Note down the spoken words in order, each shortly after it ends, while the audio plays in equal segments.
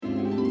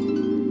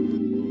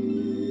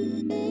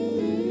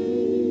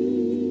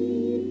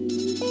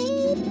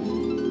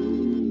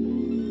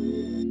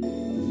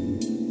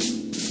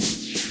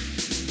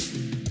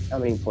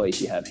many employees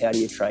do you have? How do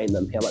you train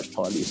them? How much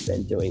time do you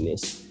spend doing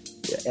this?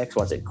 X,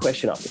 Y, Z,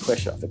 question after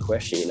question after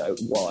question, you know,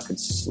 while I could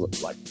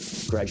like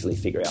gradually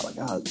figure out like,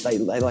 they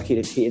like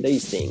you to hear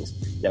these things.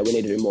 You know, we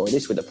need to do more of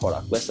this with the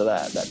product, less of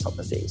that type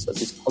of thing. So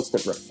it's this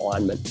constant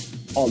refinement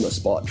on the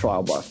spot,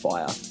 trial by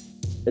fire.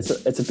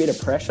 It's a bit of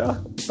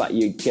pressure, but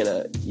you're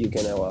gonna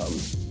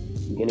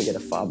get a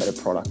far better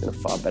product and a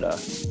far better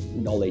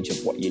knowledge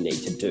of what you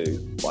need to do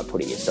by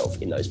putting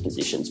yourself in those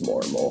positions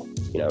more and more.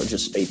 You know,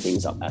 just speed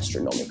things up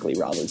astronomically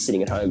rather than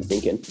sitting at home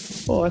thinking,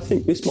 I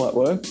think this might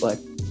work. Like,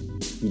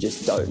 you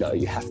just don't know.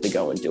 You have to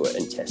go and do it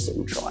and test it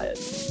and try it.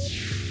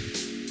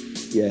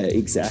 Yeah,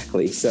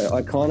 exactly. So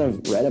I kind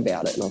of read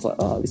about it and I was like,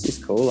 this is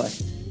cool. Like,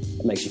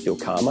 it makes you feel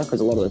calmer because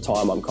a lot of the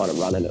time I'm kind of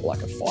running at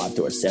like a 5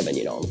 to a 7,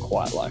 you know, I'm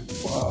quite like,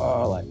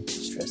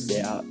 stressed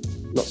out.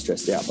 Not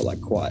stressed out, but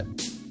like quite,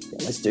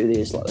 let's do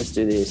this, like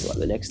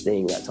the next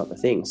thing, that type of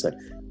thing. So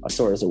I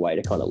saw it as a way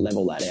to kind of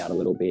level that out a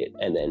little bit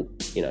and then,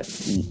 you know,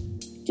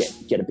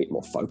 get a bit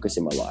more focus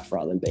in my life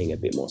rather than being a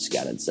bit more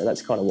scattered. So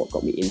that's kind of what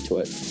got me into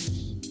it.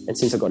 And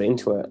since I got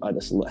into it, I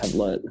just have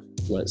learnt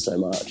so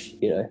much,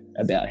 you know,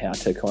 about how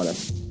to kind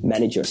of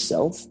manage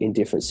yourself in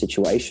different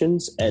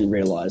situations and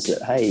realise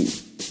that, hey,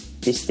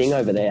 this thing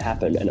over there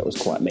happened and it was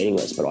quite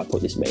meaningless, but I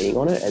put this meaning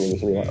on it. And then you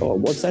can be like,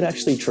 was that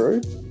actually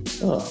true?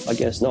 I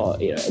guess not,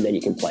 you know, and then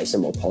you can place a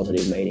more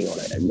positive meaning on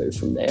it and move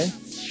from there.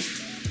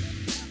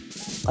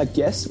 I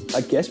guess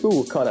we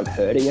were kind of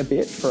hurting a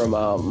bit from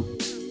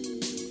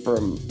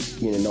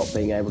you know, not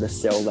being able to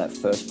sell that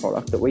first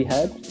product that we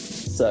had.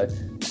 So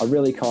I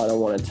really kind of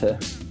wanted to,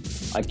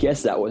 I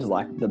guess that was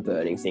like the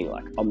burning thing.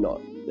 Like,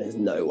 there's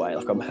no way,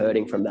 like I'm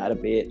hurting from that a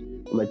bit.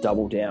 I'm going to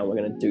double down. We're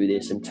going to do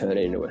this and turn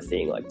it into a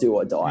thing, like do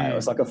or die. It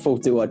was like a full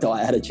do or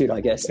die attitude,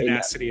 I guess.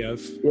 Tenacity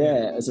of.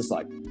 Yeah, it's just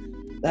like,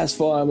 that's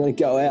fine. I'm going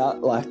to go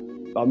out. Like,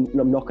 I'm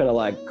not going to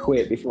like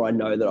quit before I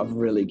know that I've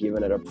really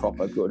given it a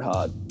proper good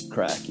hard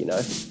crack, you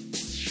know?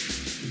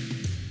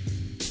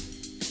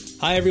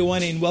 Hi,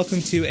 everyone, and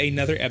welcome to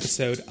another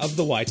episode of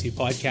the Y2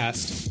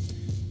 Podcast.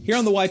 Here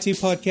on the Y2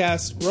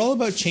 Podcast, we're all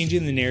about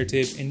changing the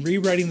narrative and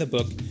rewriting the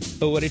book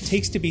about what it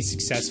takes to be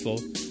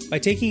successful by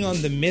taking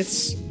on the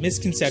myths,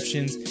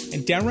 misconceptions,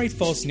 and downright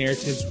false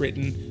narratives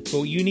written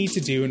about what you need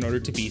to do in order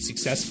to be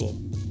successful.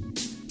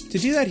 To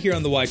do that here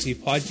on the Y2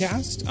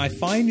 Podcast, I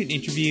find and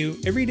interview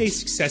everyday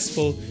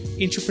successful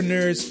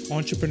entrepreneurs,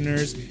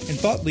 and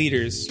thought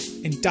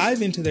leaders and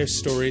dive into their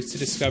stories to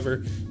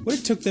discover what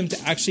it took them to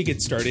actually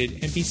get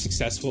started and be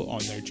successful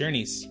on their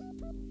journeys.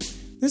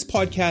 This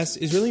podcast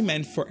is really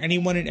meant for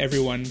anyone and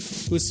everyone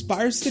who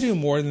aspires to do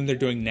more than they're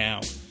doing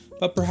now,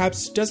 but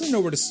perhaps doesn't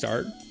know where to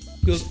start,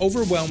 feels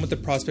overwhelmed with the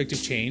prospect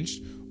of change,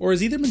 or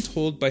has either been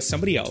told by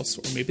somebody else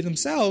or maybe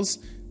themselves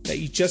that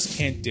you just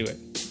can't do it.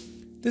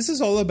 This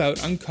is all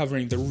about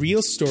uncovering the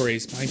real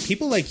stories behind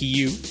people like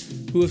you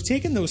who have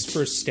taken those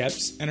first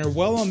steps and are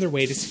well on their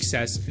way to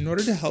success in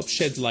order to help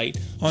shed light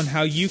on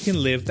how you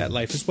can live that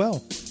life as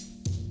well.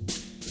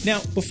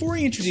 Now, before I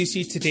introduce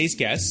you to today's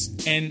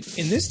guest, and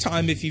in this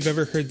time, if you've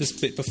ever heard this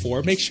bit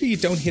before, make sure you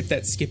don't hit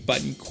that skip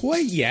button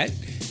quite yet,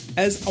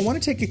 as I want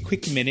to take a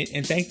quick minute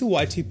and thank the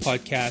Y2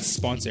 Podcast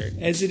sponsor,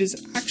 as it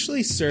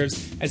actually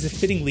serves as a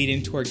fitting lead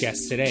into our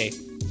guest today.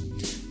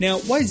 Now,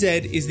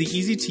 YZ is the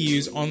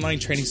easy-to-use online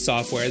training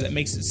software that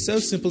makes it so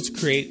simple to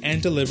create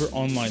and deliver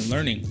online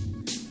learning.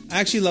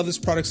 I actually love this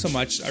product so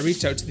much, I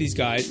reached out to these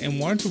guys and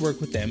wanted to work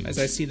with them as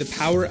I see the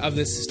power of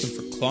this system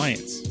for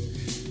clients.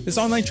 This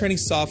online training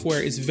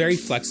software is very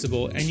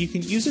flexible and you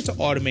can use it to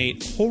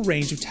automate a whole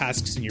range of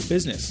tasks in your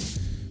business.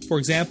 For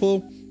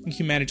example, you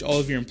can manage all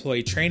of your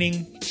employee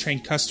training,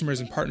 train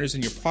customers and partners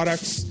in your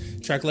products,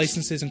 track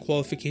licenses and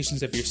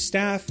qualifications of your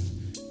staff,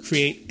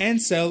 create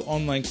and sell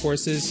online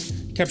courses,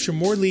 capture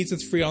more leads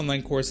with free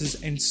online courses,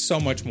 and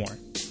so much more.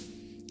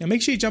 Now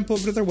make sure you jump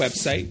over to their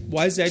website,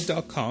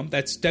 yzed.com,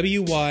 that's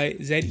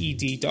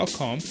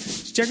wyzed.com,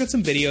 to check out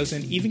some videos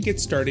and even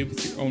get started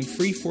with your own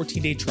free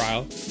 14-day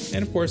trial,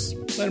 and of course,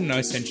 let them know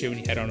I sent you when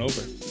you head on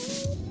over.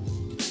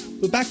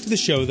 But back to the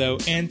show though,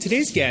 and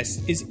today's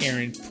guest is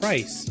Aaron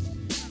Price.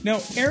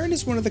 Now, Aaron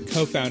is one of the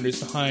co-founders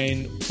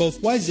behind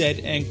both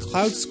YZ and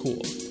Cloud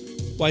School.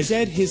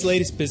 YZ, his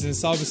latest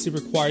business, obviously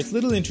requires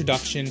little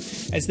introduction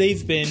as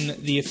they've been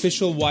the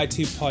official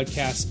Y2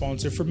 Podcast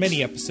sponsor for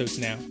many episodes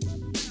now.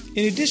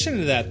 In addition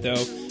to that,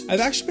 though, I've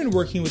actually been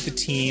working with the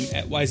team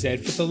at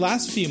YZ for the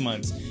last few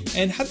months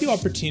and had the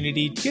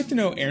opportunity to get to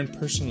know Aaron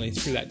personally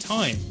through that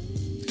time.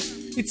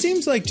 It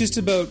seems like just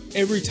about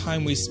every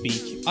time we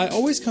speak, I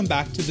always come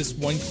back to this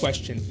one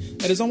question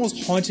that has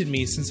almost haunted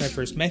me since I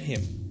first met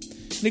him.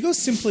 And it goes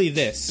simply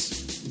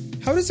this: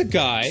 how does a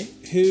guy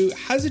who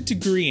has a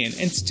degree in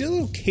and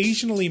still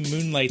occasionally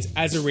moonlights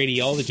as a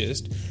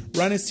radiologist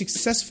run a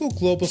successful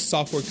global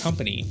software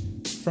company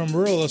from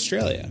rural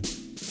Australia?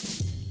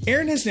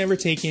 Aaron has never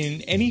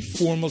taken any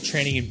formal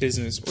training in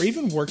business or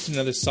even worked in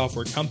another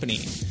software company.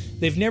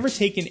 They've never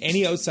taken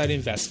any outside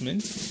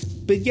investment,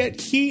 but yet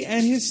he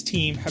and his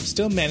team have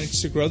still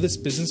managed to grow this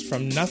business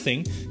from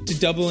nothing to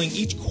doubling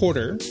each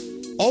quarter,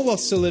 all while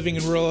still living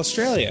in rural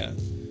Australia.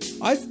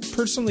 I've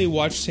personally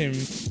watched him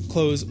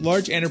close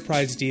large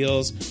enterprise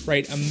deals,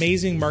 write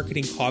amazing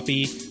marketing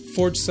copy,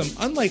 forge some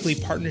unlikely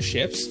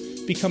partnerships,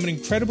 become an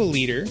incredible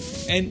leader,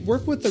 and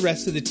work with the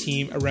rest of the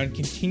team around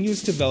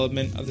continuous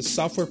development of the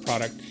software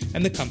product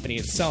and the company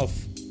itself.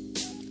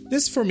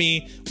 This, for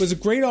me, was a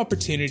great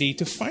opportunity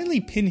to finally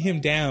pin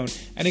him down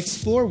and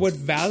explore what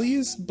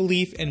values,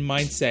 belief, and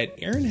mindset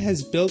Aaron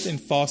has built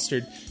and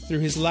fostered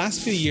through his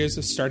last few years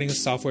of starting a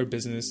software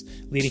business,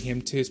 leading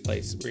him to his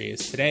place where he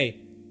is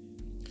today.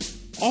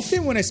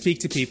 Often when I speak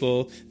to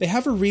people, they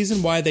have a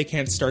reason why they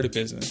can't start a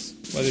business,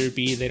 whether it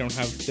be they don't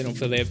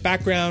feel they have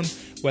background,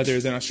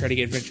 whether they're not trying to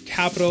get venture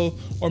capital,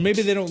 or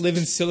maybe they don't live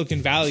in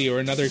Silicon Valley or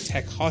another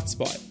tech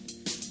hotspot.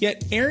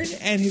 Yet Aaron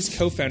and his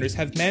co-founders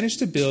have managed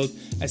to build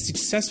a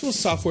successful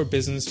software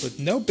business with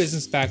no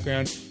business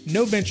background,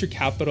 no venture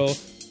capital,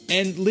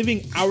 and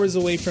living hours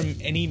away from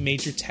any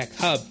major tech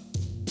hub.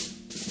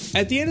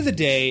 At the end of the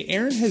day,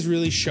 Aaron has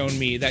really shown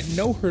me that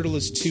no hurdle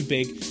is too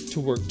big to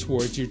work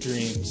towards your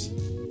dreams.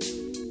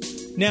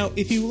 Now,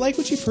 if you like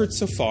what you've heard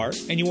so far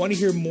and you want to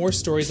hear more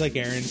stories like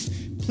Aaron's,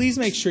 please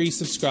make sure you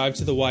subscribe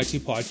to the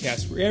Y2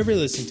 podcast wherever you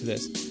listen to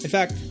this. In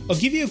fact, I'll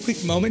give you a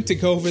quick moment to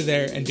go over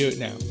there and do it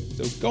now.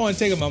 So go on,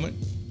 take a moment.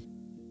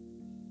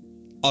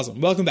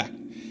 Awesome. Welcome back.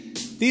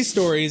 These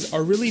stories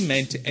are really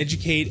meant to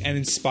educate and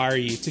inspire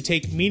you to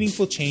take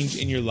meaningful change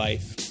in your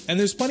life. And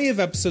there's plenty of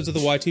episodes of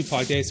the Y2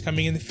 podcast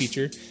coming in the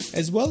future,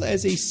 as well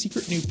as a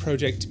secret new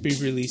project to be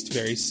released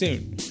very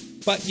soon.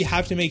 But you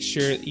have to make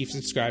sure that you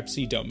subscribe so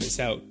you don't miss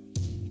out.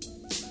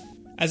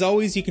 As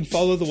always, you can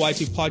follow the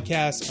Y2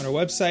 podcast on our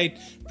website,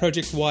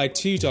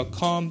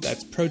 projecty2.com.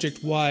 That's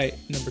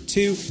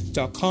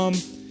projecty2.com.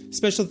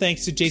 Special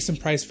thanks to Jason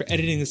Price for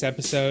editing this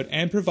episode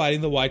and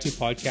providing the Y2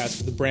 podcast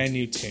with a brand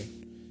new tune.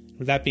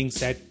 With that being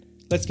said,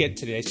 let's get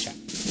to today's chat.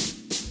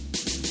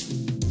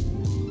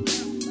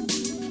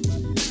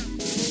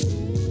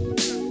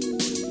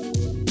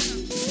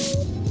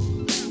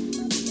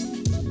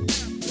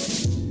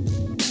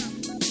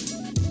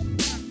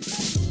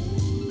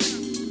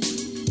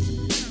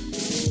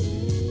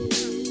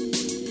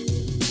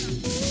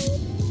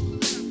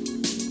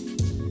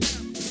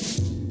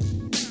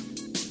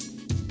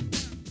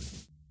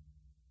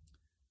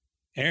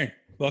 Aaron,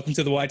 welcome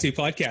to the Y2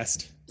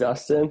 podcast.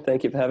 Justin,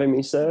 thank you for having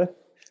me, sir.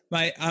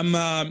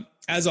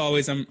 As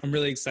always, I'm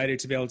really excited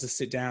to be able to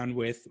sit down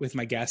with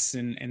my guests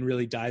and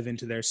really dive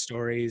into their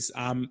stories.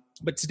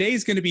 But today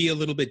is going to be a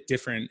little bit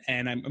different,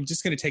 and I'm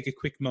just going to take a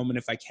quick moment,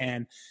 if I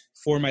can,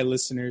 for my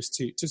listeners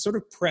to sort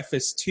of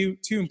preface two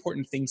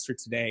important things for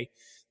today.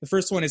 The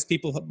first one is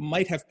people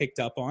might have picked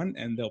up on,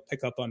 and they'll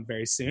pick up on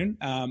very soon.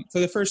 For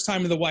the first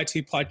time in the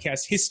Y2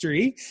 podcast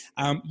history,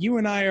 you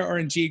and I are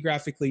in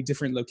geographically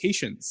different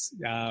locations.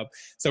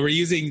 So we're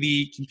using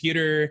the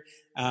computer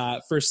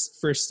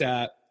first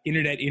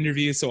internet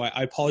interview. So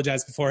I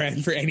apologize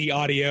beforehand for any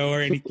audio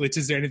or any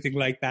glitches or anything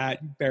like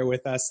that. Bear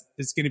with us.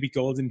 It's going to be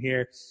golden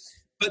here.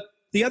 But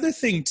the other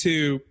thing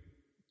too,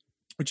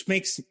 which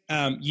makes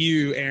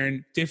you,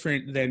 Aaron,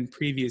 different than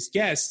previous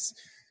guests,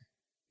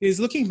 is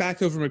looking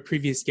back over my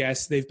previous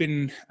guests. They've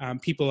been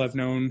people I've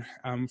known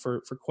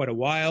for quite a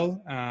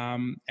while,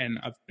 and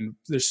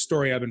the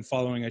story I've been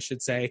following, I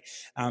should say.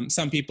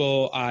 Some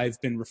people I've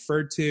been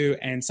referred to,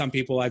 and some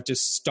people I've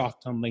just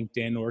stalked on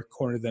LinkedIn or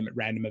cornered them at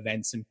random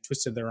events and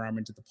twisted their arm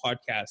into the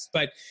podcast.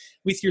 But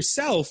with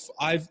yourself,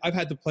 I've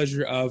had the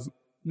pleasure of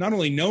not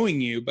only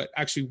knowing you, but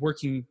actually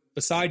working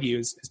beside you,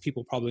 as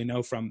people probably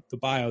know from the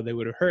bio, they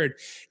would have heard.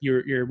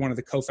 You're one of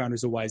the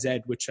co-founders of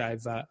YZ, which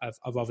I've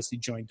obviously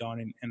joined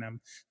on, and I'm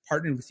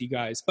partnered with you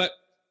guys. But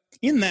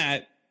in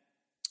that,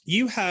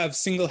 you have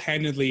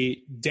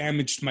single-handedly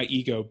damaged my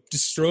ego,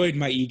 destroyed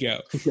my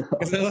ego.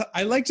 Because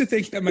I like to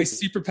think that my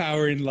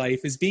superpower in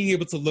life is being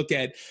able to look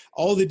at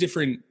all the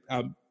different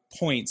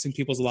points in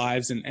people's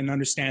lives and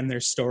understand their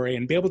story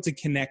and be able to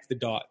connect the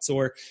dots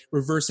or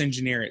reverse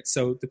engineer it.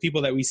 So the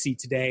people that we see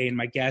today and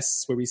my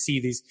guests, where we see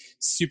these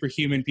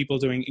superhuman people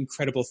doing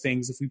incredible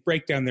things, if we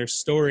break down their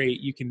story,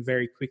 you can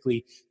very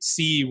quickly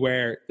see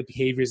where the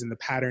behaviors and the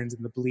patterns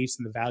and the beliefs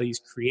and the values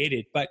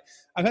created. But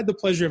I've had the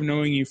pleasure of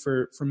knowing you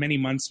for many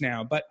months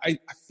now, but I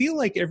feel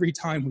like every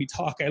time we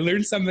talk, I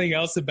learn something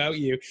else about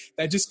you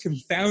that just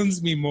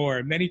confounds me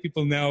more. Many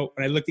people know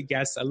when I look at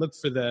guests, I look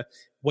for the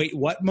wait,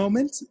 what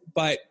moment,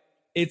 but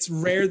it's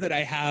rare that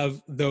I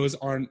have those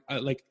on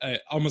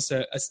almost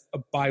a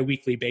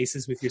bi-weekly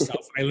basis with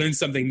yourself. I learn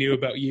something new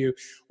about you,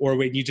 or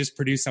when you just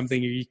produce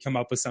something or you come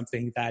up with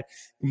something that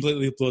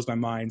completely blows my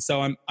mind.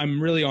 So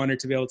I'm really honored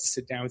to be able to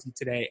sit down with you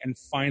today and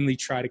finally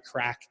try to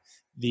crack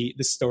the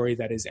story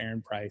that is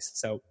Aaron Price.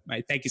 So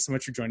thank you so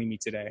much for joining me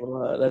today.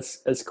 Well,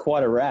 that's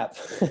quite a wrap.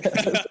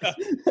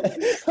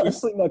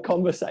 Hopefully my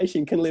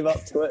conversation can live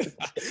up to it.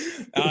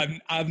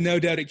 I've no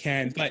doubt it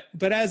can.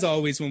 But as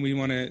always, when we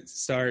want to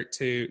start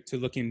to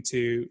look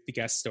into the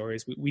guest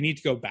stories, we need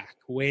to go back,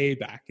 way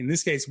back. In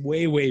this case,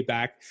 way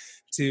back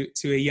to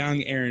a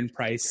young Aaron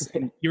Price.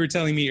 And you were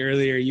telling me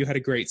earlier you had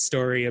a great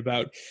story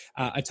about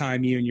a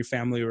time you and your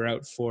family were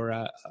out for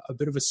a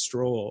bit of a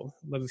stroll.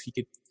 I'd love if you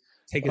could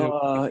take it.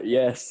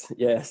 Yes,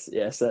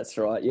 that's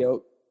right.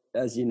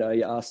 as you know,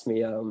 you asked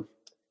me,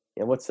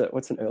 what's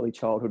an early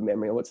childhood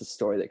memory, or what's a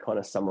story that kind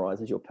of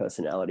summarizes your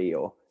personality,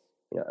 or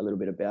a little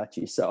bit about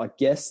you. So I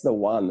guess the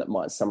one that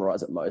might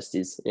summarize it most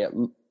is,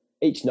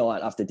 each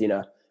night after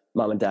dinner,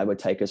 Mum and Dad would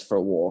take us for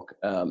a walk.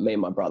 Me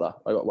and my brother.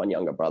 I got one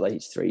younger brother.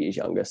 He's 3 years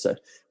younger. So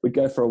we'd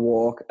go for a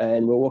walk,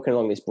 and we're walking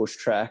along this bush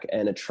track,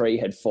 and a tree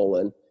had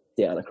fallen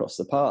down across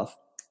the path,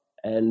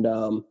 and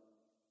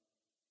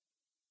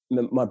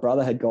my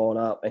brother had gone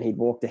up, and he'd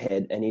walked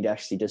ahead, and he'd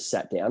actually just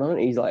sat down on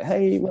it. He's like,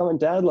 "Hey, Mum and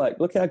Dad, like,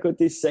 look how good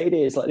this seat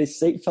is. Like, this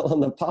seat fell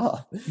on the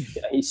path."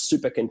 He's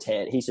super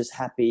content. He's just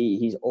happy.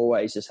 He's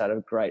always just had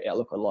a great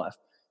outlook on life.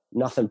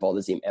 Nothing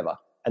bothers him ever.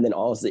 And then I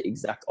was the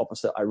exact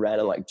opposite. I ran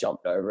and like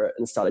jumped over it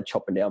and started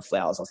chopping down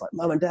flowers. I was like,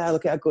 "Mum and Dad,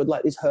 look how good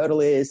like this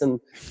hurdle is." And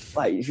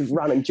like, you should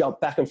run and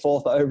jump back and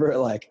forth over it,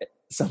 like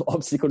some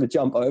obstacle to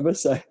jump over.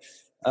 So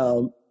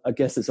I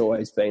guess it's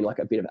always been like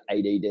a bit of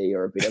ADD,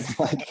 or a bit of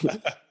like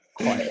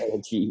high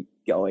energy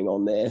going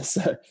on there.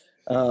 So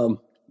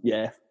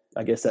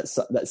I guess that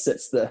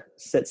sets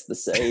the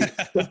scene,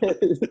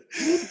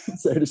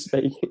 so to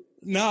speak.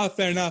 No,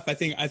 fair enough. I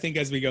think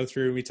as we go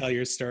through and we tell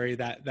your story,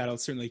 that'll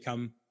certainly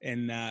come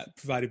and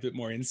provide a bit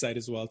more insight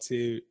as well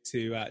to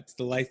the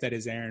life that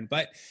is Aaron.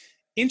 But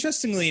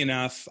interestingly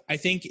enough, I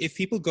think if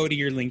people go to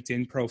your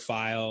LinkedIn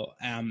profile,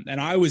 and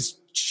I was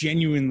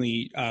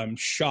genuinely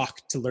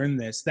shocked to learn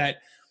this, that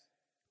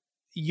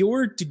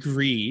your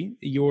degree,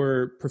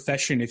 your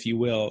profession, if you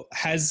will,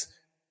 has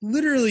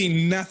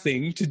literally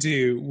nothing to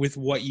do with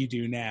what you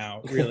do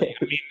now, really.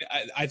 I mean,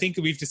 I think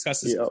we've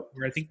discussed this before.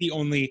 I think the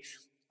only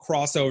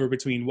crossover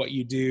between what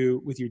you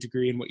do with your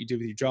degree and what you do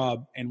with your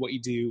job and what you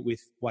do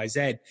with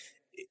YZ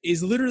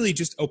is literally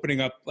just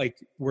opening up like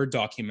Word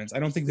documents. I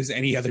don't think there's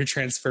any other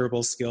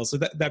transferable skills. So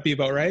that be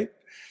about right?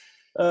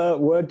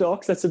 Word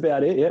docs, that's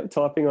about it. Yep,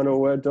 typing on a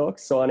Word doc,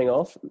 signing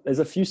off. There's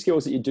a few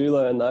skills that you do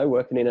learn though,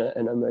 working in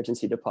an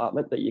emergency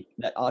department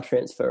that are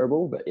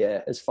transferable. But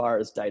yeah, as far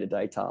as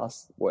day-to-day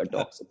tasks, Word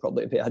docs are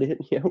probably about it.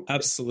 Yeah,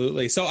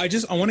 absolutely. So I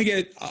want to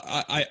get,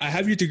 I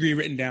have your degree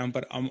written down,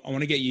 but I want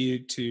to get you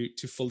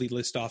to fully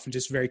list off and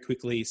just very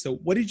quickly. So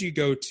what did you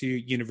go to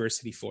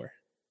university for?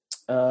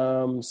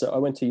 So I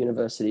went to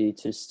university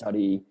to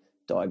study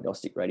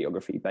diagnostic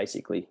radiography,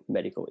 basically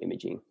medical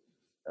imaging.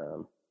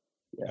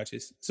 Yeah. Gotcha.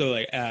 So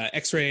like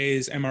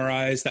X-rays,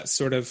 MRIs, that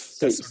sort of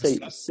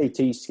stuff.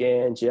 CT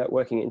scans,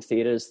 working in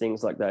theatres,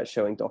 things like that,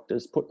 showing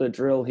doctors, put the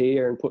drill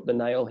here and put the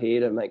nail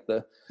here to make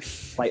the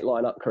plate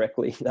line up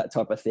correctly, that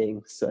type of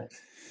thing.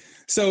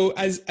 So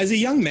as a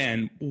young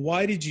man,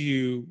 why did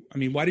you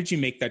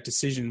make that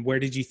decision? Where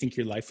did you think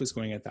your life was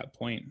going at that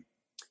point?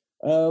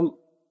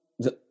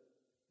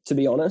 To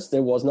be honest,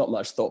 there was not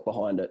much thought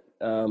behind it.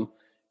 I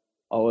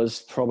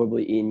was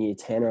probably in year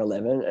 10 or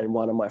 11, and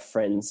one of my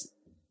friends'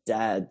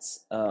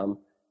 dads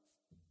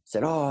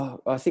said,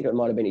 I think it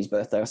might have been his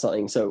birthday or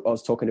something. So I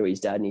was talking to his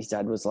dad, and his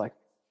dad was like,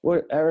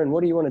 "What, Aaron,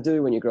 what do you want to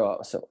do when you grow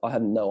up?" So I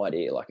have no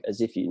idea, like as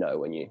if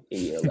when you're in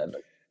year 11.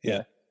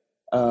 Yeah.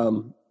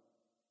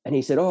 And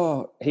he said,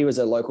 he was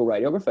a local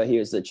radiographer. He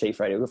was the chief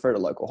radiographer at a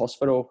local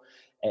hospital.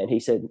 And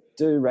he said,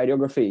 "Do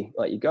radiography.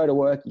 Like, you go to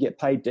work, you get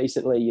paid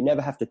decently. You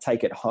never have to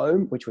take it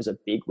home," which was a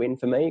big win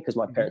for me because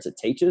my parents are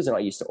teachers, and I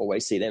used to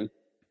always see them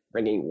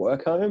bringing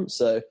work home.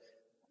 So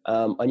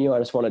I knew I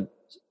just wanted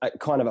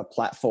kind of a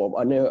platform.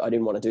 I knew I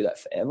didn't want to do that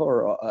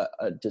forever, or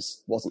I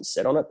just wasn't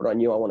set on it, but I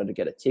knew I wanted to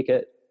get a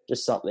ticket,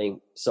 just something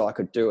so I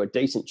could do a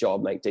decent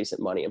job, make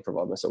decent money, and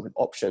provide myself with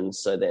options.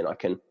 So then I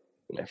can,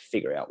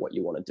 figure out what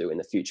you want to do in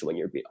the future when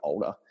you're a bit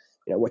older.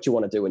 What you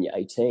want to do when you're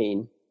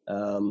 18,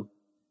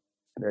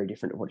 very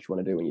different to what you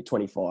want to do when you're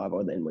 25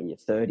 or then when you're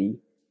 30.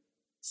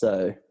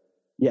 So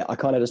yeah, I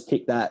kind of just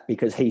picked that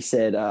because he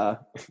said,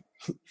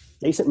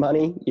 decent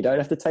money, you don't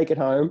have to take it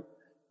home.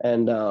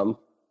 And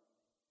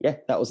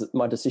that was,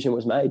 my decision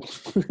was made.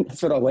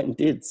 That's what I went and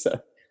did. So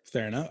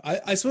fair enough.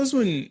 I suppose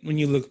when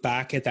you look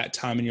back at that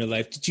time in your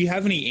life, did you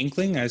have any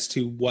inkling as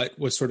to what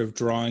was sort of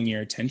drawing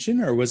your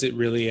attention, or was it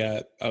really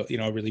a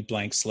really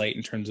blank slate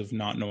in terms of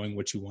not knowing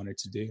what you wanted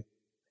to do?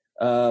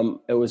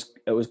 It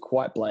was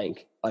quite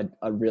blank.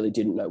 I really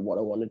didn't know what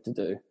I wanted to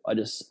do.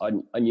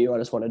 I knew I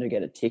just wanted to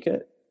get a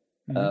ticket,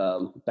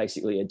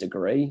 basically a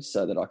degree,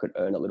 so that I could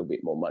earn a little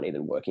bit more money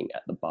than working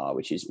at the bar,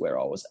 which is where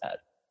I was at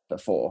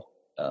before.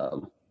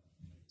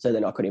 So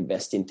then I could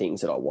invest in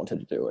things that I wanted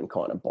to do and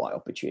kind of buy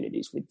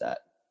opportunities with that.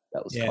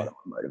 That was kind of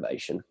my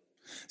motivation.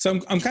 So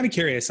I'm kind of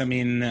curious. I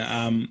mean,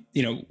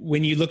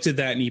 when you looked at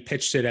that and you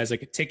pitched it as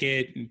like a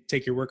ticket and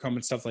take your work home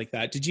and stuff like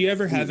that, did you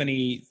ever have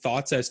any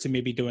thoughts as to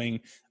maybe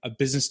doing a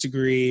business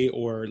degree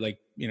or like,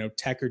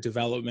 tech or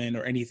development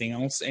or anything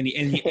else,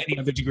 any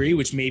other degree,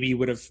 which maybe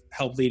would have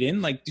helped lead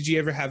in? Like, did you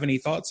ever have any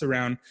thoughts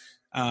around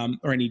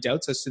or any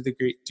doubts as to the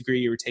degree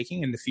you were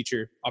taking and the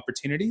future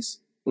opportunities?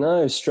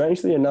 No,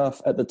 strangely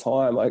enough, at the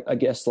time, I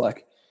guess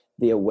like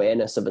the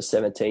awareness of a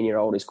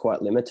 17-year-old is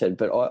quite limited,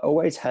 but I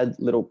always had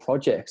little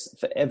projects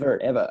forever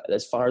and ever,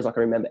 as far as I can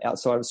remember,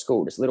 outside of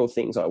school, just little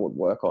things I would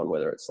work on,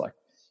 whether it's like,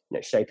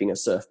 shaping a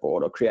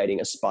surfboard or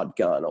creating a spud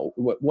gun or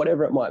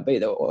whatever it might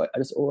be. I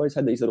just always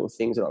had these little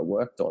things that I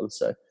worked on.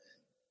 So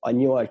I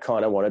knew I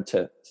kind of wanted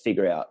to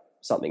figure out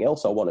something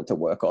else I wanted to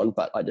work on,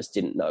 but I just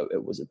didn't know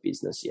it was a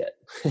business yet.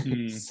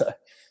 So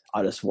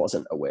I just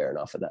wasn't aware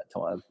enough at that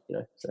time,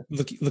 So.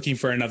 Looking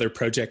for another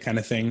project kind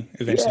of thing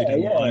eventually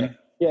down the line.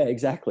 Yeah,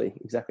 exactly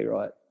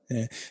right.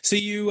 Yeah. So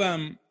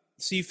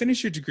you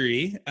finished your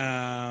degree,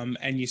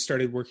 and you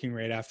started working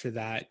right after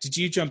that. Did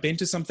you jump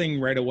into something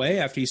right away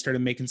after you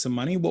started making some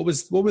money? What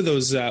was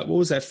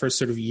that first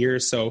sort of year or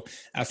so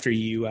after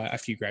you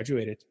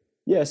graduated?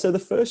 Yeah. So the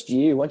first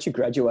year, once you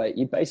graduate,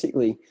 you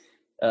basically,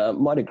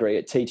 my degree,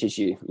 it teaches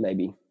you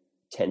maybe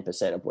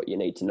 10% of what you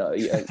need to know.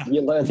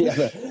 You learn the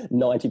other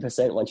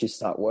 90% once you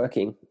start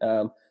working.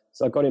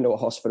 So I got into a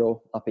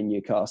hospital up in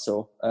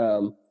Newcastle,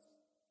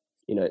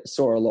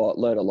 saw a lot,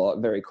 learned a lot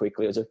very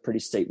quickly. It was a pretty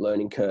steep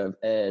learning curve.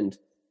 And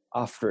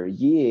after a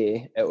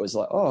year, it was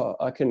like, oh,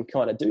 I can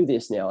kind of do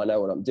this now. I know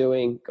what I'm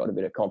doing, got a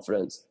bit of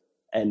confidence.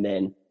 And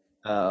then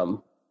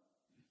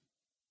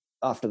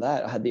after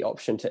that, I had the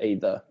option to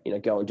either,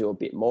 go and do a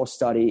bit more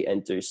study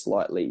and do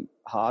slightly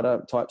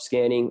harder type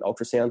scanning,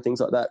 ultrasound, things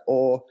like that,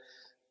 or,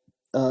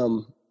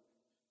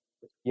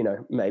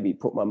 maybe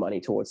put my money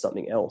towards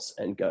something else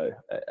and go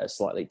a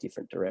slightly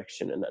different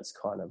direction. And that's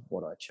kind of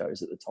what I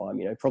chose at the time,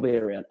 probably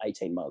around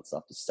 18 months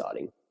after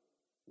starting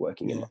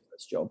working in my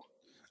first job.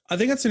 I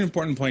think that's an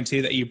important point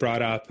too that you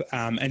brought up.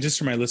 And just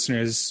for my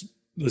listeners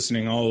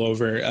listening all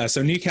over,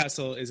 so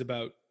Newcastle is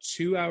about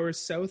 2 hours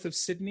south of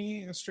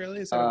Sydney,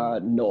 Australia.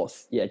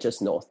 North,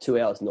 just north, 2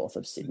 hours north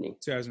of Sydney.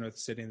 2 hours north of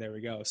Sydney. There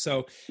we go.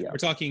 So we're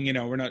talking,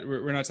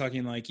 we're not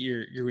talking like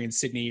you're in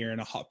Sydney. You're in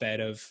a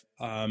hotbed of,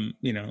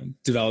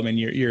 development.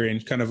 You're in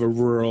kind of a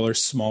rural or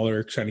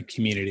smaller kind of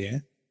community. Eh?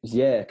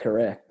 Yeah,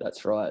 correct.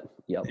 That's right.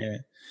 Yep. Yeah.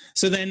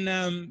 So then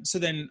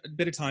a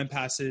bit of time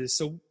passes.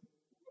 So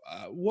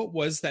what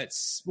was that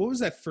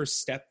first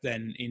step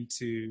then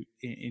into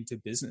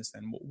business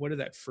then? What did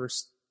that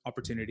first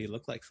opportunity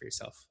look like for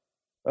yourself?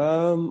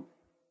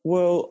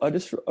 Well,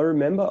 I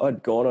remember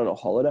I'd gone on a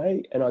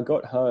holiday and I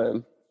got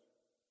home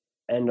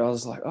and I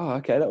was like, oh,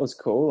 okay, that was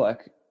cool.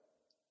 Like,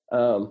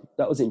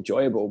 that was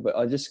enjoyable, but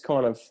I just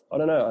kind of, I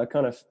don't know, I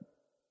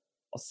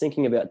was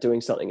thinking about doing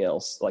something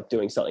else, like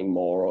doing something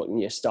more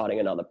or, starting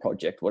another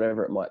project,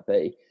 whatever it might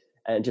be.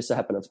 And just so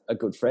happened, a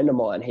good friend of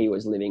mine, he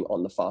was living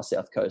on the far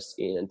south coast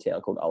in a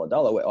town called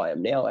Ulladulla, where I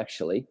am now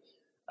actually.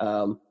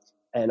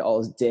 And I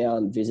was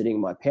down visiting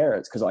my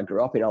parents because I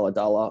grew up in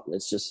Ulladulla.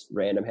 It's just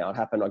random how it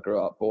happened. I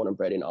grew up, born and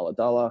bred in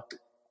Ulladulla,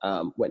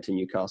 went to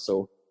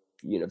Newcastle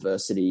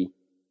University,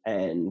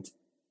 and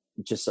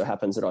just so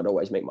happens that I'd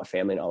always meet my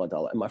family in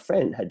Ulladulla. And my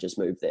friend had just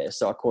moved there.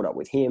 So I caught up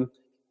with him,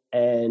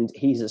 and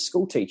he's a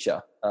school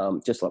teacher,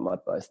 just like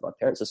both my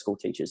parents are school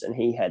teachers. And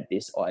he had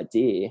this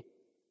idea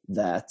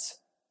that,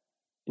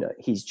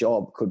 his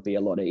job could be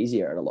a lot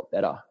easier and a lot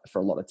better for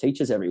a lot of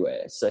teachers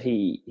everywhere. So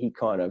he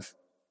kind of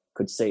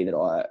could see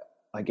that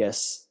I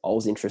guess I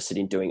was interested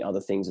in doing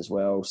other things as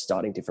well,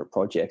 starting different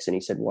projects. And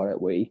he said, why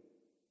don't we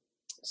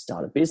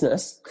start a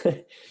business?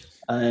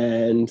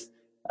 And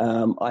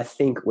I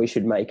think we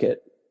should make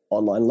it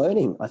online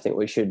learning. I think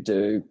we should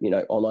do,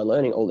 online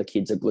learning. All the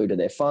kids are glued to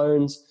their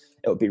phones.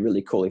 It would be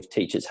really cool if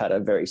teachers had a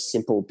very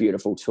simple,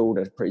 beautiful tool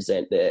to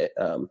present their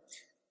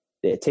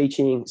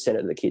teaching, send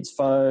it to the kids'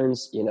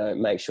 phones,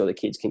 make sure the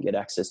kids can get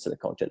access to the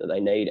content that they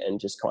need and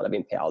just kind of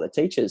empower the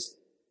teachers.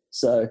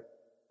 So,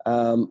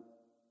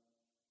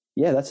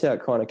 that's how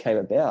it kind of came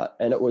about.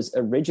 And it was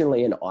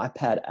originally an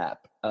iPad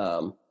app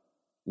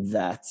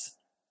that,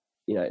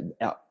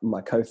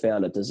 my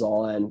co-founder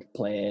designed,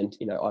 planned,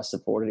 I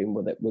supported him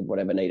with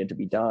whatever needed to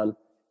be done.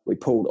 We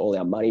pulled all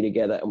our money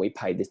together and we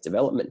paid this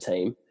development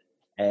team,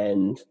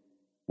 and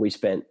we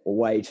spent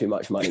way too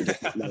much money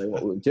just not knowing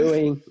what we were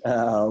doing.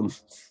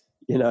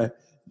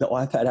 The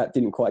iPad app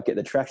didn't quite get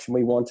the traction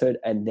we wanted.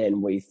 And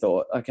then we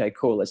thought, okay,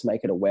 cool, let's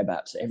make it a web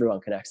app so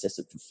everyone can access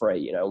it for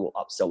free. We'll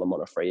upsell them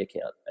on a free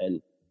account.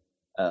 And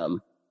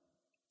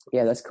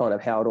that's kind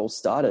of how it all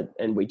started.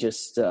 And we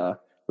just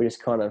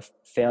kind of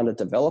found a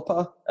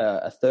developer,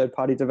 a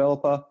third-party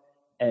developer,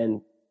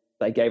 and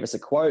they gave us a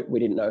quote. We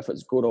didn't know if it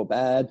was good or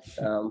bad.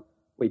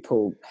 We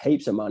pulled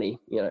heaps of money,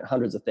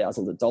 hundreds of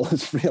thousands of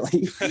dollars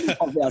really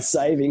of our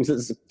savings.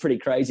 It's pretty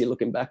crazy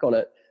looking back on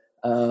it.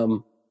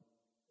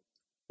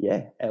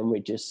 And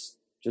we just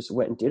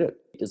went and did it.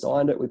 We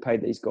designed it. We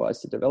paid these guys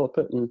to develop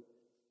it. And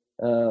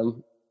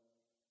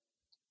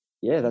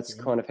that's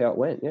kind of how it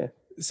went. Yeah.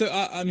 So,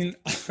 I'm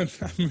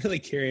really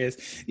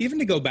curious, even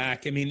to go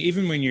back,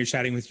 even when you're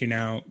chatting with you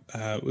now,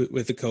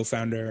 with the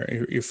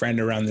co-founder, your friend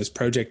around this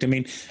project,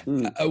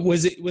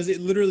 was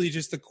it literally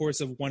just the course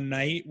of one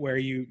night where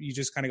you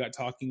just kind of got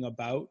talking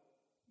about,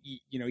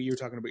 you were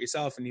talking about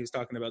yourself and he was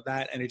talking about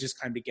that, and it just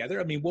came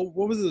together? What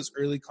were those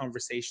early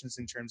conversations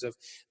in terms of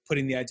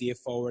putting the idea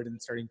forward and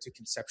starting to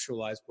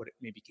conceptualize what it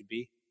maybe could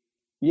be?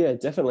 Yeah,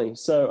 definitely.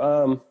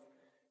 So,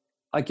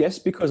 I guess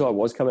because I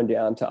was coming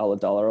down to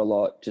Ulladulla a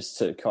lot just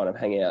to kind of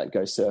hang out,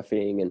 go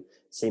surfing and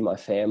see my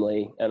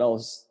family. And I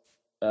was,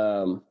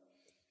 doing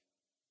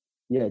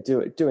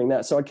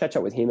that. So I'd catch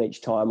up with him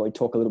each time. We'd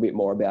talk a little bit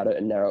more about it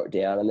and narrow it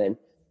down. And then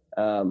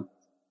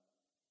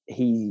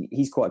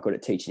he's quite good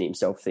at teaching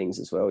himself things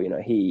as well. You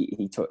know,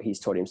 he's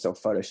taught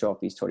himself Photoshop,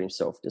 he's taught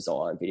himself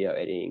design, video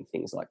editing,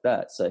 things like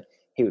that. So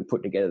he would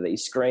put together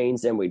these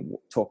screens, then we'd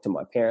talk to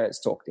my parents,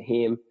 talk to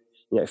him,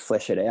 you know,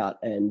 flesh it out.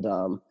 And,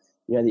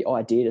 you know, the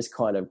idea just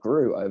kind of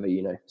grew over,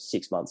 you know,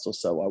 6 months or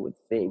so, I would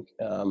think.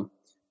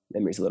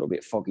 Memory's a little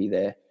bit foggy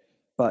there.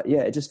 But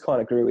yeah, it just kind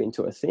of grew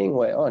into a thing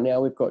where, oh, now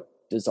we've got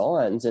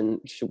designs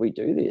and should we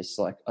do this?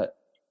 Like,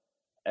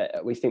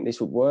 we think this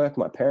would work.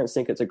 My parents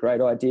think it's a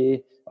great idea.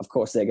 Of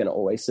course, they're going to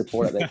always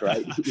support it. They're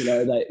great. You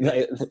know,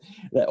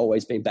 they've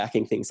always been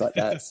backing things like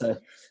that. So,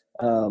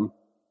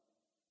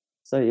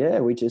 yeah,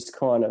 we just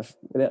kind of,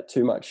 without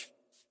too much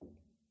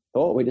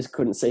thought, we just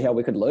couldn't see how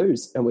we could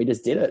lose, and we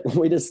just did it.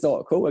 We just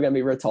thought, cool, we're going to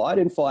be retired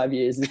in 5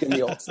 years. It's going to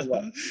be awesome.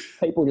 Like,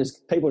 people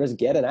just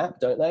get an app,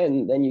 don't they?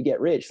 And then you get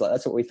rich. Like,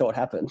 that's what we thought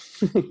happened.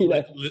 You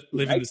know,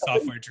 living the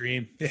software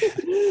dream.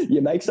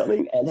 You make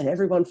something, and then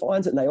everyone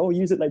finds it, and they all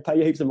use it, and they pay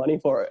you heaps of money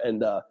for it.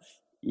 And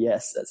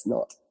yes, that's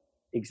not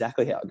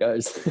exactly how it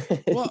goes.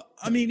 Well,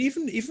 I mean,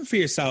 even for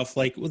yourself,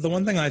 like, the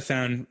one thing I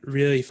found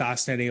really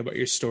fascinating about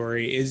your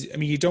story is, I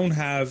mean, you don't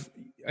have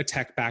a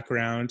tech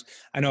background.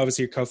 I know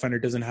obviously your co-founder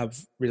doesn't have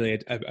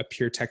really a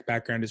pure tech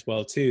background as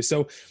well too.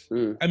 So,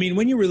 I mean,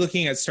 when you were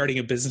looking at starting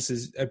a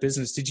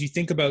business, did you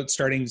think about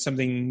starting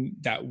something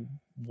that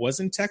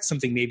wasn't tech,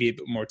 something maybe a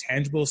bit more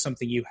tangible,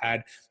 something you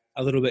had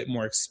a little bit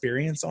more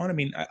experience on? I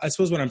mean, I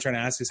suppose what I'm trying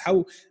to ask is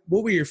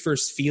what were your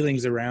first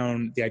feelings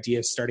around the idea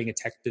of starting a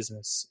tech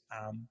business?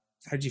 How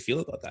did you feel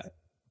about that?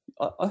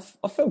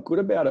 I felt good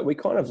about it. We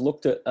kind of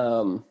looked at,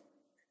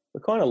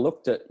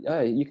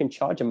 you can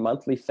charge a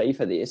monthly fee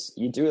for this.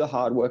 You do the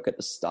hard work at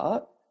the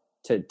start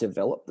to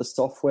develop the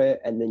software,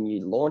 and then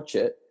you launch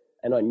it.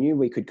 And I knew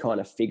we could kind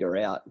of figure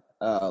out,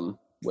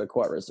 we're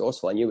quite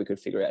resourceful. I knew we could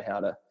figure out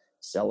how to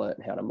sell it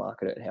and how to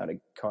market it and how to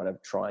kind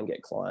of try and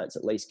get clients,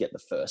 at least get the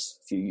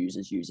first few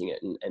users using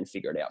it and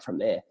figure it out from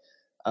there.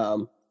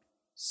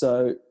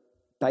 So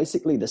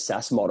basically the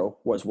SaaS model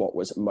was what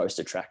was most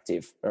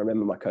attractive. I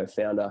remember my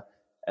co-founder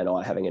and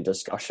I having a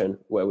discussion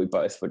where we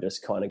both were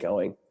just kind of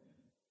going,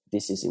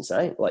 this is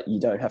insane. Like,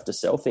 you don't have to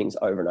sell things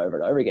over and over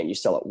and over again. You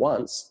sell it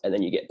once and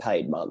then you get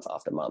paid month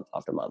after month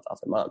after month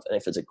after month. And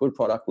if it's a good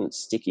product and it's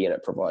sticky and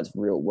it provides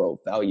real world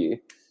value,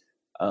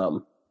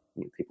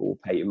 people will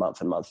pay you month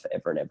and month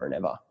forever and ever and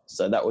ever.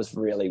 So that was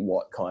really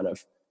what kind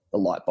of the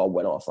light bulb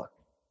went off. Like,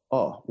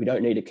 oh, we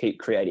don't need to keep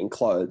creating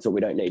clothes, or we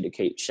don't need to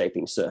keep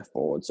shaping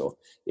surfboards, or,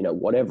 you know,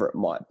 whatever it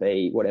might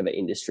be, whatever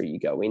industry you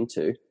go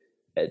into,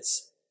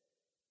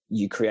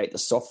 you create the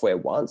software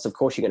once. Of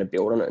course, you're going to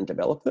build on it and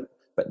develop it,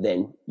 but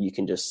then you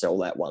can just sell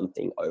that one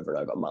thing over and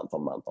over, month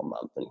on month on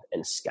month,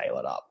 and scale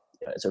it up.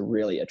 You know, it's a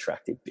really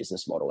attractive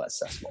business model, that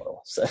SaaS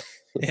model. So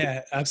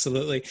yeah,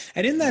 absolutely.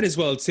 And in that as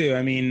well too,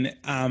 I mean,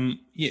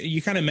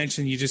 you kind of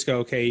mentioned you just go,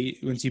 okay,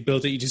 once you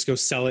build it, you just go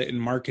sell it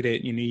and market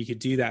it. You know, you could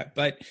do that.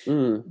 But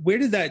where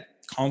did that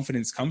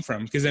confidence come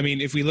from? Because I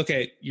mean, if we look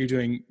at you're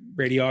doing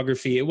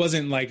radiography, it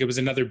wasn't like it was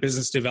another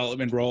business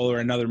development role or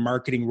another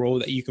marketing role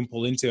that you can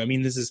pull into. I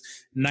mean, this is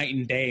night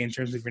and day in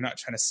terms of you're not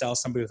trying to sell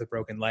somebody with a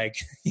broken leg,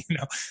 you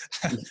know.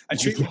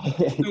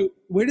 So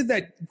where did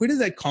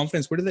that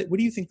confidence, what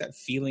do you think that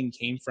feeling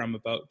came from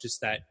about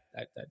just that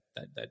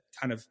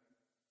kind of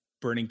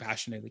burning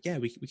passion? Like, yeah,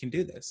 we can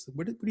do this.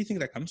 Where do you think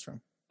that comes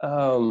from?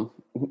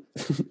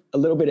 A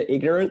little bit of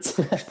ignorance,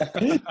 a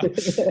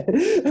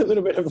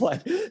little bit of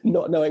like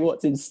not knowing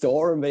what's in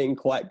store and being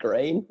quite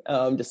green.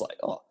 Just like,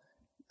 oh,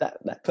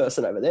 that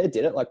person over there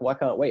did it. Like, why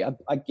can't we?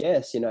 I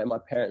guess, you know, my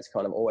parents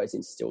kind of always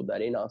instilled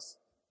that in us,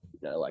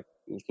 you know, like,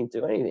 you can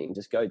do anything,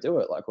 just go do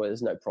it. Like, well,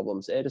 there's no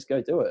problems there, just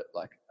go do it.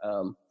 Like,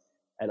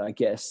 and I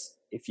guess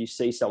if you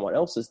see someone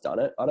else has done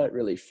it, I don't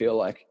really feel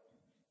like,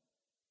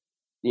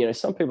 you know,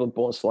 some people are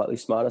born slightly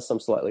smarter, some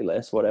slightly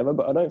less, whatever,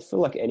 but I don't feel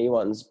like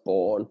anyone's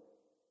born,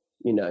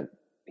 you know,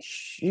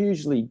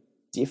 hugely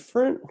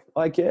different,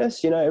 I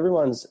guess. You know,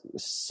 everyone's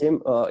you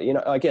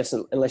know, I guess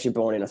unless you're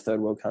born in a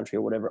third world country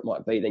or whatever it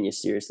might be, then you're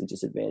seriously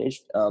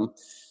disadvantaged.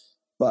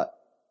 But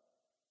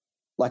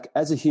like,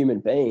 as a human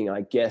being,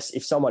 I guess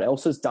if someone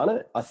else has done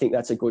it, I think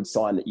that's a good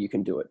sign that you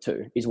can do it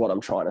too, is what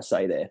I'm trying to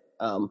say there.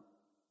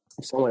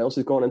 If someone else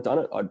has gone and done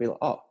it, I'd be like,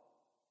 oh,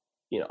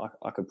 you know,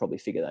 I could probably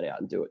figure that out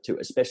and do it too,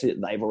 especially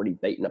that they've already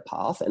beaten a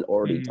path and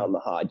already done the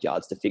hard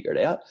yards to figure it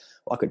out.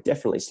 I could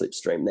definitely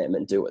slipstream them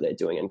and do what they're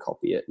doing and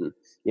copy it and,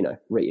 you know,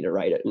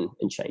 reiterate it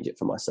and change it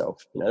for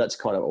myself. You know, that's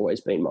kind of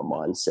always been my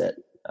mindset.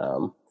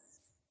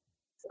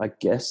 I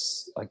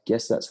guess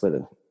that's where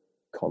the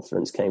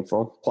confidence came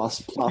from.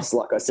 Plus,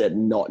 like I said,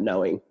 not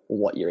knowing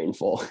what you're in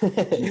for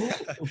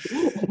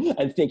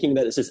and thinking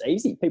that it's just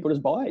easy. People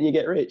just buy it and you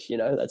get rich. You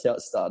know, that's how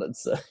it started.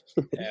 So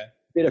yeah,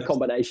 bit of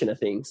combination of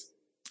things.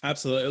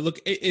 Absolutely.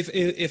 Look,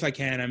 if I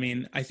can, I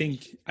mean, I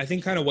think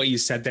kind of what you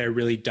said there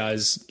really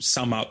does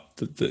sum up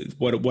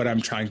what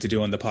I'm trying to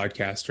do on the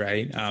podcast,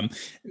 right?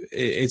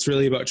 It's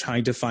really about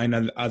trying to find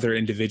other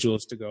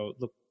individuals to go,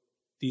 look,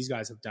 these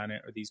guys have done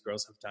it or these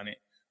girls have done it.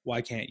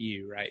 Why can't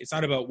you, right? It's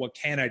not about what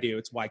can I do,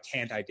 it's why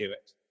can't I do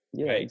it,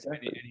 Yeah, right?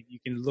 exactly. And you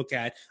can look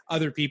at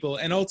other people,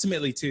 and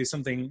ultimately too,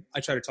 something I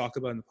try to talk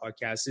about in the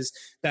podcast is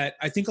that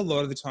I think a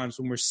lot of the times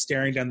when we're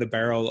staring down the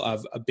barrel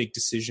of a big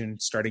decision,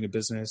 starting a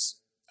business,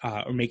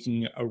 or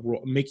making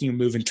a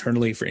move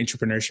internally for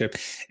entrepreneurship,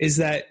 is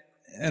that,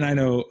 and I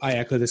know I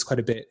echo this quite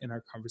a bit in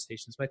our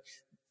conversations, but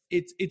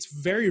it's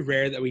very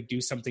rare that we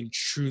do something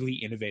truly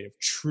innovative,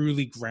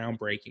 truly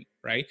groundbreaking,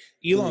 right?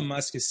 Elon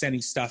Musk is sending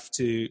stuff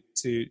to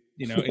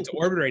into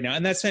orbit right now,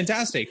 and that's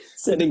fantastic.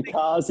 Sending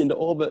cars into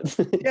orbit.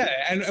 Yeah,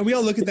 and we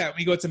all look at that and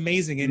we go, it's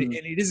amazing, and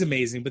it is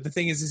amazing. But the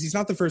thing is he's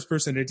not the first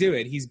person to do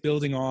it. He's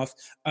building off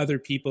other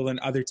people and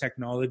other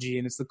technology,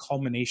 and it's the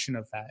culmination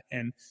of that.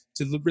 And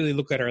to really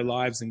look at our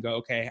lives and go,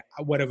 okay,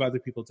 what have other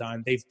people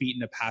done? They've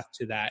beaten a path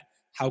to that.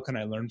 How can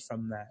I learn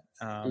from that?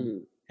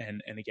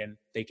 And again,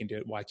 they can do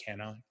it. Why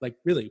can't I? Like,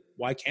 really,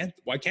 why can't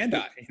I?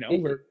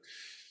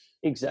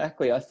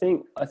 Exactly. I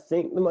think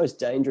the most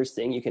dangerous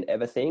thing you can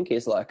ever think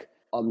is like,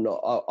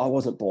 I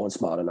wasn't born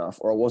smart enough,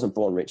 or I wasn't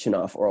born rich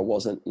enough, or I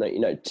wasn't,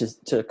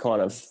 to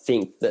kind of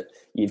think that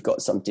you've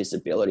got some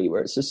disability,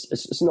 where it's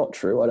just not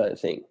true. I don't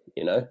think,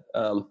 a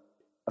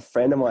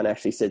friend of mine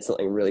actually said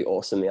something really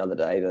awesome the other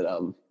day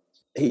that,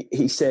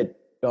 he said,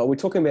 we're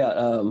talking about,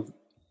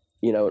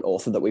 an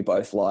author that we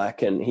both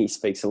like, and he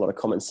speaks a lot of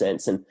common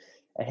sense, and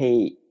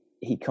he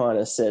kind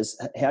of says,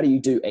 how do you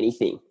do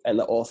anything? And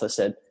the author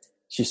said,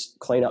 just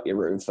clean up your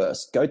room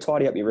first. Go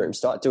tidy up your room.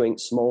 Start doing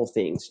small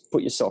things.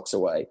 Put your socks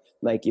away.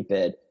 Make your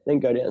bed. Then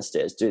go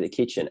downstairs, do the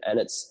kitchen. And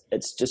it's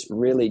just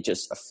really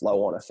just a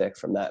flow-on effect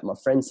from that. My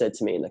friend said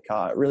to me in the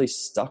car, it really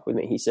stuck with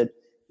me. He said,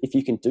 if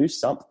you can do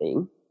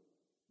something,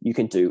 you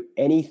can do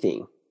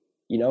anything.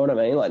 You know what I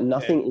mean? Like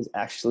nothing is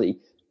actually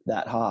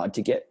that hard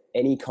to get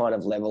any kind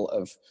of level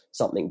of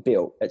something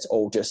built. It's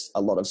all just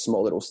a lot of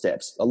small little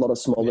steps, a lot of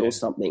small little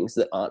somethings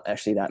that aren't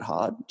actually that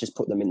hard. Just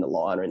put them in the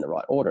line or in the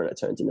right order and it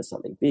turns into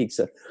something big.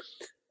 So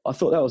I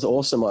thought that was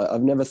awesome.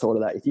 I've never thought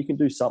of that. If you can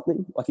do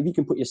something, like if you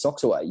can put your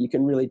socks away, you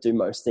can really do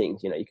most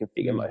things. You can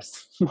figure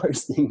most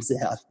things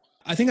out.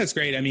 I think that's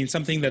great. I mean,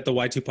 something that the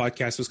Y2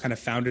 podcast was kind of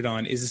founded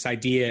on is this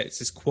idea. It's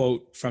this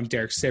quote from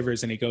Derek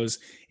Sivers, and he goes,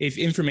 if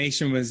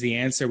information was the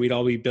answer, we'd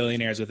all be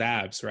billionaires with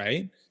abs,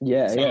 right?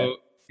 Yeah.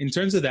 In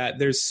terms of that,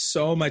 there's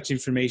so much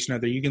information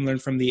out there. You can learn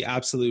from the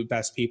absolute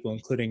best people,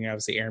 including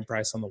obviously Aaron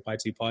Price on the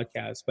Y2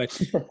 podcast. But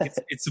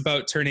it's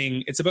about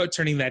turning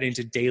that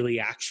into daily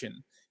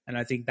action, and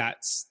I think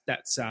that's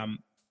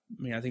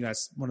I think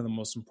that's one of the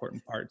most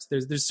important parts.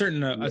 There's a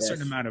certain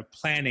amount of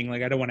planning.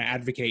 Like I don't want to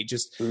advocate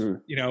just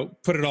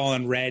put it all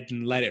on red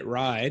and let it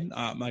ride.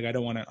 Like I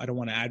don't want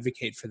to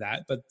advocate for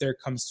that. But there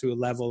comes to a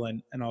level,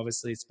 and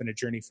obviously it's been a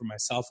journey for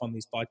myself on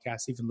these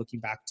podcasts. Even looking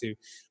back to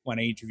when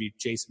I interviewed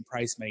Jason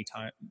Price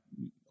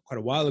quite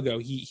a while ago,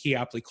 he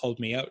aptly called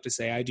me out to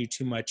say I do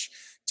too much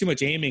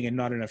aiming and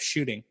not enough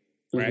shooting.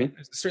 Right,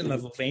 there's a certain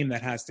level of aim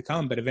that has to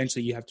come, but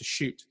eventually you have to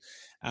shoot.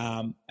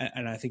 And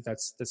I think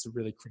that's a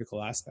really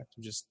critical aspect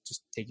of just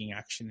taking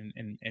action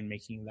and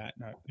making that.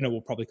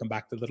 We'll probably come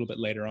back to a little bit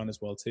later on as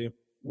well too.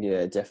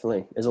 Yeah,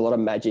 definitely. There's a lot of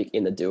magic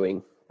in the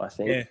doing, I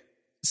think. Yeah.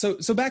 So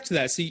back to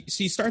that. So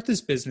you start this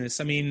business.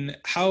 I mean,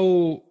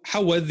 how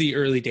were the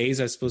early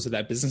days, I suppose, of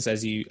that business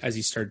as you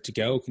started to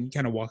go? Can you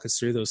kind of walk us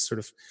through those sort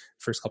of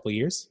first couple of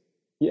years?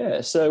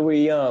 Yeah. So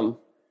we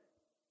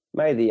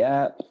made the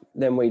app.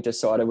 Then we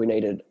decided we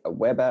needed a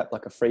web app,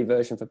 like a free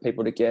version for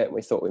people to get.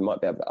 We thought we might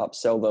be able to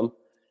upsell them.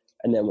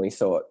 And then we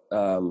thought,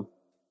 it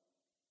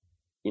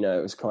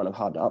was kind of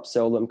hard to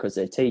upsell them because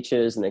they're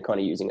teachers and they're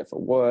kind of using it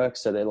for work.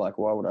 So they're like,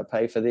 why would I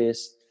pay for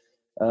this?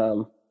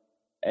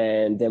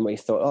 And then we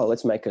thought,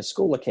 let's make a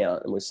school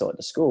account and we'll sell it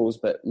to schools.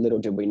 But little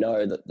did we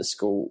know that the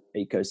school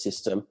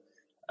ecosystem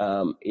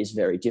is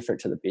very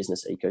different to the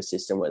business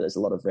ecosystem, where there's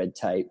a lot of red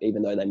tape.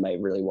 Even though they may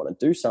really want to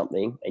do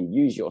something and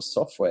use your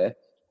software,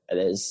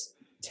 there's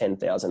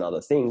 10,000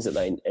 other things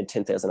and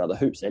 10,000 other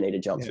hoops they need to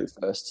jump through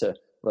first to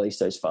release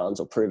those funds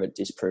or prove it,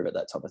 disprove it,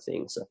 that type of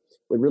thing. So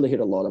we really hit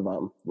a lot of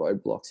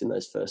roadblocks in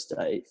those first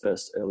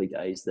early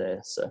days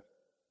there. So,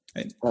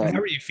 and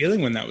how were you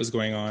feeling when that was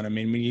going on? I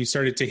mean, when you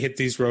started to hit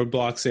these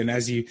roadblocks, and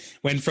as you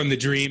went from the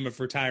dream of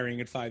retiring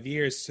in 5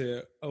 years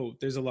to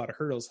there's a lot of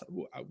hurdles,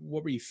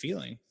 what were you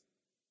feeling?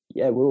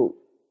 Yeah, I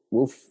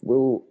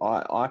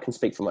can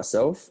speak for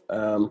myself.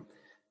 I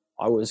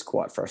was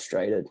quite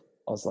frustrated.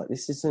 I was like,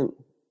 this isn't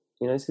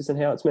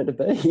how it's meant to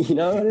be.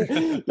 No,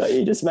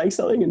 you just make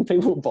something and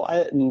people buy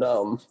it, and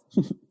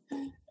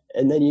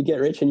and then you get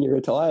rich and you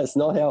retire. It's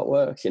not how it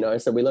works,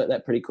 So we learned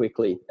that pretty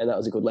quickly, and that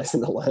was a good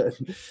lesson to learn.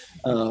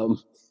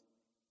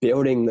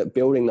 Building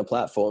the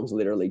platform's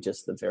literally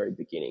just the very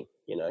beginning.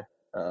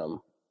 The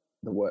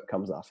work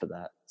comes after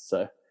that.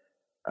 So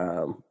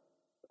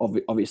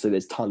obviously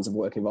there's tons of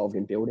work involved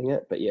in building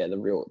it, but yeah, the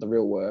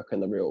real work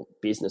and the real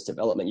business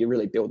development, you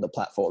really build the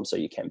platform so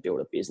you can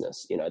build a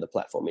business. The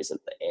platform isn't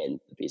the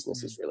end. The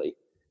business is really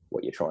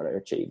what you're trying to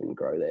achieve and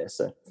grow there.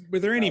 So were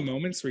there any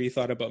moments where you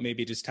thought about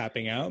maybe just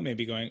tapping out,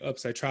 maybe going,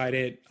 oops, I tried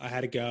it, I had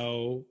to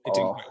go, it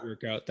didn't quite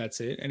work out, that's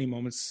it? Any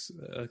moments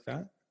like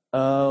that?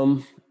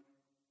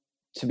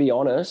 To be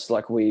honest,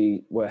 like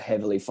we were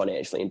heavily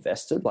financially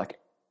invested. Like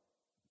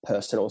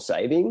personal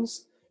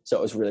savings. So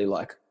it was really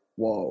like,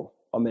 whoa,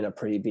 I'm in a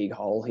pretty big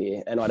hole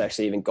here. And I'd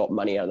actually even got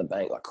money out of the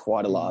bank, like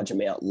quite a large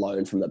amount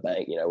loaned from the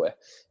bank, where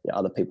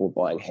other people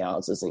were buying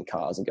houses and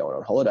cars and going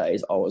on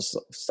holidays. I was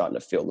starting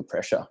to feel the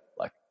pressure,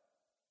 like,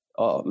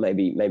 oh,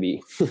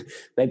 maybe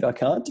I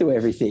can't do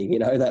everything,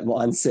 that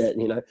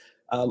mindset,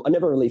 I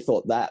never really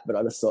thought that, but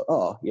I just thought,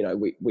 oh,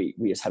 we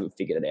just haven't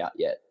figured it out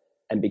yet.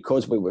 And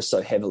because we were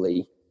so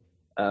heavily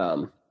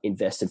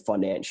invested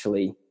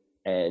financially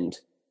and,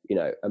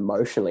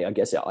 emotionally, I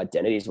guess our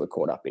identities were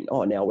caught up in,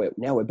 oh, now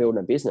we're building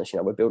a business,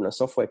 we're building a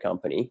software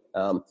company.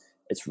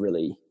 It's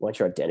really, once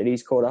your identity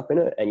is caught up in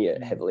it and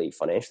you're heavily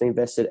financially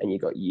invested and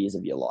you've got years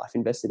of your life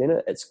invested in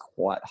it, it's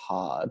quite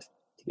hard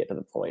to get to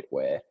the point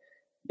where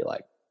you're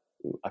like,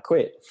 I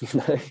quit.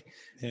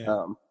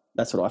 Yeah.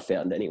 That's what I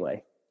found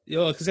anyway.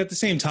 Yeah, because at the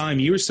same time,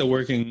 you were still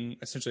working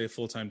essentially a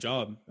full-time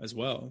job as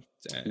well.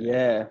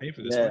 Yeah. Pay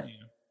for this, weren't you?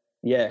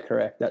 Yeah,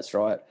 correct. That's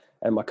right.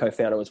 And my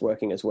co-founder was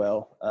working as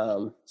well.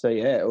 So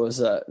yeah, it was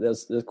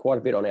there's quite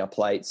a bit on our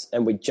plates,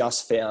 and we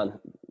just found,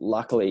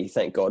 luckily,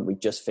 thank God, we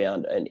just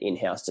found an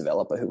in-house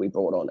developer who we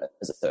brought on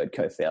as a third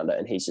co-founder,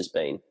 and he's just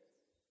been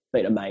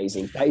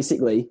amazing.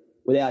 Basically,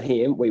 without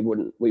him, we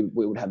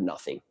would have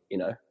nothing,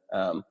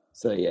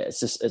 So yeah,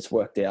 it's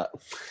worked out.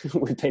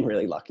 We've been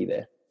really lucky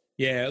there.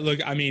 Yeah, look,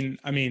 I mean,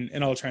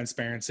 in all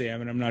transparency,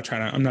 I'm not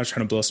trying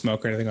to blow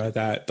smoke or anything like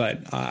that,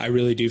 but I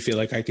really do feel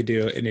like I could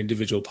do an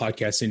individual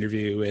podcast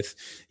interview with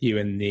you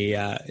and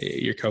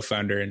your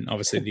co-founder and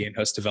obviously the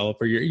in-house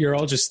developer. You're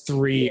all just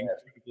three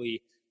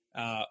incredibly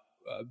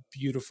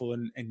beautiful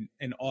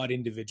and odd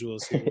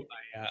individuals who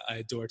I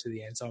adore to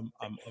the end. So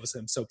I'm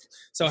obviously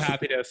so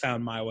happy to have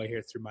found my way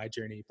here through my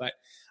journey. But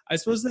I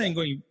suppose then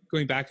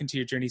going back into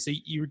your journey, so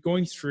you were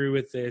going through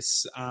with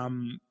this.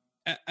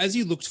 As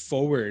you looked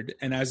forward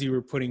and as you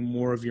were putting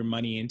more of your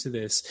money into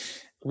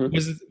this,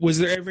 was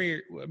there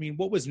ever,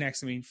 what was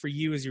next? For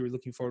you, as you were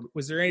looking forward,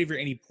 was there ever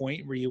any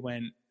point where you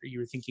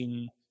were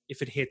thinking,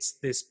 if it hits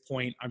this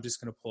point, I'm just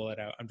going to pull it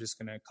out. I'm just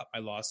going to cut my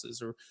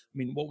losses. Or,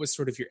 what was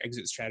sort of your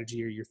exit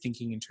strategy or your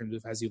thinking in terms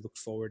of as you looked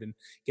forward and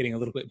getting a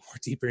little bit more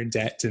deeper in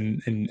debt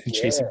and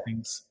chasing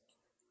things?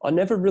 I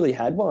never really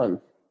had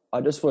one.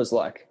 I just was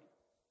like,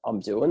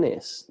 I'm doing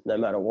this no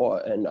matter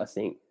what. And I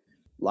think,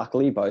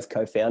 luckily, both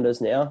co-founders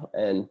now,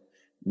 and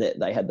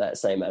they had that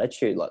same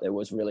attitude. Like there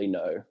was really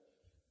no,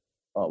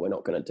 oh, we're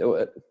not going to do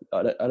it.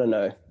 I don't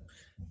know.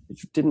 It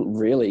didn't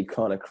really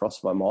kind of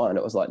cross my mind.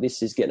 It was like,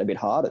 this is getting a bit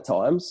hard at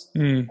times.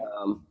 But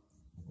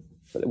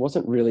there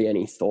wasn't really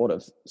any thought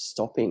of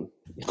stopping.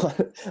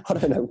 I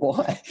don't know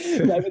why.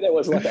 Maybe there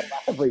was like a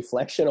lack of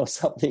reflection or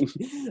something.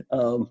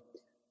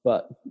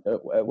 But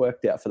it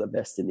worked out for the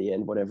best in the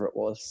end, whatever it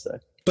was. So.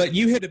 But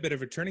you hit a bit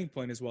of a turning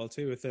point as well,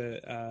 too, with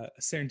a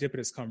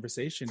serendipitous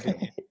conversation,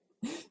 didn't you?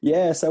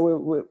 Yeah, so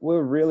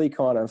we're really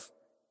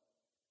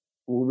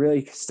we're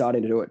really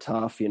starting to do it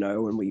tough,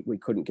 when we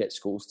couldn't get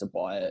schools to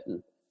buy it.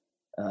 And,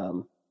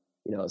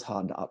 it was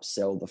hard to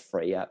upsell the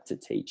free app to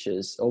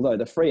teachers. Although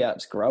the free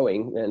app's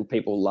growing and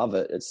people love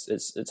it,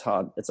 it's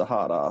hard. It's a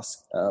hard ask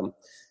to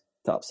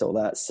upsell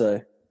that.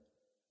 So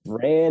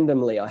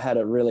randomly, I had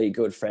a really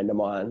good friend of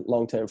mine,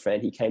 long-term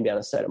friend. He came down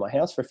and stayed at my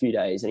house for a few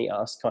days, and he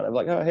asked kind of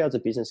like, oh, how's the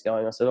business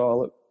going? I said, oh,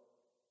 look,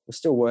 we're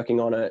still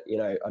working on it.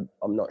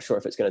 I'm not sure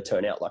if it's going to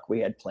turn out like we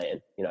had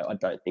planned. I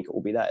don't think it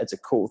will be that. It's a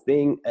cool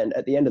thing. And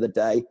at the end of the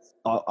day,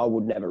 I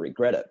would never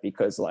regret it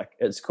because like,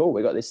 it's cool.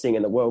 We got this thing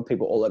in the world.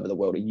 People all over the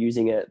world are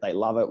using it. They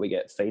love it. We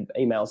get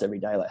emails every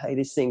day like, hey,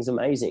 this thing's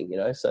amazing.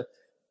 So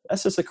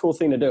that's just a cool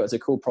thing to do. It's a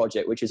cool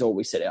project, which is all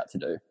we set out to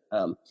do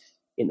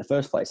in the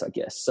first place, I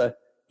guess. So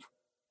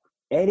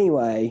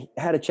anyway,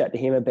 I had a chat to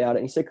him about it.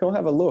 And he said, can I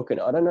have a look?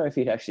 And I don't know if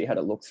he'd actually had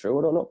a look through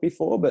it or not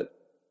before, but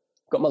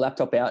got my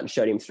laptop out and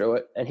showed him through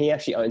it. And he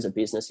actually owns a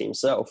business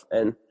himself.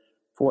 And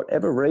for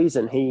whatever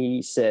reason,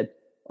 he said,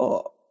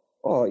 oh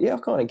yeah, I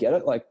kind of get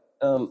it. Like,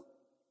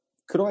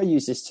 could I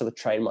use this to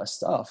train my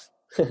staff?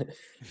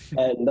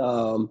 And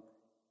I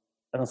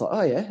was like,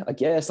 oh yeah, I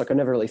guess. Like, I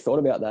never really thought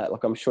about that.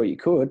 Like, I'm sure you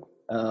could.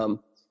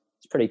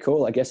 It's pretty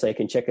cool. I guess they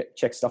can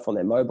check stuff on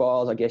their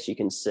mobiles. I guess you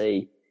can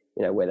see,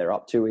 where they're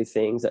up to with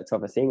things, that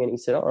type of thing. And he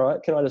said, all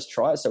right, can I just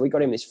try it? So we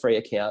got him this free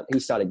account. He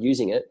started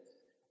using it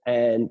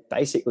and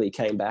basically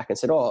came back and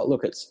said, oh,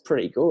 look, it's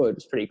pretty good.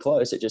 It's pretty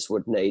close. It just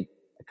would need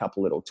a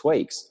couple little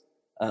tweaks.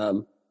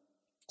 So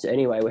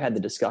anyway, we had the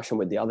discussion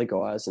with the other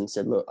guys and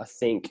said, look, I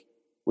think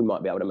we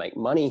might be able to make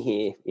money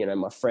here.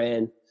 My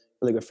friend,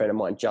 really good friend of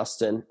mine,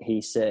 Justin,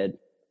 he said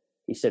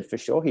for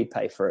sure he'd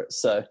pay for it.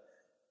 So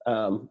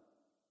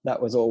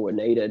that was all we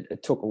needed.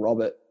 It took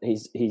Robert.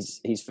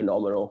 He's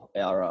phenomenal.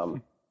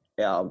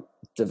 Our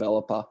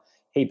developer,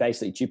 he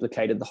basically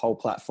duplicated the whole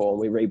platform.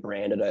 We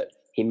rebranded it.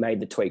 He made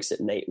the tweaks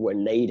that were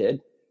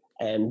needed.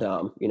 And,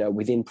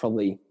 within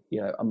probably,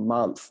 a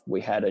month,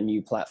 we had a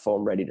new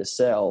platform ready to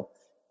sell.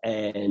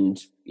 And,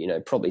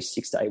 probably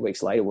 6 to 8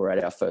 weeks later, we're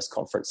at our first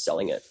conference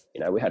selling it.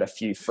 We had a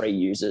few free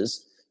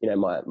users.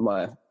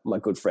 My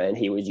good friend,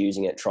 he was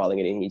using it, trialing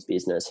it in his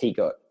business. He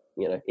got,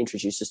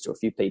 introduced us to a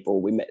few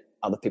people. We met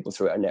other people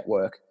through our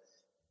network.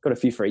 got a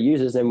few free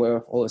users. Then we're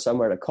all of a sudden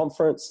we're at a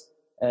conference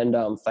and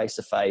face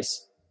to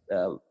face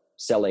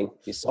selling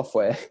this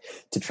software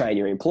to train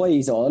your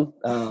employees on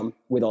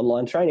with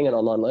online training and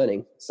online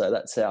learning. So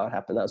that's how it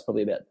happened. That was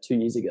probably about 2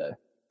 years ago.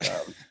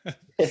 Yeah.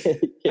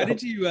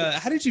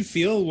 How did you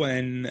feel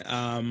when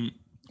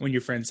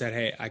your friend said,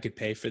 "Hey, I could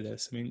pay for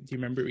this"? I mean, do you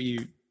remember what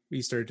you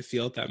started to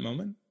feel at that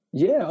moment?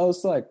 Yeah, I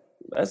was like,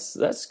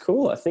 that's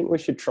cool. I think we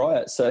should try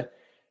it. So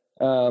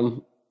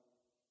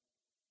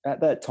at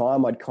that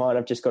time, I'd kind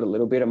of just got a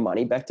little bit of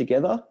money back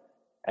together,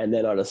 and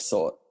then I just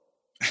thought,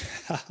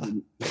 I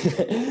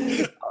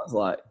was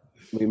like,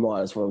 we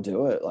might as well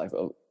do it. Like,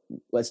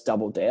 let's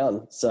double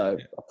down. So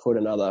I put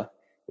another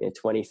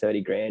 20,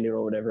 30 grand in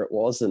or whatever it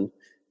was, and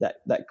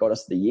that got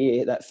us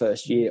that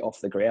first year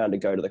off the ground to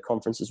go to the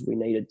conferences we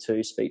needed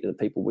to, speak to the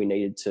people we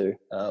needed to,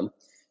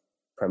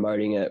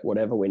 promoting it,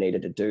 whatever we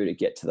needed to do to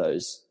get to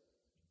those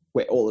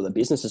where all of the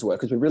businesses were,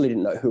 because we really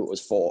didn't know who it was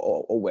for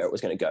or where it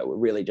was going to go. We're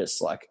really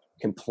just like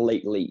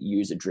completely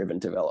user-driven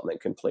development,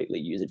 completely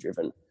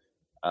user-driven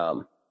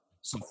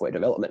software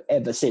development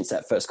ever since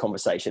that first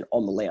conversation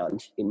on the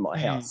lounge in my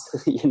house,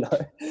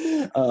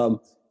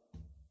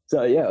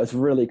 So yeah, it was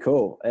really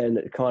cool. And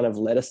it kind of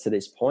led us to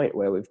this point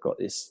where we've got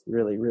this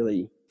really,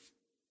 really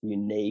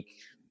unique,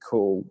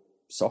 cool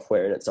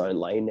software in its own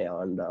lane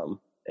now. And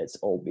it's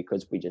all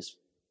because we just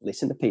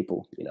listen to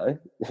people,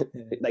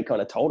 they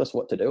kind of told us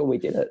what to do and we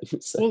did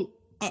it. So.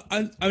 Well,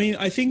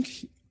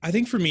 I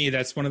think for me,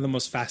 that's one of the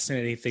most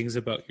fascinating things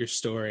about your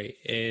story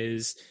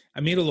is I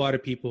meet a lot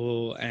of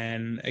people,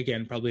 and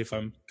again, probably if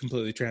I'm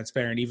completely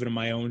transparent, even in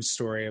my own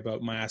story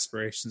about my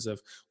aspirations of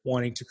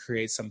wanting to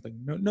create something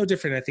no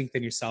different, I think,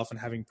 than yourself and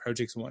having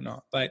projects and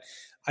whatnot. But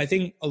I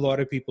think a lot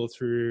of people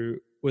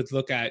would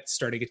look at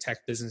starting a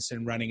tech business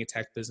and running a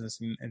tech business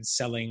and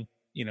selling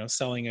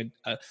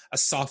a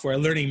software,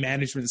 learning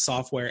management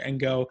software, and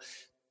go,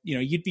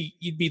 you'd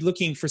be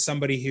looking for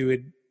somebody who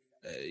would,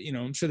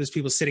 I'm sure there's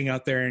people sitting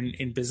out there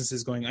in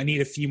businesses going, I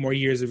need a few more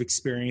years of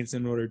experience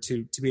in order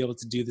to be able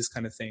to do this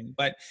kind of thing.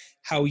 But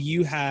how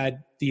you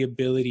had the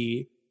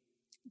ability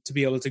to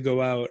be able to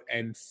go out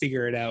and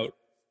figure it out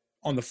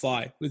on the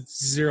fly with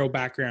zero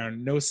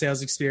background, no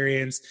sales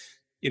experience,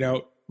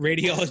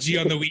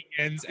 radiology on the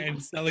weekends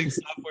and selling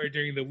software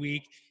during the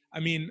week. I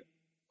mean,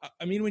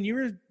 when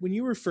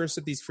you were first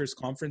at these first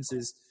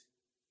conferences,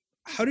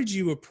 how did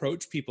you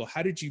approach people?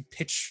 How did you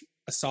pitch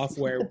a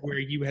software where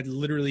you had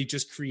literally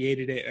just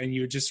created it and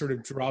you had just sort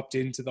of dropped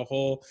into the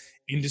whole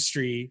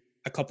industry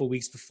a couple of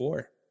weeks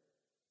before?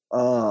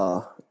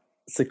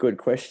 It's a good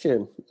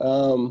question.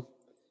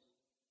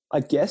 I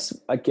guess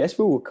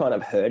we were kind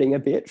of hurting a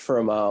bit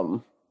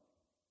from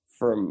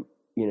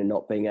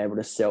not being able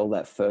to sell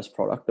that first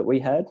product that we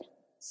had.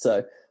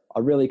 So I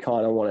really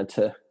kind of wanted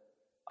to,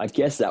 I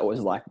guess that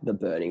was like the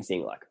burning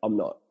thing. Like,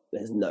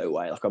 there's no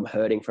way, like I'm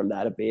hurting from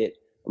that a bit.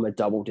 I'm going to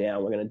double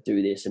down. We're going to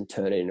do this and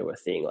turn it into a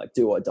thing, like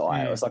do or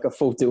die. It was like a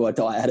full do or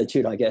die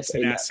attitude, I guess.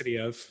 Tenacity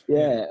of.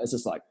 Yeah. It's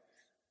just like,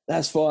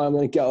 that's fine. I'm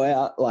going to go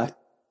out. Like,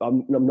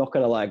 I'm not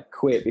going to like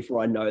quit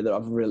before I know that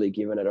I've really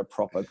given it a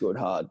proper good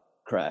hard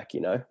crack,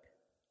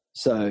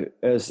 So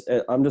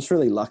I'm just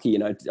really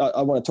lucky,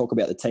 I want to talk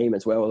about the team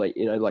as well. Like,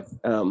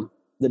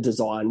 the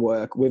design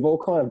work, we've all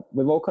kind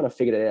of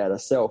figured it out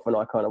ourselves, and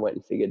I kind of went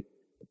and figured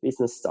the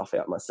business stuff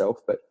out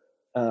myself. But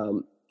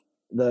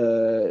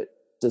the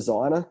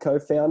designer,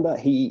 co-founder,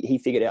 he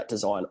figured out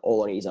design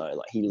all on his own.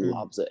 Like, he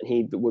loves it, and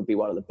he would be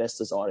one of the best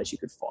designers you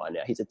could find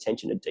out. His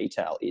attention to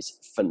detail is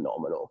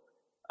phenomenal.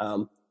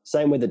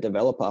 Same with the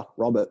developer,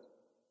 Robert.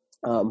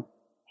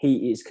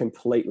 He is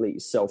completely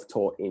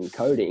self-taught in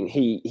coding.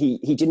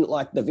 He didn't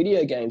like the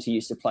video games he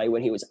used to play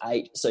when he was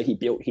 8, so he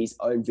built his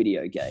own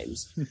video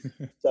games.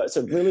 So it's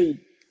a really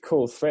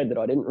cool thread that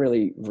I didn't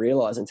really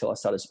realize until I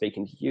started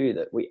speaking to you,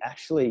 that we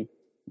actually,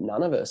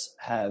 none of us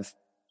have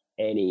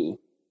any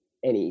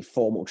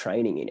formal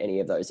training in any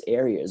of those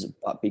areas,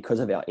 but because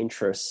of our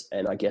interests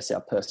and I guess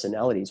our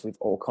personalities, we've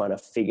all kind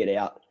of figured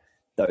out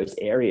those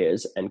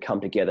areas and come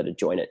together to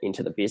join it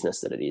into the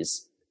business that it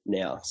is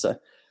now. So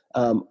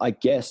I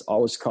guess I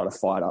was kind of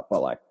fired up by,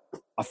 like,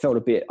 I felt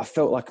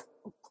like,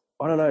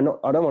 I don't know,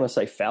 I don't want to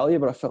say failure,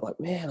 but I felt like,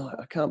 man,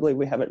 I can't believe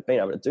we haven't been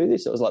able to do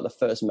this. It was like the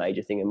first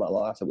major thing in my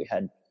life that we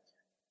had,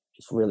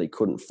 just really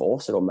couldn't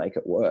force it or make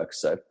it work.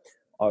 So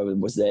I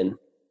was then,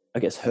 I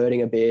guess,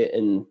 hurting a bit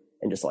and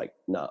just like,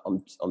 no,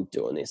 I'm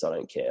doing this. I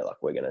don't care.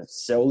 Like, we're going to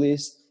sell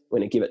this. We're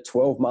going to give it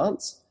 12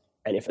 months.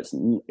 And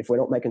if we're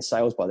not making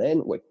sales by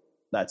then,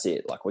 that's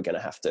it. Like, we're going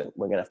to have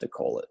to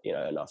call it,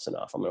 enough's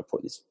enough. I'm going to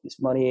put this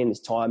money in, this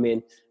time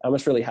in. I'm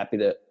just really happy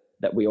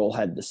that we all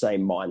had the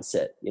same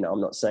mindset. I'm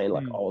not saying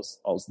like I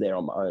was there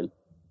on my own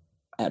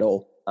at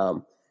all.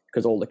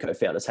 Because all the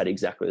co-founders had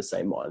exactly the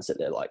same mindset.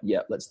 They're like,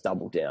 yeah, let's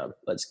double down.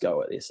 Let's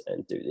go at this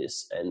and do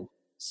this and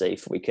see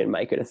if we can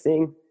make it a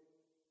thing.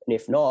 And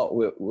if not,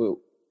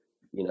 we'll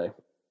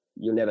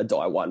you'll never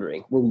die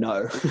wondering. We'll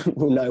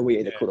know we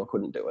either could or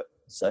couldn't do it.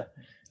 So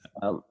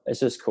it's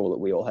just cool that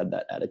we all had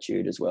that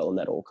attitude as well. And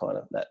that all kind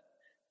of,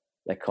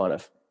 that kind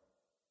of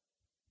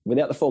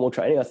without the formal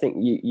training, I think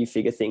you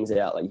figure things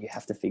out. Like you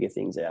have to figure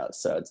things out.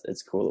 So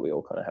it's cool that we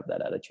all kind of have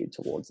that attitude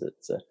towards it.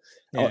 So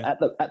at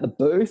the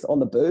booth, on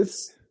the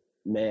booths,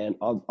 man,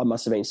 I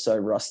must have been so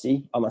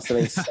rusty. I must have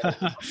been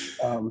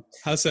so,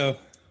 how so?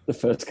 The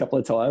first couple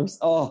of times.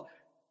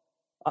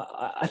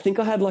 I think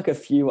I had like a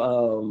few,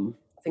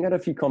 I think I had a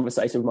few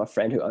conversations with my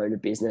friend who owned a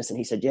business, and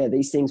he said, yeah,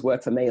 these things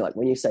work for me. Like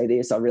when you say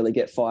this, I really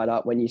get fired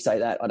up. When you say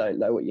that, I don't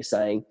know what you're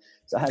saying.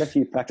 So I had a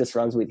few practice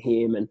runs with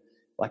him, and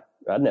like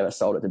I'd never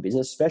sold it to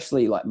business,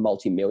 especially like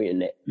 $1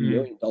 million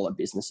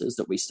businesses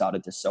that we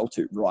started to sell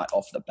to right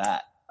off the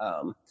bat.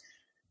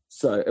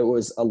 So it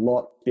was a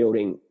lot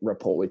building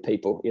rapport with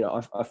people. You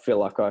know, I feel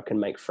like I can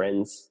make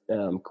friends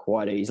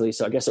quite easily.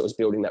 So I guess it was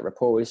building that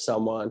rapport with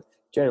someone,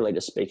 generally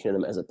just speaking to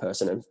them as a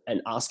person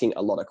and asking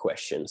a lot of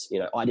questions. You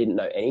know, I didn't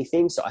know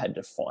anything, so I had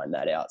to find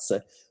that out. So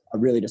I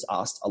really just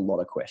asked a lot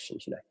of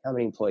questions. You know, how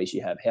many employees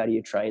you have? How do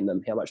you train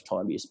them? How much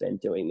time do you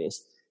spend doing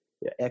this?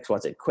 You know, X, Y,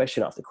 Z,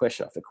 question after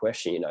question after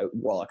question, you know,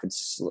 while I could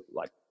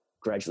like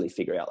gradually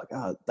figure out like,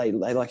 they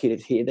like you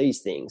to hear these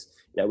things.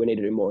 You know, we need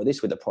to do more of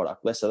this with the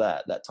product, less of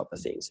that type of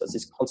thing. So it's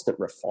this constant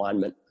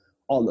refinement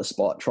on the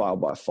spot, trial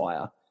by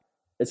fire.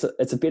 It's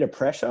a bit of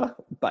pressure,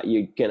 but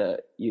you're gonna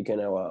get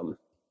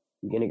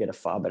a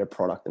far better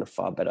product and a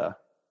far better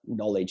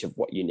knowledge of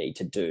what you need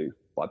to do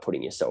by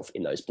putting yourself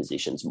in those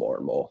positions more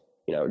and more.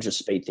 You know, just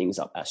speed things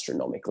up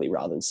astronomically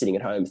rather than sitting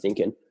at home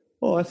thinking,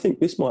 oh, I think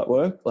this might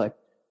work. Like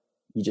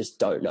you just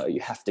don't know. You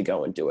have to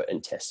go and do it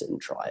and test it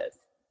and try it.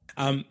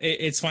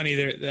 It's funny.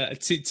 There,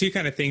 two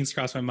kind of things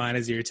crossed my mind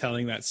as you were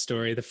telling that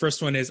story. The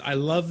first one is I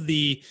love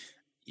you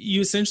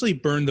essentially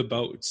burned the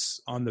boats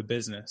on the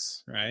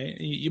business, right?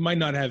 You might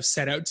not have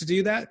set out to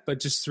do that, but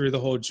just through the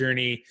whole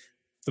journey,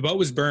 the boat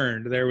was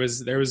burned. There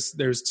was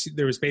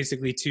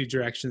basically two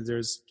directions. There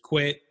was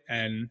quit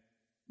and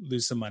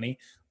lose some money,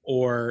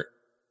 or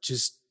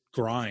just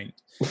grind.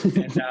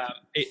 And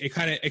it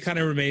kind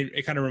of reminded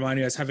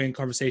me. I was having a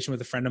conversation with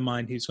a friend of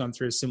mine who's gone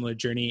through a similar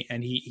journey,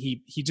 and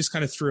he just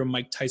kind of threw a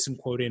Mike Tyson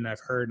quote in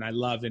I've heard and I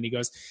loved, and he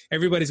goes,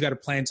 "Everybody's got a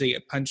plan till you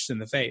get punched in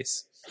the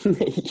face."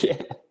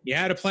 Yeah, you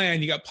had a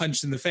plan, you got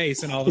punched in the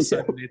face, and all of a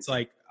sudden it's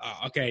like,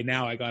 okay,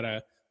 now I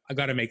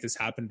gotta make this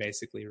happen,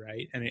 basically,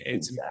 right? And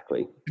it's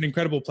exactly an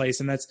incredible place,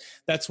 and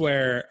that's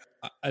where,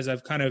 as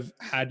I've kind of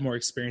had more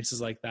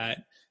experiences like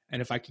that, and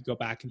if I could go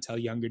back and tell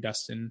younger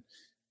Dustin,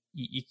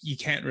 you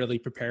can't really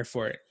prepare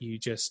for it. You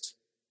just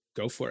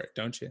go for it,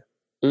 don't you?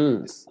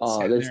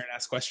 Stand there and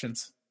ask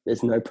questions.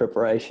 There's no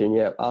preparation.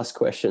 Yeah, ask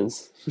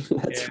questions.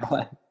 That's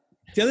right.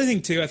 The other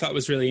thing too I thought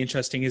was really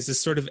interesting is this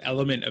sort of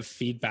element of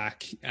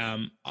feedback.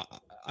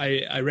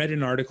 I read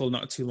an article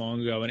not too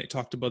long ago, and it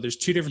talked about there's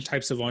two different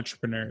types of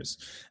entrepreneurs,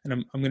 and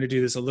I'm going to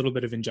do this a little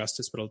bit of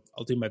injustice, but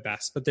I'll do my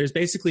best. But there's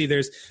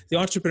the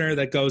entrepreneur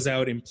that goes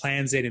out and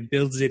plans it and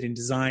builds it and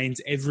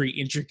designs every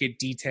intricate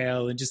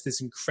detail and just this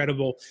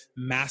incredible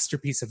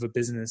masterpiece of a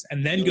business,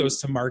 and then goes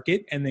to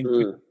market and then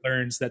quickly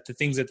learns that the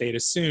things that they had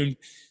assumed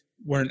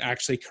weren't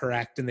actually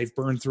correct, and they've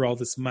burned through all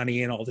this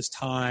money and all this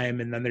time,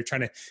 and then they're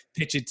trying to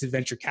pitch it to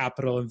venture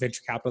capital, and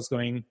venture capital's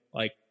going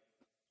like,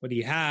 what do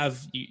you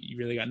have? You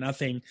really got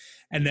nothing.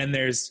 And then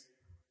there's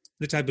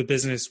the type of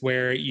business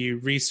where you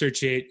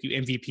research it, you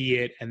MVP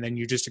it, and then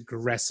you just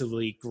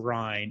aggressively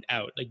grind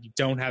out. Like you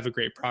don't have a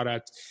great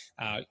product.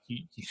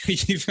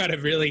 You've got a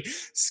really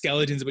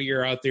skeletons, but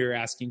you're out there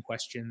asking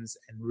questions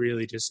and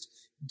really just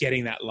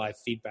getting that live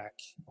feedback.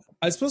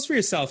 I suppose for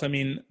yourself, I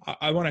mean,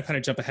 I want to kind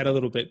of jump ahead a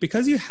little bit.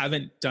 Because you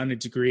haven't done a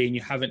degree and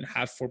you haven't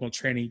had formal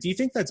training, do you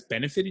think that's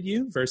benefited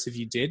you versus if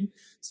you did,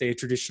 say, a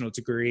traditional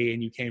degree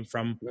and you came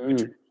from a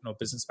traditional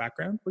business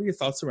background? What are your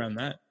thoughts around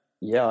that?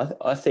 Yeah,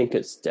 I think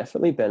it's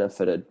definitely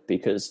benefited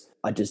because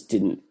I just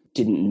didn't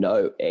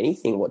know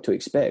anything what to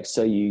expect.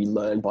 So you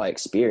learn by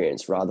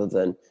experience rather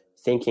than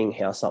thinking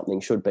how something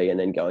should be and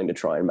then going to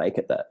try and make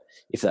it that,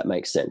 if that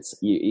makes sense.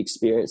 You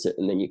experience it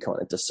and then you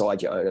kind of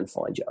decide your own and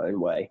find your own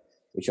way,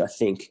 which I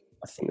think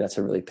that's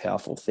a really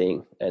powerful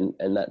thing. And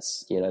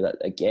that's, you know, that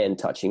again,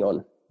 touching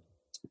on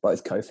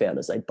both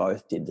co-founders, they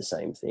both did the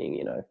same thing,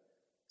 you know.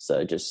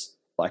 So just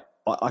like,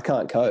 I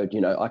can't code, you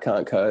know, I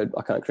can't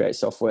create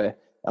software.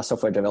 Our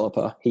software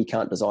developer, he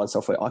can't design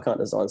software. I can't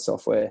design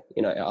software.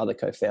 You know, our other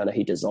co-founder,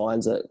 he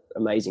designs it,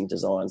 amazing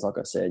designs. Like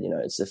I said, you know,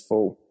 it's a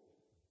full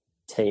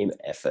team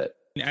effort.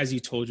 As you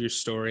told your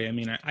story, I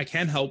mean, I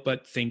can't help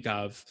but think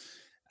of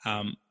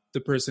the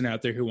person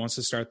out there who wants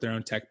to start their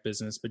own tech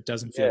business but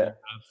doesn't feel they have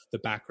the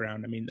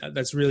background. I mean,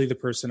 that's really the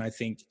person I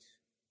think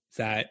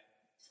that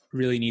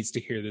really needs to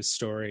hear this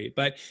story.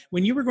 But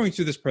when you were going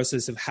through this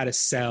process of how to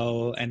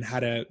sell and how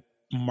to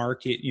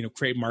market, you know,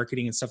 create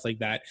marketing and stuff like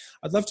that,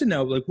 I'd love to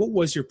know, like, what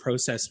was your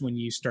process when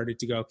you started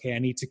to go, okay, I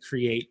need to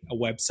create a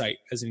website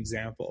as an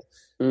example?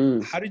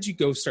 How did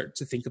you start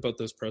to think about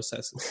those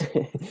processes?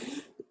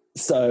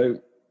 So,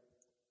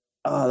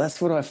 that's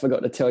what I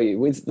forgot to tell you.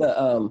 With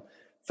the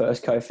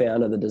first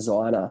co-founder, the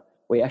designer,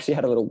 we actually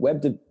had a little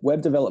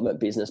web development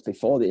business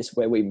before this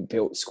where we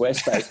built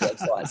Squarespace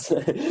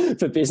websites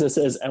for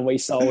businesses, and we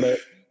sold it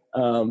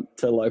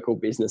to local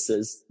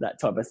businesses, that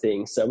type of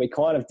thing. So we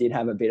kind of did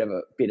have a bit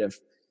of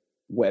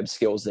web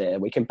skills there.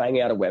 We can bang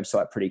out a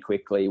website pretty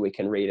quickly. We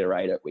can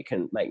reiterate it. We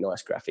can make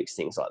nice graphics,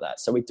 things like that.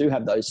 So we do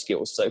have those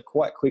skills. So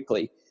quite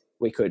quickly,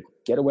 we could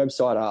get a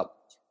website up,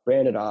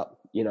 brand it up.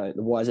 You know,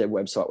 the YZ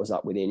website was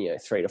up within,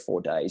 3 to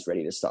 4 days,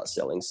 ready to start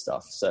selling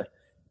stuff. So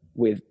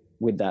with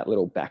that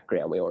little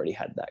background, we already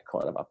had that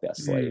kind of up our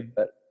sleeve.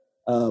 But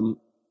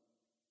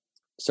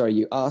sorry,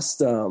 you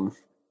asked how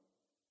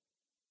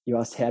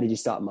did you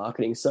start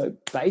marketing? So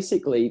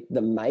basically,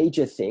 the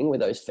major thing with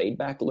those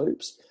feedback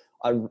loops,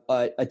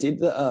 I did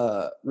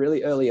the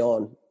really early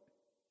on,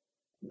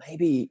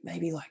 maybe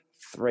like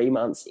 3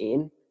 months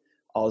in,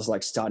 I was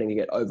like starting to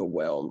get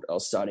overwhelmed. I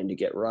was starting to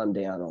get run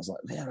down. I was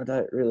like, man, I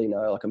don't really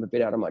know. Like, I'm a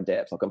bit out of my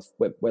depth. Like,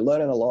 we're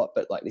learning a lot,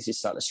 but like, this is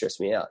starting to stress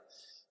me out.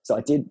 So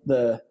I did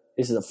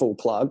this is a full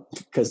plug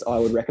because I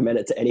would recommend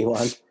it to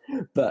anyone,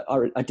 but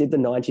I did the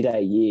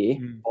 90-day year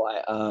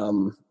by,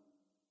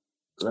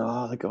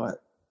 the guy,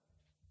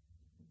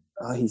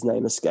 his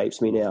name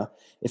escapes me now.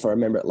 If I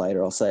remember it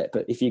later, I'll say it.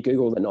 But if you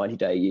Google the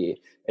 90-day year,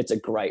 it's a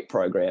great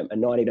program, a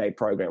 90-day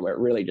program where it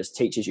really just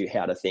teaches you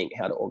how to think,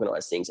 how to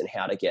organize things, and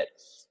how to get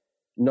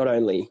not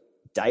only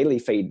daily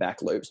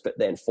feedback loops, but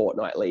then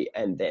fortnightly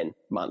and then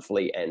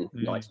monthly and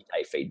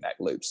 90-day feedback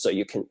loops. So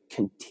you can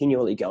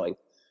continually going,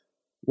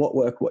 what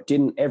worked, what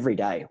didn't, every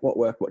day, what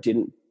worked, what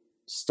didn't,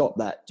 stop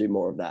that, do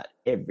more of that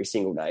every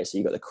single day. So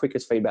you got the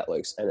quickest feedback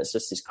loops, and it's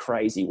just this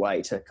crazy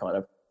way to kind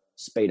of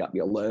speed up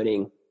your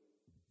learning.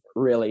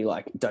 Really,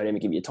 like, don't even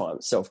give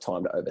yourself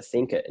time to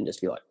overthink it, and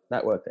just be like,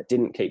 that worked, that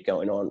didn't, keep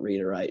going on,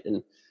 reiterate.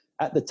 And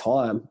at the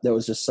time, there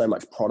was just so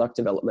much product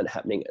development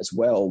happening as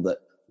well, that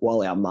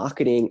while our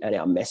marketing and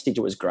our message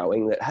was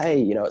growing, that,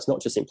 hey, it's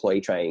not just employee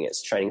training,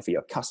 it's training for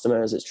your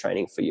customers, it's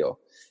training for your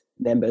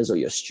members or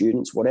your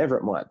students, whatever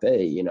it might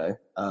be,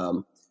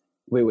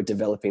 we were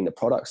developing the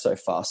product so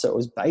fast. So it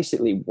was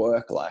basically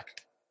work. Like,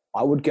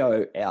 I would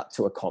go out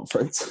to a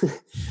conference,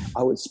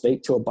 I would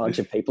speak to a bunch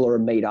of people or a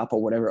meetup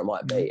or whatever it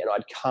might be, and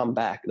I'd come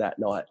back that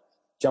night,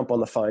 jump on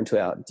the phone to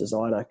our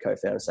designer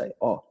co-founder and say,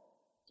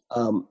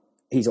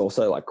 he's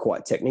also like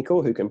quite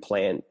technical, who can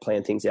plan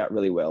things out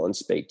really well, and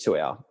speak to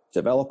our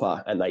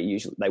developer, and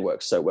they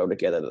work so well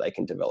together that they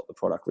can develop the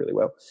product really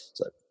well.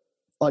 So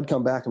I'd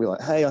come back and be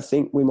like, hey, I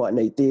think we might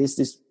need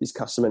this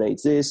customer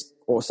needs this,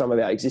 or some of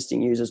our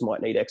existing users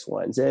might need X,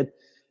 Y, and Z.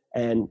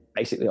 And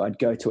basically I'd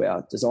go to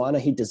our designer,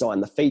 he'd design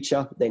the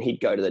feature, then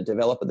he'd go to the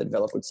developer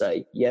would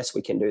say, yes,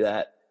 we can do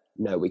that.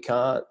 No, we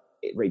can't.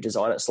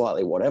 Redesign it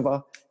slightly,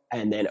 whatever.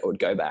 And then it would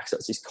go back. So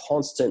it's this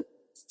constant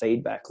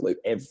feedback loop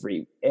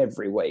every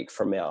week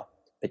from our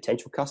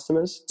potential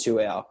customers to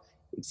our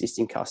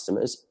existing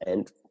customers,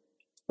 and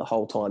the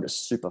whole time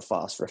just super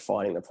fast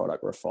refining the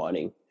product,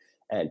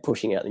 and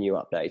pushing out the new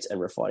updates, and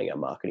refining our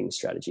marketing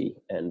strategy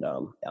and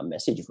our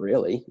message,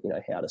 really,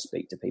 how to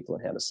speak to people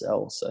and how to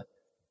sell. So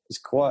it's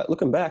quite,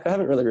 looking back, I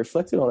haven't really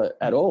reflected on it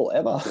at all,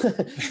 ever.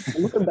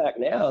 Looking back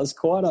now, it's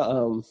quite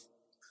a,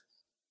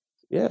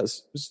 it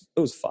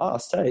was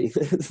fast, hey.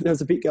 There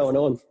was a bit going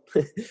on.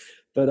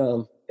 But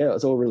it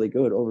was all really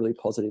good, all really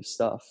positive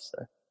stuff.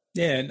 So.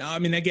 Yeah, no, I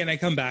mean, again, I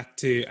come back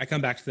to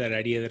that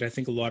idea that I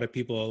think a lot of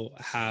people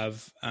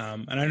have,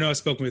 and I know I've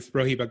spoken with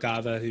Rohi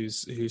Bhagava,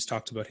 who's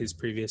talked about his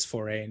previous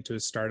foray into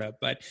a startup,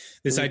 but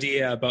this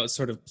idea about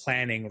sort of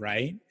planning,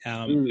 right?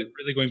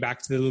 Really going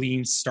back to the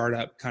lean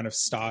startup kind of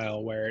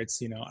style, where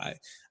it's, I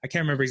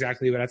can't remember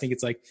exactly, but I think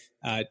it's like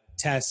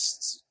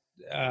test,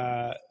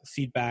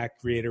 feedback,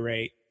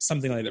 reiterate,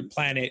 something like that.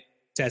 Plan it,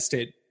 test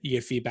it, you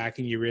get feedback,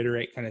 and you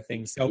reiterate, kind of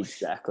thing. So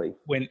exactly,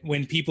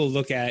 when people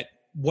look at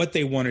what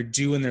they want to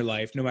do in their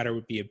life, no matter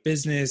would it be a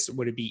business,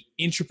 would it be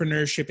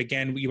entrepreneurship?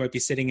 Again, you might be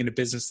sitting in a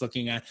business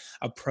looking at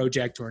a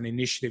project or an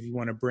initiative you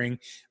want to bring.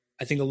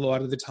 I think a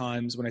lot of the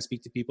times when I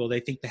speak to people, they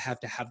think they have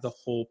to have the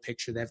whole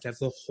picture. They have to have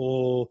the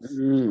whole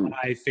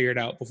pie figured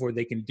out before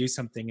they can do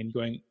something, and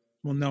going,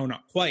 well, no,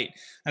 not quite.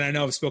 And I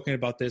know I've spoken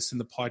about this in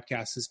the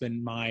podcast. Has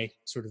been my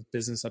sort of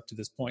business up to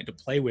this point to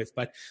play with.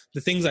 But the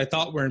things I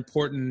thought were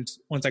important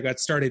once I got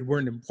started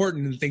weren't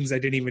important, and things I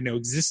didn't even know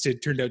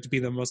existed turned out to be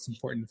the most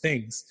important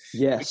things.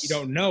 Yes. But you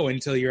don't know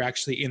until you're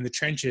actually in the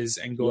trenches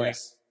and going,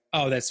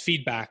 oh, that's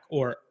feedback,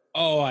 or,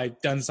 oh, I've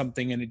done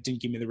something and it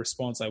didn't give me the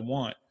response I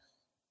want.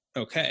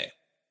 Okay.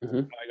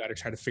 I got to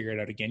try to figure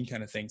it out again,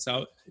 kind of thing.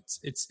 So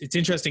it's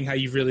interesting how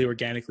you've really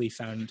organically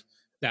found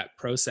that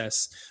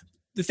process.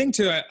 The thing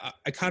too,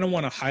 I kind of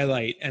want to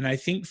highlight, and I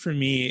think for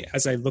me,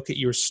 as I look at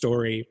your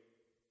story,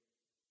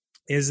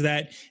 is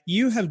that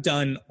you have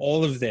done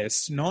all of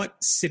this, not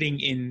sitting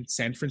in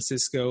San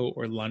Francisco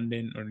or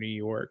London or New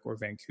York or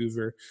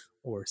Vancouver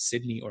or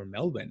Sydney or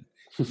Melbourne.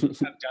 You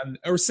have done,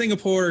 or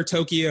Singapore or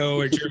Tokyo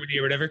or Germany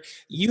or whatever.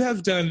 You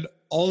have done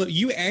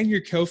you and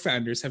your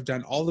co-founders have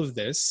done all of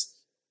this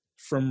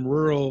from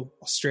rural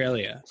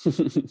Australia.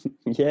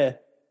 Yeah.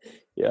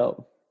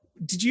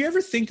 Did you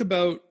ever think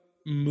about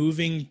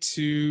moving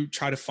to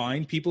try to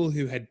find people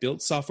who had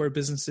built software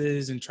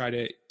businesses and try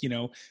to,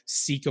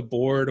 seek a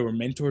board or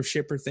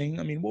mentorship or thing?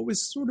 I mean, what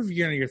was sort of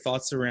your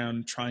thoughts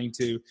around trying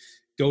to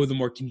go the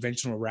more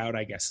conventional route,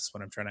 I guess is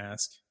what I'm trying to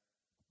ask.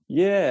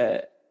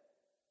 Yeah.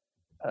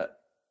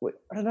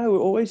 I don't know, we're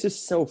always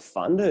just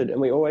self-funded, and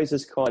we always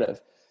just kind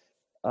of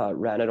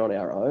ran it on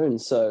our own.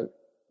 So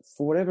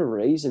for whatever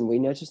reason, we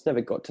just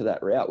never got to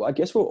that route. Well, I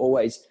guess we're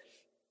always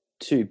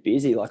too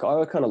busy. Like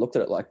I kind of looked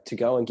at it like to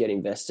go and get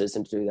investors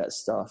and to do that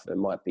stuff, it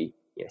might be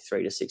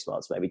 3 to 6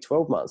 months, maybe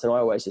 12 months. And I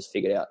always just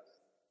figured out,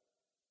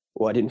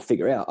 well, I didn't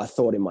figure out. I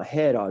thought in my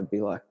head, I'd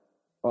be like,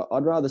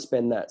 I'd rather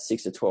spend that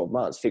 6 to 12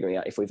 months figuring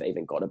out if we've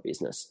even got a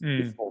business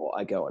before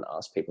I go and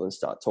ask people and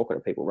start talking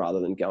to people,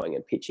 rather than going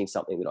and pitching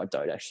something that I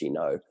don't actually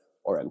know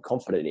or am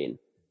confident in.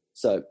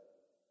 So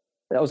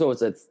that was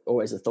always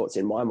the thoughts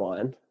in my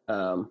mind.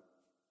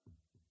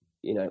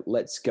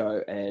 Let's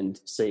go and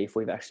see if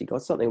we've actually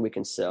got something we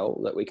can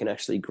sell, that we can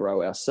actually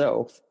grow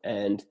ourselves.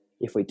 And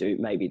if we do,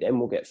 maybe then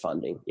we'll get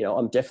funding.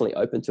 I'm definitely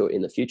open to it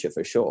in the future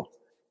for sure.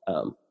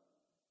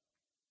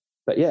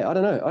 But yeah, I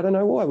don't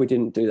know why we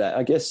didn't do that.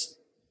 I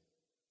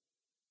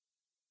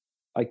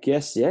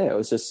guess, yeah, it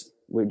was just,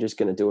 we're just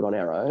going to do it on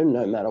our own,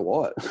 no matter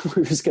what.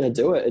 We're just going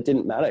to do it. It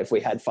didn't matter if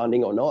we had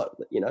funding or not,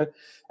 And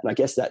I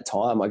guess that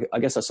time, I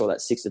guess I saw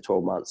that 6 to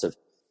 12 months of,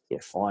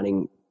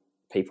 finding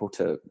people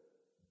to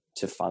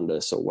fund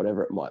us or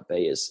whatever it might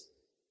be as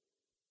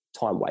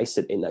time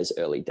wasted in those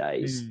early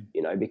days,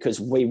 because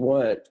we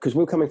were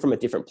coming from a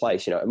different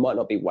place. It might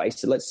not be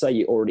wasted. Let's say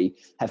you already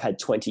have had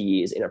 20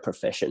 years in a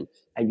profession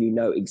and you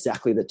know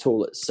exactly the tool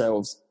that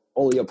solves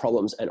all your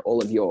problems and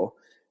all of your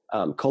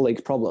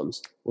colleagues'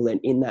 problems. Well, then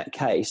in that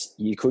case,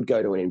 you could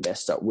go to an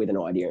investor with an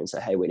idea and say,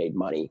 hey, we need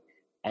money.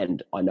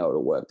 And I know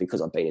it'll work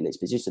because I've been in this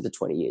position for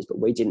 20 years, but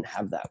we didn't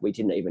have that. We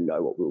didn't even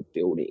know what we were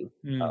building.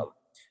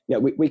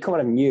 We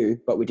kind of knew,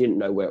 but we didn't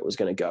know where it was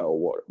going to go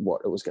or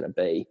what it was going to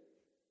be.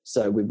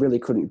 So we really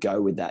couldn't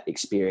go with that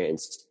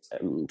experience,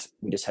 and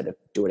we just had to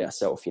do it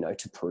ourselves,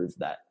 to prove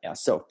that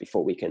ourselves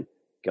before we can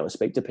go and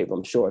speak to people.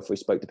 I'm sure if we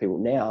spoke to people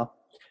now,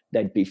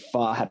 they'd be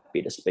far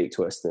happier to speak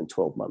to us than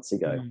 12 months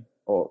ago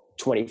or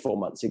 24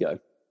 months ago.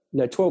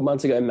 12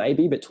 months ago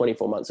maybe, but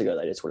 24 months ago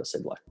they just would have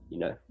said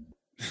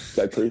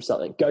go prove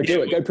something, go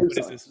do it, go prove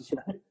something.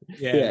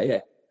 Yeah,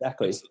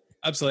 exactly.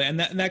 Absolutely. And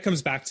that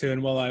comes back to,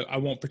 and while I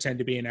won't pretend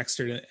to be an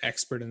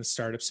expert in the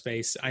startup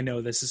space, I know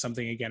this is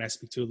something, again, I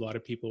speak to a lot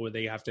of people where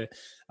they have to,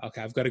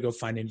 okay, I've got to go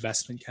find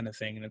investment kind of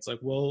thing. And it's like,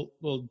 well,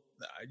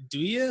 do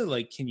you?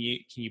 Like, can you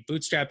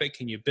bootstrap it?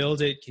 Can you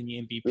build it? Can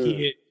you MVP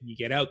it? Can you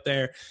get out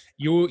there?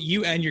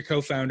 You and your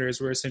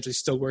co-founders were essentially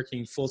still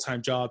working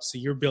full-time jobs. So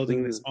you're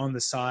building this on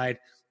the side,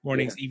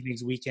 mornings,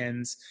 evenings,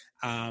 weekends,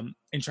 and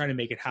trying to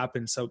make it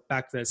happen. So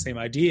back to that same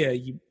idea,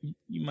 you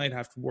might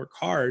have to work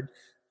hard,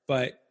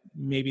 but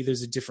maybe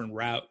there's a different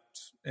route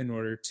in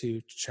order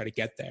to try to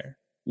get there.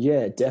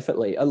 Yeah,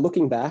 definitely.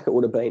 Looking back, it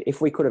would have been,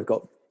 if we could have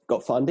got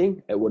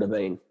funding, it would have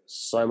been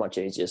so much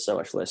easier, so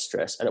much less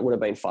stress, and it would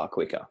have been far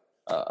quicker.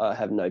 I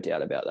have no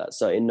doubt about that.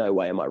 So in no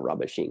way am I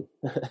rubbishing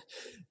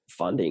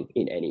funding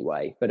in any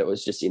way, but it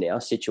was just in our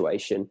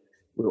situation,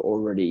 we were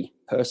already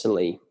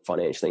personally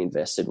financially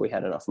invested. We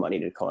had enough money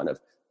to kind of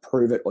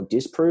prove it or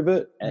disprove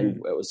it. And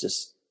it was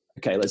just,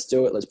 okay, let's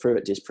do it. Let's prove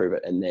it, disprove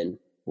it. And then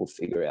we'll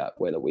figure out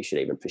whether we should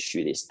even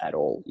pursue this at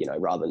all,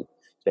 rather than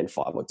spend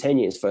 5 or 10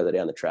 years further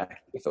down the track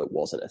if it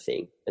wasn't a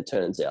thing. It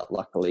turns out,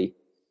 luckily,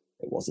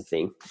 it was a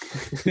thing.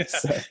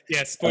 So,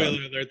 yeah,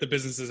 spoiler alert, the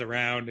business is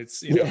around.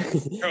 It's,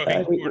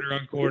 growing quarter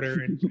on quarter.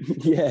 And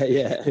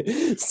Yeah.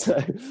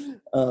 So,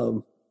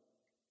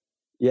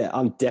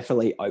 I'm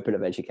definitely open to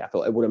venture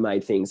capital. It would have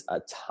made things a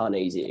ton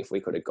easier if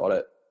we could have got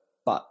it.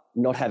 But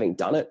not having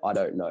done it, I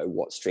don't know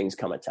what strings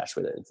come attached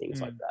with it and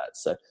things like that.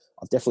 So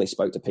I've definitely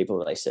spoke to people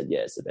and they said, yeah,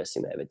 it's the best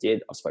thing they ever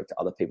did. I spoke to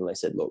other people and they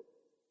said, look,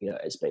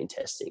 it's been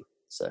testing.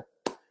 So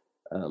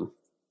it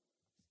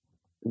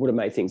would have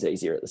made things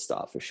easier at the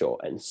start for sure,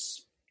 and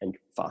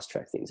fast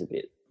track things a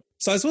bit.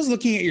 So I suppose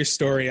looking at your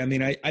story, I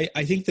mean,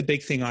 I think the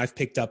big thing I've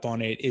picked up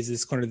on it is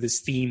this kind of this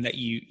theme that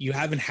you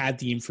haven't had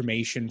the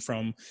information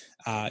from,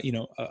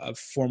 a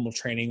formal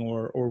training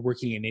or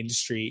working in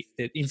industry.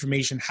 That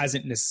information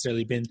hasn't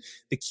necessarily been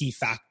the key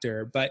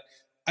factor. But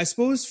I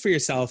suppose for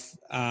yourself,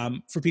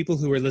 for people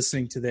who are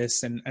listening to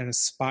this and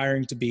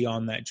aspiring to be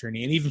on that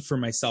journey, and even for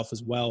myself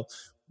as well,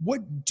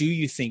 what do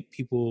you think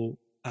people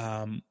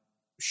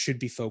should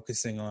be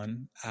focusing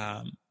on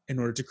in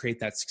order to create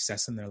that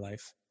success in their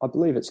life? I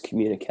believe it's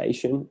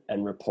communication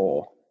and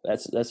rapport.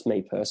 That's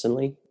me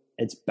personally.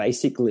 It's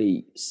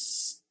basically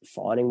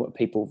finding what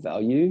people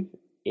value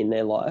in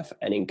their life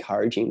and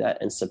encouraging that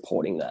and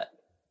supporting that,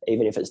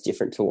 even if it's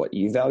different to what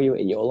you value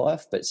in your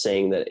life, but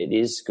seeing that it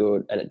is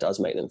good and it does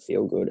make them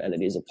feel good and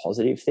it is a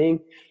positive thing,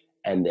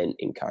 and then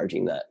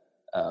encouraging that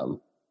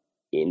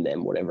in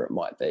them, whatever it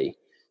might be.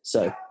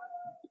 So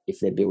if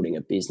they're building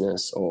a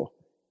business or,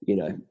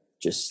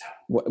 just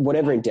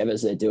whatever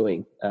endeavors they're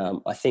doing,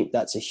 I think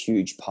that's a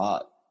huge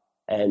part.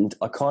 And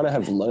I kind of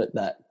have learnt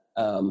that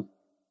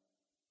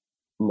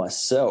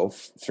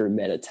myself through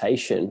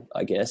meditation,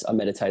 I guess. I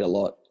meditate a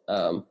lot,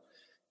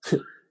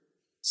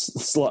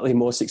 slightly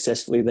more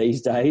successfully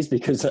these days,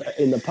 because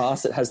in the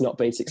past it has not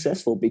been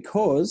successful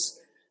because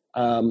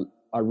I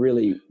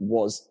really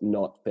was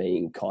not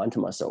being kind to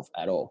myself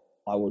at all.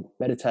 I would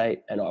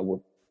meditate and I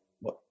would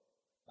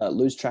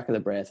lose track of the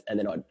breath, and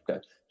then I'd go,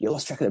 you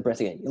lost track of the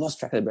breath again, you lost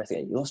track of the breath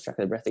again, you lost track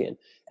of the breath again.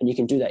 And you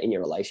can do that in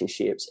your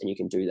relationships, and you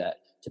can do that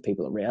to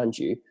people around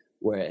you,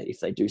 where if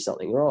they do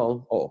something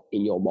wrong, or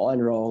in your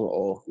mind wrong,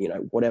 or, you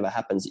know, whatever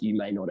happens that you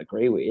may not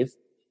agree with,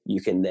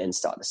 you can then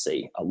start to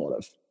see a lot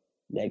of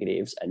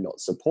negatives and not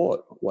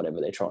support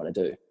whatever they're trying to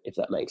do, if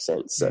that makes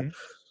sense. So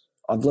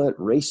I've learned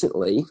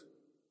recently,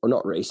 or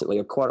not recently,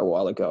 or quite a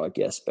while ago, I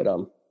guess, but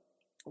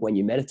when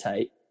you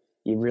meditate,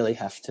 you really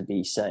have to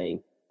be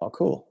saying, oh,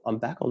 cool, I'm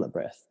back on the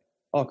breath.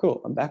 Oh,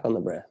 cool, I'm back on the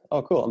breath.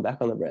 Oh, cool, I'm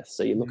back on the breath.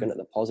 So you're looking at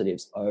the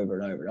positives over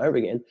and over and over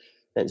again.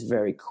 And it's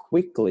very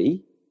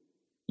quickly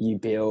you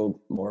build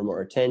more and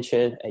more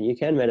attention, and you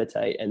can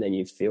meditate, and then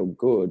you feel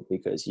good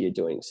because you're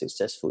doing it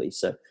successfully.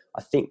 So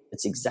I think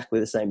it's exactly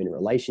the same in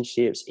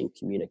relationships, in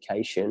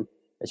communication.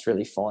 It's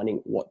really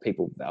finding what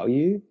people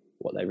value,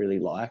 what they really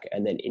like,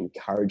 and then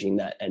encouraging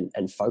that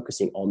and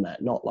focusing on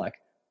that. Not like,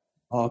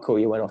 oh, cool,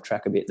 you went off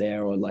track a bit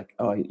there, or like,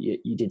 oh,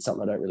 you did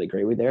something I don't really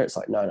agree with there. It's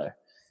like, no,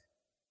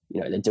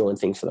 you know, they're doing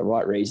things for the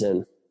right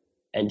reason,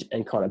 and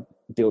kind of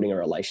building a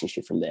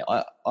relationship from there.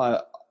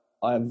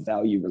 I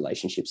value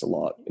relationships a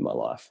lot in my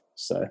life.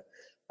 So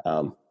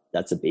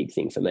that's a big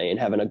thing for me. And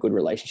having a good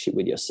relationship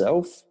with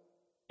yourself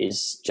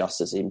is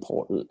just as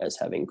important as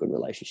having good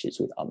relationships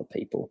with other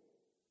people.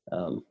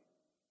 That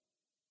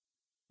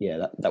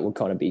would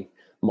kind of be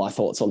my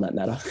thoughts on that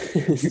matter.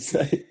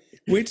 So,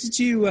 where did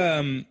you,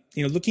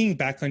 looking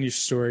back on your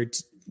story,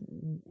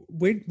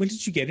 when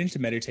did you get into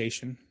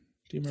meditation?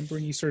 Do you remember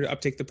when you started to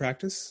uptake the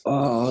practice?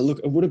 Oh, look,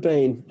 it would have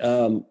been,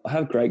 I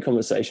have great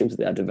conversations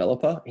with our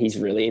developer. He's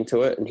really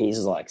into it, and he's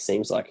like,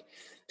 seems like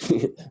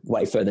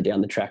way further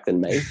down the track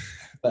than me.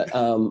 But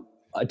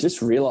I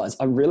just realized,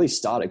 I really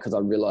started because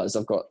I realized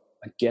I've got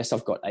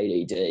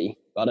ADD.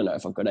 I don't know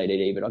if I've got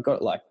ADD, but I've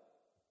got like,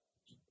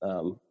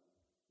 a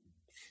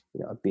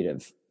bit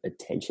of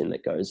attention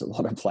that goes a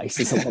lot of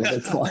places a lot of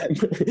the time.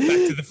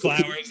 Back to the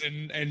flowers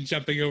and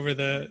jumping over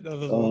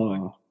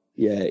the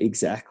yeah,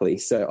 exactly.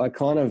 So I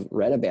kind of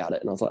read about it,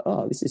 and I was like,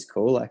 oh, this is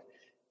cool. Like,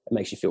 it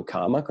makes you feel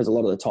calmer, because a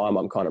lot of the time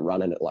I'm kind of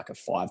running at like a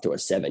 5 to a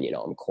 7, you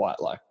know, I'm quite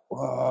like,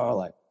 whoa,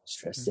 like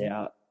stressed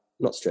out,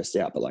 not stressed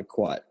out, but like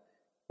quite,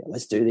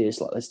 let's do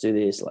this, like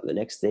the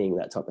next thing,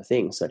 that type of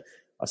thing. So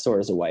I saw it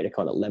as a way to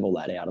kind of level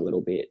that out a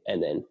little bit,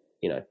 and then,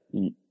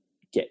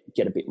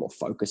 get a bit more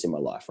focus in my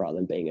life rather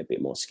than being a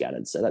bit more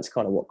scattered. So that's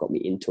kind of what got me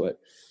into it.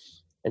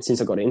 And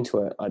since I got into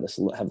it, I just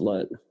have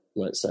learnt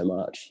so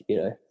much,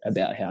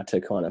 about how to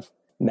kind of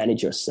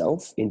manage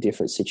yourself in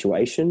different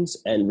situations,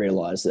 and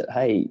realize that,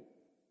 hey,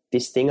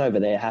 this thing over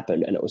there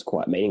happened and it was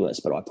quite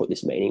meaningless, but I put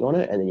this meaning on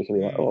it. And then you can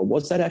be like, oh,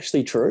 was that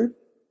actually true?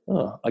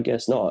 Oh, I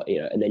guess not,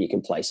 and then you can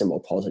place a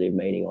more positive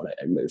meaning on it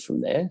and move from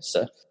there.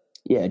 So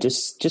yeah,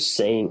 just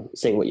seeing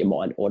what your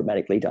mind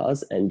automatically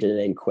does, and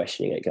then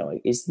questioning it,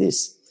 going, is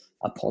this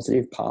a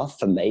positive path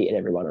for me and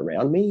everyone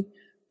around me?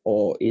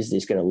 Or is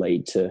this going to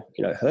lead to,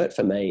 hurt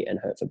for me and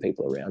hurt for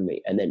people around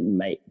me? And then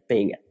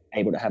being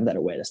able to have that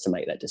awareness to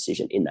make that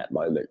decision in that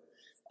moment.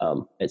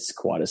 It's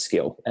quite a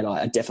skill, and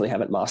I definitely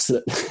haven't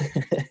mastered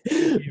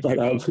it, but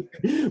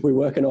we're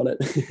working on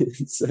it.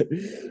 So,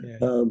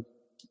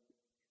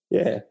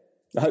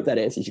 I hope that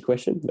answers your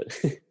question. But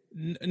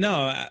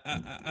no,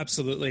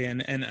 absolutely.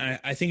 And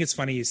I think it's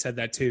funny you said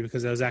that too,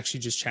 because I was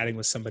actually just chatting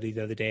with somebody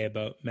the other day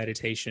about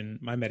meditation.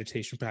 My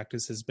meditation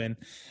practice has been,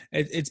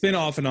 it's been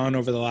off and on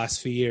over the last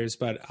few years,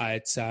 but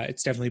it's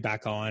definitely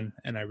back on.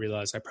 And I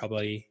realized I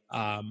probably,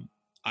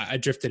 I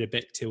drifted a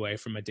bit too away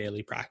from a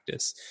daily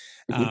practice.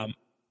 Mm-hmm.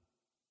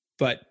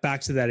 But back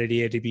to that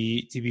idea to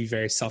be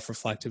very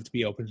self-reflective, to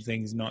be open to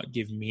things, not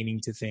give meaning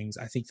to things.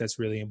 I think that's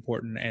really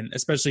important. And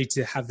especially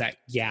to have that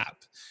gap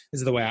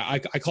is the way I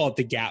call it,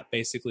 the gap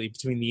basically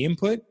between the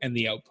input and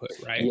the output,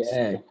 right?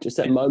 Yeah. Just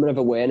that moment of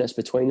awareness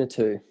between the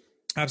two.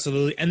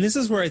 Absolutely. And this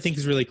is where I think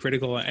is really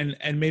critical.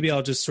 And maybe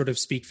I'll just sort of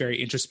speak very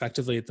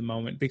introspectively at the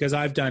moment, because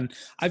I've done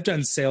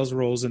sales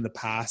roles in the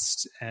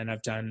past, and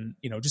I've done,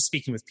 just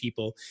speaking with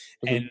people.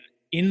 Mm-hmm. And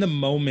in the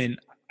moment,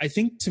 I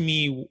think to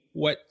me,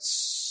 what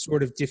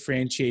sort of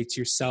differentiates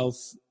yourself,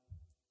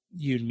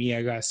 you and me,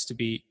 I guess, to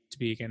be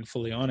again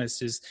fully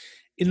honest, is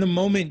in the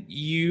moment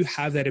you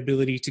have that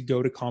ability to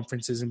go to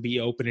conferences and be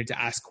open and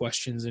to ask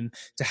questions, and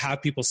to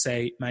have people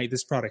say, mate,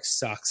 this product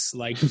sucks,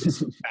 like this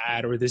is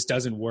bad, or this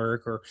doesn't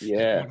work, or you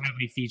don't have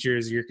any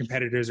features, your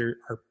competitors are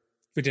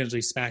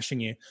potentially smashing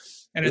you.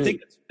 And I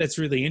think that's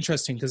really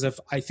interesting, because if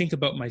I think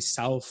about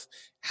myself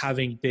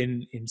having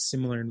been in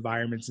similar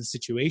environments and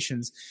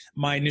situations,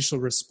 my initial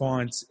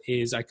response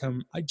is I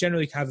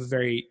generally have a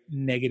very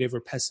negative or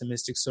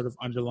pessimistic sort of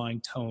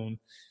underlying tone.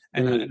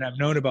 And I've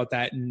known about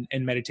that,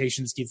 and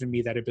meditation's given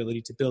me that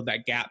ability to build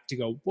that gap to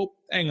go, whoa,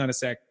 hang on a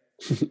sec.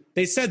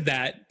 They said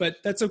that, but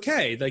that's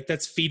okay. Like,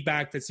 that's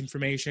feedback, that's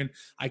information.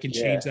 I can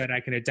change that.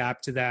 I can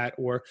adapt to that,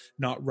 or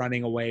not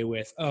running away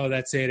with, oh,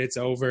 that's it, it's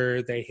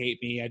over, they hate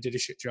me, I did a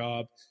shit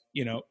job.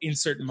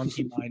 insert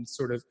monkey mind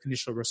sort of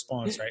initial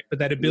response, right? But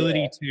that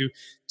ability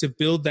to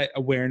build that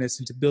awareness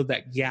and to build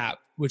that gap,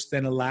 which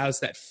then allows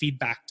that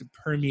feedback to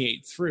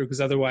permeate through,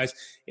 because otherwise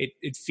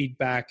it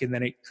feedback, and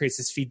then it creates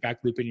this feedback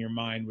loop in your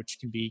mind, which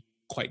can be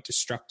quite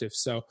destructive.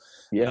 So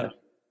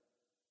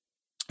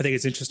I think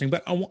it's interesting,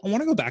 but I want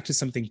to go back to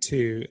something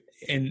too.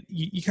 And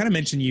you kind of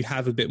mentioned you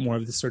have a bit more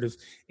of the sort of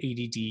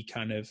ADD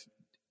kind of.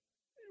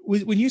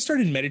 When you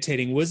started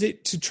meditating, was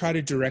it to try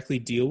to directly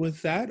deal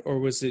with that, or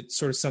was it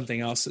sort of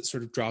something else that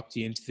sort of dropped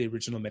you into the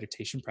original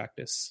meditation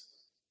practice?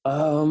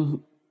 I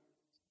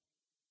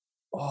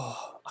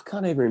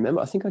can't even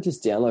remember. I think I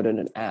just downloaded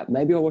an app.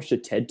 Maybe I watched a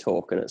TED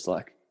talk, and it's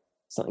like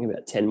something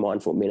about 10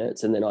 mindful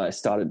minutes. And then I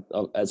started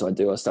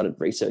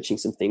researching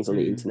some things on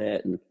the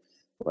internet, and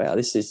wow,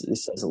 this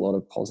has a lot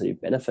of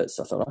positive benefits.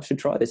 So I thought I should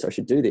try this. I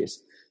should do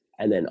this.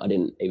 And then I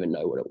didn't even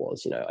know what it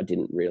was. I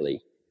didn't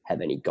really have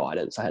any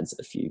guidance. I had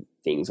a few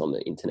things on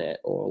the internet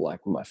or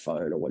like my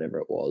phone or whatever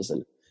it was.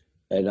 And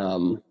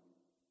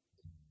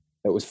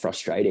it was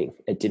frustrating.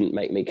 It didn't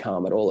make me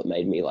calm at all. It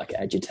made me like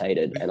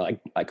agitated, and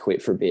I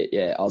quit for a bit.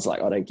 Yeah. I was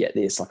like, I don't get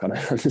this. Like, I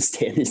don't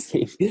understand this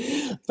thing,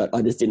 but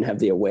I just didn't have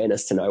the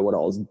awareness to know what I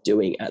was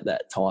doing at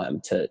that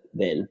time to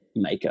then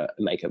make a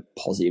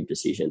positive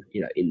decision,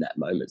 in that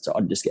moment. So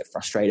I'd just get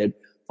frustrated,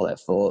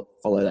 follow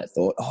that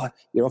thought. Oh,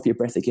 you're off your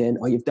breath again.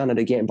 Oh, you've done it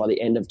again. By the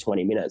end of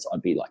 20 minutes,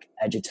 I'd be like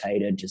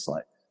agitated, just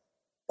like,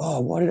 oh,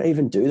 why did I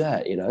even do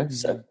that?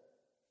 So,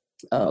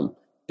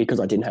 because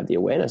I didn't have the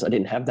awareness, I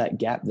didn't have that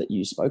gap that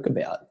you spoke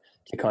about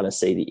to kind of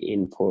see the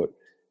input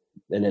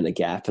and then the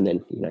gap, and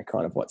then,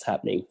 kind of what's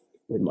happening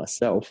with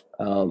myself.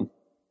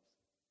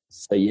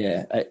 So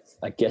yeah,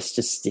 I guess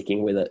just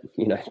sticking with it,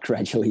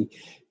 gradually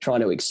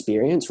trying to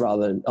experience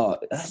rather than,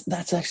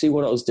 that's actually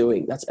what I was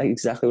doing. That's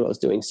exactly what I was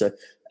doing. So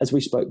as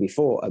we spoke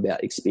before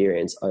about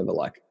experience over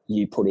like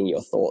you putting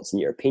your thoughts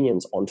and your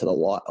opinions onto the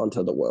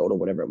world or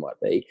whatever it might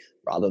be,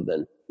 rather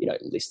than,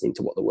 listening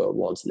to what the world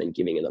wants and then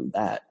giving them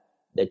that.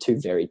 They're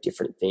two very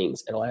different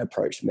things. And I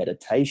approached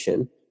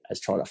meditation as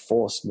trying to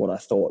force what I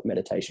thought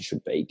meditation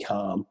should be: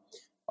 calm.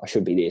 I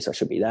should be this, I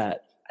should be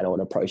that. And I would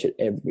approach it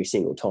every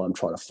single time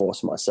trying to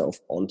force myself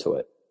onto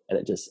it. And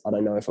I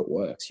don't know if it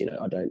works.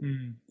 I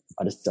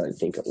just don't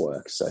think it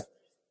works. So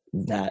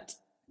that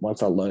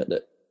once I learned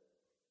that,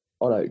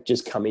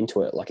 just come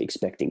into it like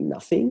expecting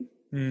nothing.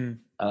 It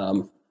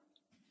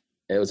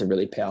was a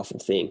really powerful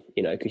thing,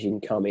 because you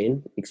can come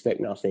in, expect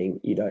nothing,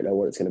 you don't know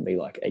what it's going to be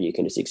like, and you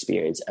can just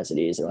experience as it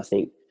is. And I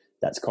think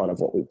that's kind of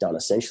what we've done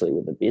essentially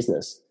with the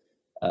business.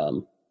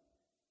 And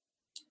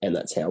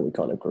that's how we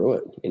kind of grew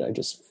it,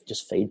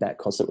 just feedback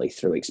constantly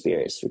through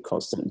experience, through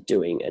constant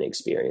doing and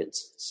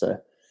experience. So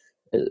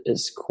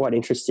it's quite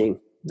interesting,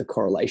 the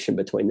correlation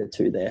between the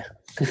two there.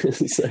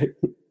 So.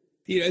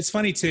 It's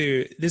funny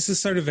too. This is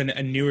sort of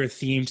a newer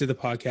theme to the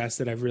podcast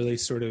that I've really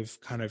sort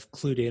of kind of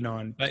clued in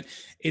on, but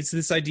it's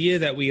this idea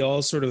that we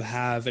all sort of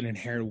have an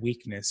inherent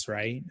weakness,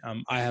 right?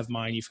 I have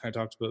mine. You've kind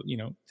of talked about,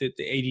 the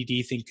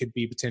ADD thing could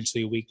be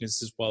potentially a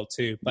weakness as well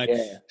too. But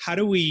how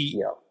do we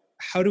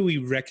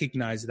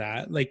recognize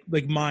that? Like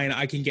mine,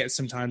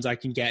 sometimes I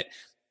can get,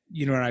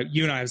 you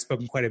and I have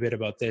spoken quite a bit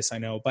about this, I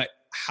know, but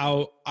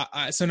how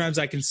sometimes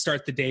I can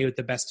start the day with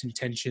the best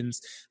intentions.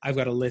 I've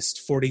got a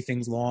list 40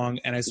 things long,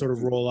 and I sort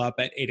of roll up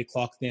at 8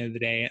 o'clock at the end of the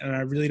day, and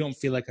I really don't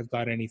feel like I've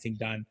got anything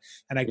done.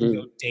 And I can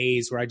go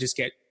days where I just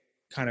get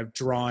kind of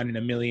drawn in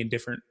a million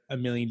different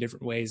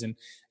ways, and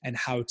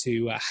how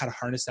to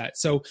harness that.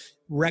 So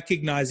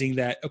recognizing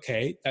that,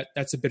 okay,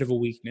 that's a bit of a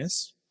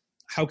weakness.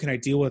 How can I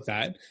deal with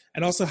that?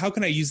 And also, how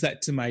can I use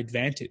that to my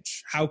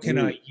advantage? How can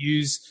I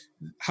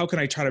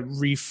try to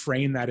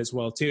reframe that as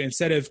well too?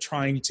 Instead of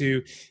trying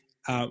to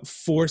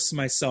force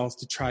myself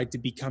to try to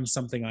become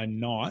something I'm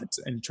not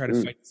and try to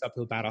fight this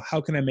uphill battle, how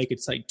can I make a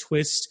slight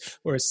twist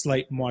or a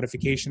slight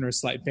modification or a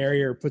slight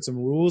barrier, or put some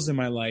rules in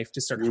my life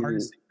to start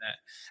harnessing that?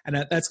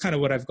 And that's kind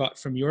of what I've got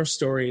from your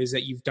story, is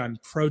that you've done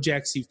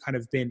projects, you've kind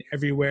of been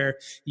everywhere,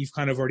 you've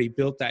kind of already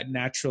built that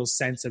natural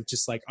sense of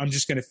just like, I'm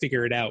just going to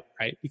figure it out,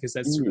 right? Because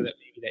that's sort of that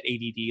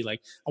ADD,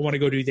 like, I want to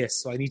go do this,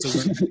 so I need to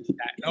learn how to do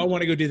that. I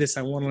want to go do this,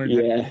 I want to learn how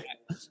to do that.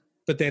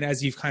 But then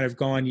as you've kind of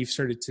gone, you've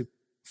started to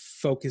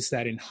focus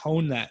that and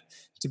hone that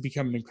to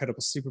become an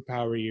incredible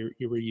superpower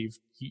where you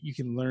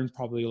can learn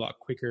probably a lot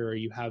quicker, or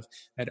you have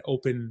that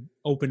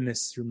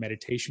openness through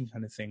meditation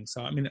kind of thing.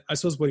 So, I mean, I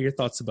suppose, what are your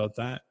thoughts about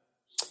that?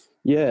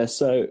 Yeah.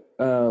 So,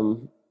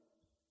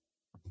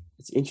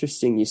 it's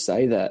interesting you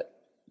say that,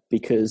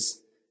 because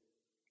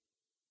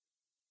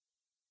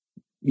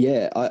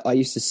I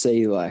used to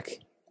see,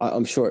 like,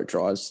 I'm sure it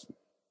drives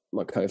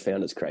my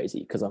co-founders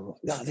crazy, because I'm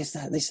like, this,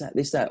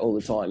 that all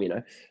the time,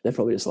 they're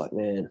probably just like,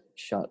 man,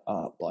 shut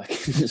up. Like,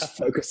 just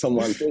focus on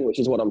one thing, which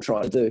is what I'm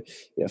trying to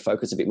do,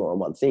 focus a bit more on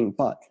one thing.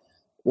 But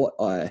what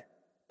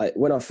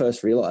when I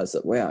first realized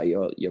that, wow,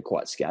 you're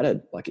quite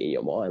scattered, like in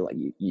your mind, like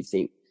you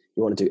think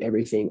you want to do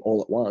everything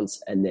all at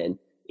once, and then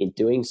in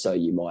doing so,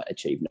 you might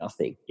achieve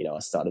nothing. I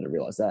started to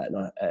realize that.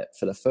 And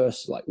for the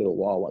first like little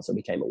while, once I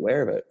became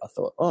aware of it, I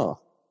thought,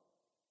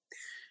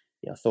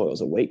 I thought it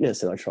was a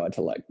weakness, and I tried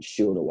to like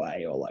shoo it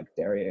away or like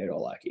bury it or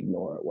like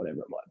ignore it, whatever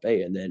it might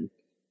be. And then,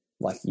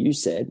 like you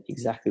said,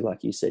 exactly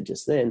like you said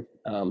just then,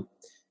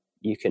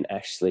 you can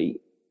actually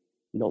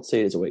not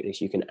see it as a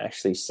weakness. You can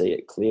actually see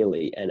it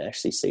clearly and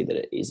actually see that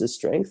it is a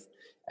strength.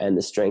 And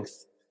the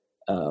strength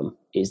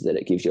is that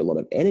it gives you a lot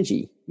of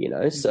energy,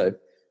 So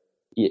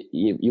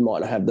you might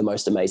not have the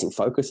most amazing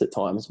focus at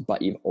times,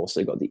 but you've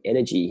also got the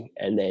energy,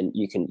 and then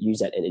you can use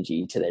that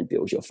energy to then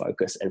build your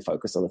focus and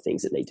focus on the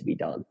things that need to be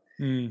done.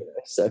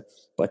 So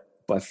by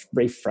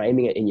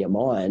reframing it in your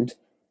mind,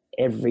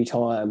 every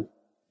time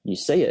you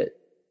see it,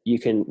 you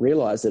can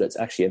realize that it's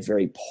actually a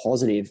very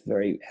positive,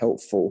 very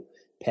helpful,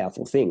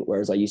 powerful thing.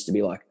 Whereas I used to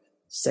be like,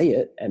 see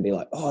it and be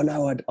like, oh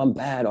no, I'm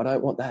bad. I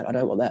don't want that. I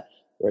don't want that.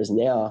 Whereas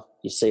now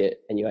you see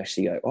it and you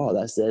actually go, oh,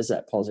 there's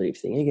that positive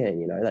thing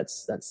again.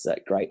 That's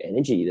that great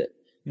energy that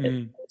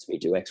lets me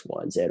do X,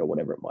 Y, and Z or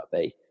whatever it might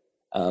be.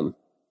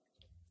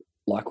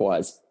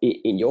 Likewise,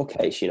 in your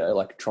case,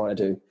 like trying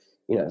to do,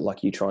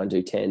 like you try and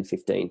do 10,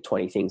 15,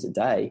 20 things a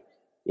day,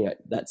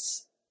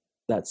 that's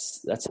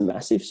a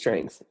massive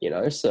strength,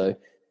 So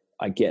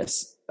I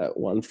guess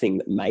one thing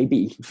that may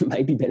be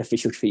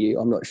beneficial for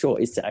you, I'm not sure,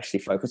 is to actually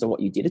focus on what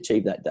you did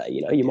achieve that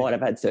day. You might have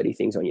had 30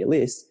 things on your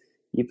list.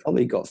 You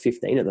probably got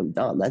 15 of them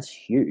done. That's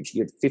huge.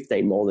 You're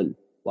 15 more than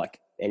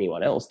like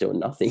anyone else doing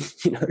nothing,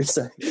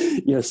 so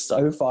you're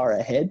so far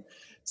ahead.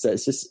 So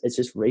it's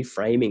just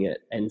reframing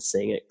it and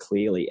seeing it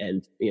clearly.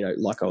 And,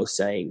 like I was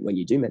saying, when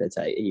you do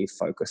meditate and you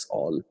focus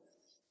on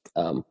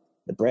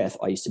the breath,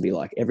 I used to be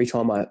like, every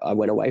time I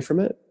went away from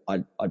it,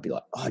 I'd be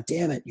like, oh,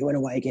 damn it, you went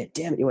away again.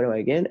 Damn it, you went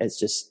away again.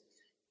 It's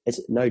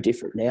no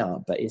different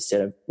now. But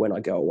instead of when I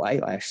go away,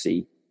 I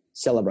actually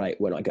celebrate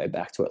when I go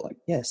back to it. Like,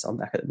 yes, I'm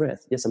back at the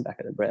breath. Yes, I'm back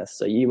at the breath.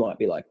 So you might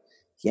be like,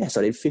 yes,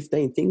 I did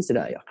 15 things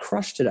today. I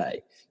crushed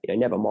today.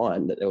 Never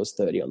mind that there was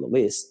 30 on the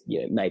list.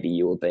 Maybe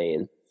you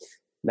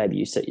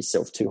set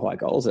yourself too high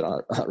goals that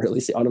aren't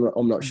really,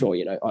 I'm not sure,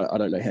 I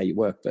don't know how you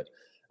work, but,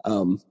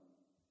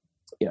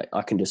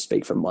 I can just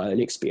speak from my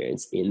own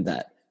experience in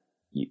that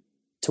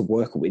to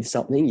work with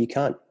something, you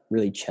can't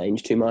really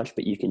change too much,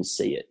 but you can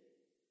see it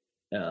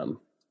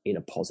in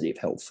a positive,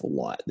 helpful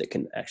light that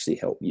can actually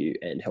help you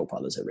and help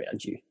others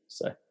around you.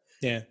 So,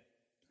 yeah.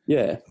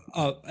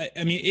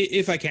 I mean,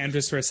 if I can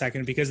just for a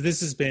second, because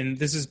this has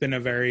been a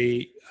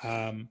very,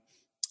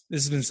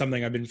 this has been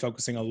something I've been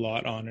focusing a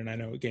lot on. And I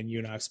know, again, you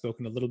and I have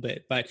spoken a little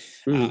bit, but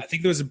I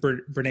think there was a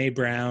Brene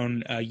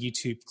Brown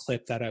YouTube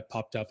clip that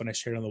popped up and I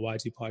shared on the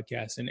Y2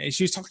 podcast. And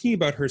she was talking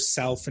about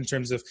herself in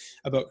terms of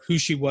about who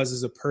she was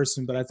as a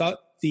person. But I thought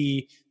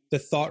the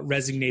thought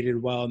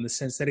resonated well in the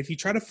sense that if you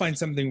try to find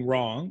something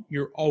wrong,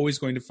 you're always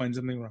going to find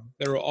something wrong.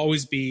 There will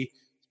always be,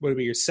 whether it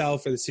be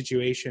yourself or the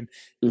situation.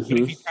 But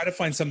if you try to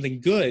find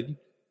something good,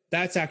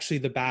 that's actually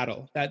the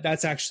battle.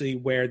 That's actually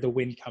where the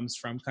win comes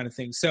from, kind of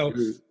thing. So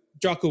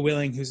Jocko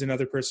Willing, who's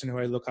another person who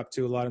I look up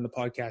to a lot in the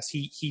podcast,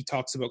 he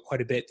talks about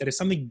quite a bit that if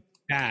something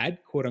bad,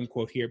 quote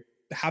unquote, here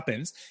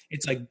happens,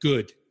 it's like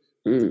good.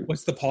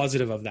 What's the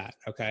positive of that?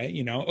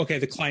 Okay. Okay,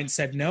 the client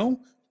said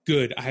no.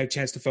 Good. I have a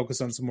chance to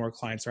focus on some more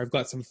clients, or I've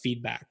got some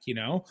feedback,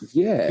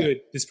 Yeah.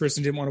 Good. This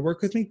person didn't want to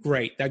work with me.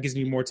 Great. That gives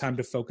me more time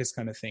to focus,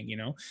 kind of thing,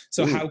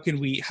 So how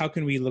can we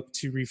look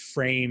to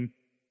reframe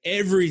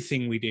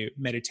everything we do?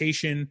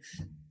 Meditation,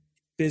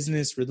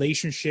 business,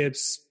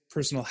 relationships,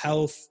 personal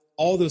health,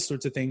 all those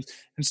sorts of things,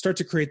 and start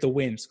to create the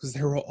wins, because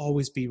there will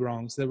always be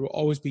wrongs. There will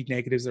always be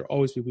negatives. There will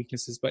always be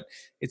weaknesses, but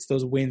it's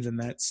those wins and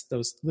that's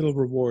those little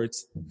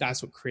rewards.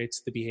 That's what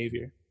creates the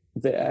behavior.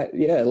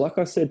 Like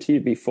I said to you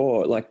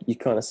before, like you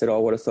kind of said,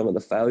 oh, what are some of the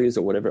failures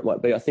or whatever it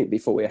might be? I think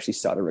before we actually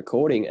started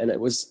recording, and it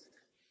was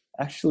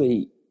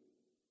actually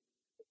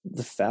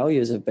the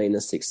failures have been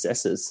the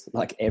successes,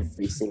 like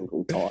every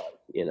single time,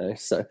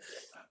 so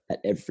at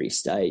every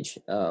stage,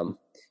 so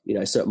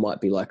it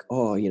might be like,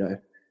 oh, you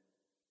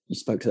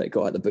spoke to that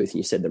guy at the booth and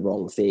you said the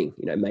wrong thing,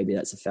 maybe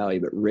that's a failure,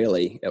 but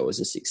really it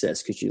was a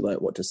success because you learned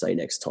what to say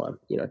next time,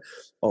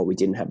 oh, we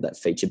didn't have that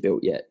feature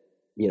built yet,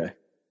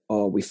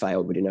 oh, we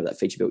failed, we didn't have that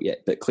feature built yet,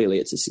 but clearly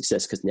it's a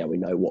success because now we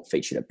know what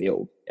feature to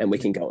build and we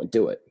can go and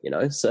do it,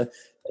 so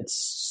it's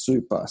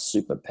super,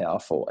 super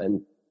powerful.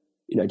 And,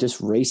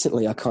 just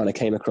recently I kind of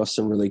came across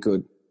some really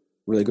good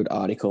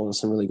article and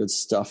some really good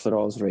stuff that I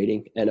was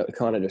reading, and it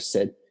kind of just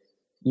said,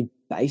 you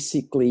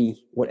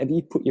basically, whatever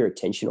you put your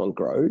attention on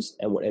grows,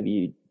 and whatever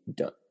you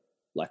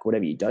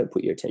don't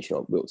put your attention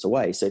on wilts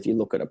away. So if you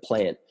look at a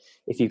plant,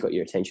 if you've got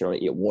your attention on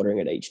it, you're watering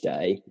it each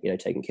day,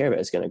 taking care of it,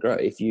 it's going to grow.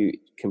 If you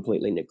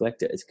completely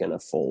neglect it, it's going to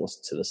fall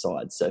to the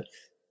side. So,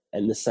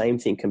 and the same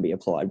thing can be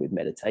applied with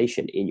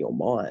meditation in your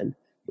mind.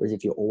 Whereas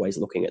if you're always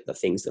looking at the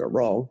things that are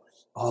wrong,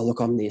 oh, look,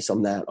 I'm this,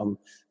 I'm that,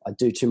 I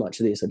do too much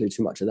of this, I do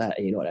too much of that,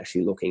 and you're not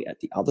actually looking at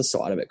the other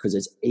side of it, because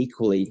there's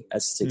equally a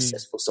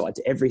successful side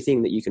to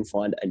everything that you can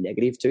find a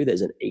negative to.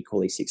 There's an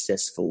equally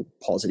successful,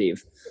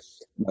 positive,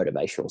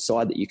 motivational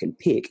side that you can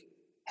pick.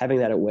 Having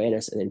that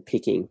awareness and then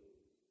picking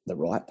the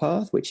right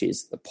path, which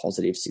is the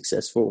positive,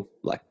 successful,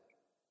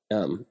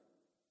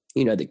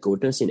 the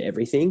goodness in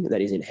everything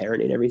that is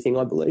inherent in everything,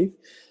 I believe.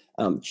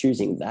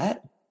 Choosing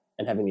that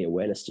and having the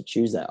awareness to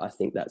choose that, I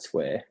think that's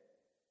where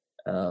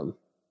the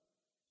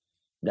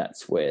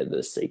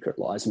secret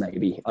lies.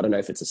 Maybe, I don't know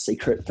if it's a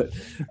secret, but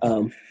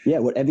yeah,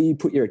 whatever you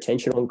put your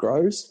attention on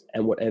grows,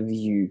 and whatever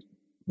you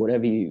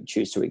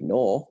choose to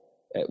ignore,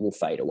 it will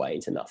fade away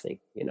into nothing,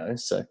 you know?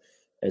 So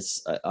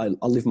I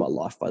live my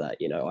life by that,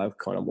 you know. I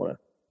kind of want to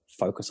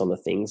focus on the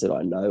things that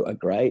I know are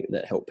great,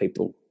 that help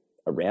people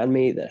around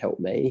me, that help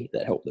me,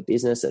 that help the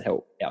business, that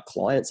help our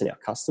clients and our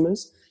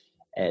customers,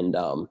 and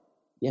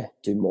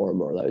do more and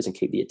more of those, and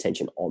keep the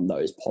attention on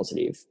those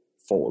positive,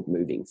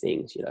 forward-moving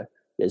things. You know,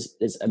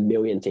 there's a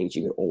million things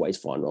you can always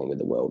find wrong with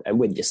the world and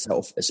with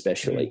yourself,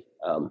 especially.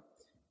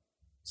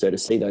 So to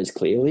see those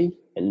clearly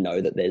and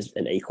know that there's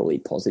an equally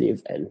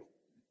positive and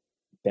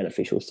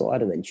beneficial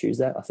side, and then choose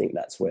that, I think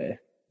that's what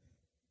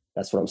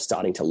I'm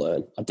starting to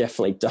learn. I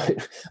definitely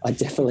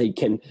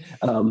can.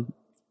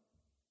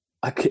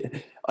 I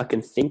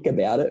can think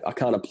about it. I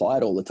can't apply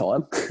it all the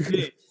time.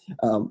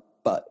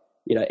 But,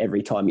 you know,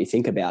 every time you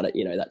think about it,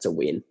 you know, that's a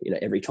win. You know,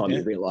 every time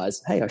you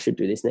realize, hey, I should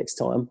do this next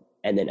time,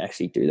 and then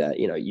actually do that,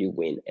 you know, you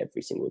win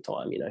every single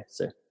time, you know.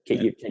 So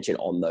keep your attention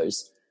on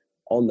those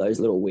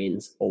little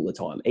wins all the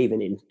time.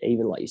 Even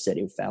like you said,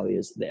 in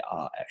failures, there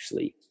are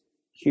actually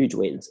huge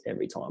wins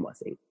every time, I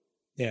think.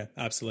 Yeah,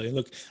 absolutely.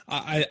 Look,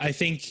 I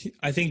think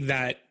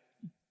that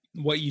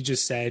what you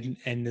just said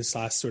in this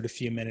last sort of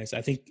few minutes,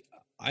 I think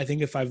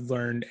if I've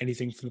learned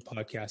anything from the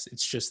podcast,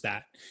 it's just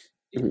that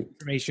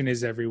information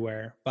is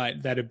everywhere, but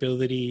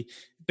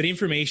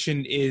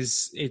information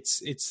is, it's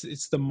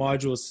the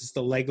modules, it's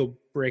the Lego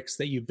bricks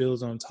that you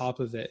build on top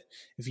of it.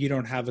 If you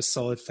don't have a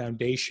solid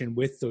foundation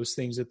with those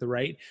things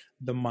the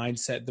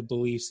mindset, the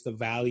beliefs, the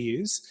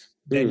values,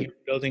 then you're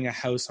building a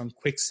house on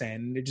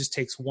quicksand, and it just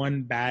takes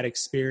one bad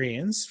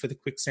experience for the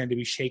quicksand to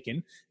be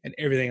shaken and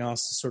everything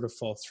else to sort of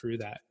fall through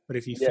that. But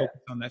if you focus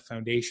on that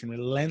foundation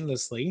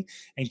relentlessly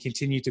and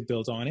continue to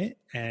build on it,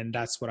 and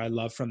that's what I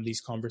love from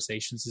these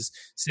conversations, is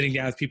sitting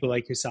down with people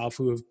like yourself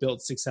who have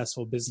built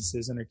successful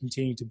businesses and are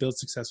continuing to build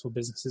successful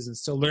businesses, and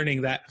still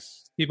learning that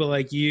people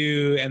like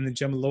you and the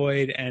Jim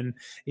Lloyd and,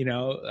 you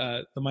know,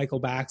 the Michael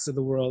Backs of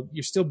the world,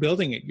 you're still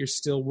building it. You're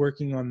still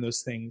working on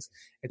those things.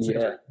 It's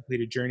never a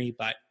completed journey,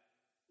 but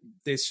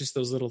it's just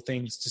those little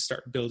things to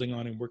start building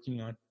on and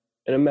working on.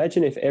 And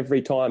imagine if every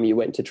time you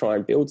went to try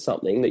and build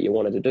something that you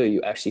wanted to do,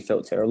 you actually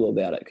felt terrible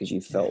about it because you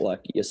felt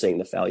like you're seeing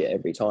the failure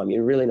every time.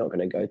 You're really not going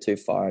to go too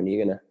far, and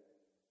you're going to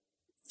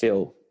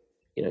feel,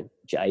 you know,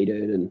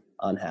 jaded and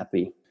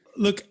unhappy.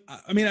 Look,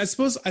 I mean, I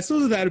suppose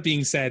with that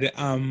being said,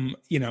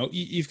 you know,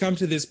 you've come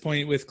to this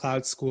point with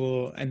Cloud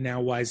School and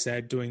now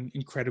YZ doing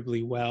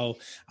incredibly well.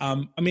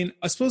 I mean,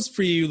 I suppose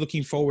for you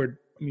looking forward,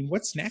 I mean,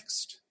 what's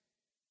next?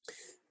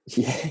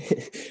 Yeah,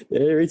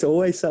 there is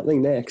always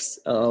something next.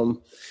 I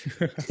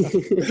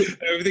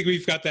think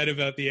we've got that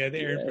about the air.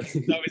 There's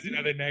always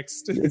another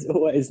next. There's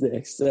always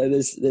next. So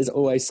there's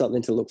always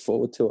something to look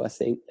forward to, I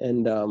think.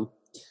 And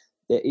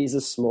there is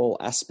a small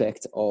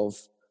aspect of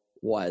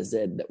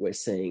YZ that we're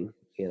seeing,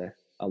 you know,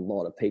 a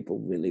lot of people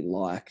really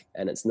like,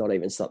 and it's not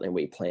even something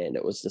we planned.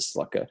 It was just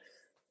like a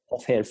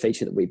offhand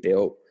feature that we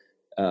built.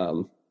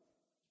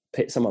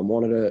 Someone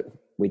wanted it.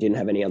 We didn't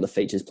have any other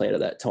features planned at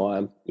that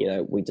time. You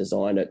know, we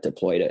designed it,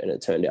 deployed it, and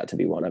it turned out to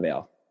be one of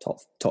our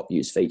top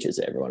used features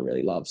that everyone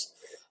really loves.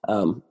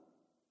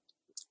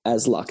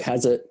 As luck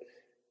has it,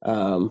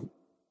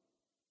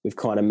 we've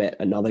kind of met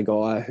another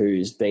guy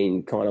who's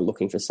been kind of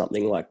looking for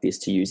something like this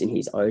to use in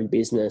his own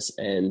business,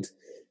 and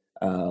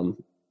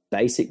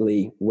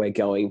basically we're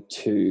going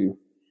to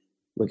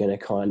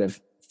kind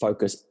of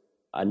focus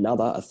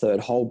a third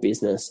whole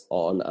business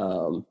on,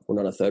 well,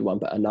 not a third one,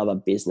 but another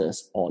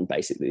business on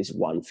basically this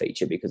one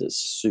feature, because it's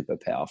super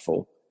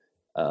powerful,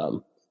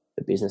 the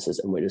businesses,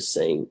 and we're just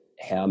seeing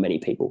how many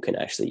people can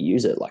actually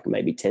use it, like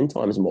maybe 10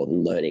 times more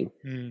than learning,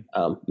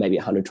 maybe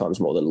 100 times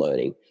more than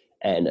learning,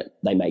 and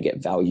they may get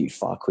value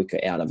far quicker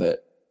out of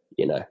it.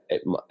 You know,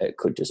 it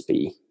could just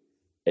be,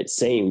 it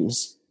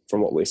seems from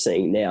what we're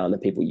seeing now and the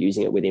people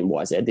using it within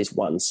YZ, this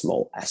one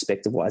small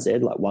aspect of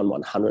YZ, like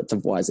 1/100th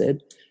of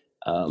YZ,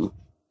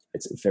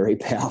 it's very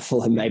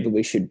powerful, and maybe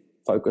we should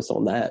focus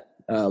on that.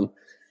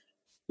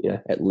 You know,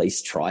 at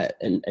least try it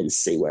and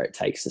see where it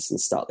takes us, and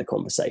start the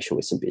conversation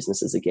with some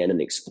businesses again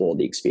and explore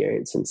the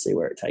experience and see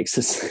where it takes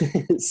us.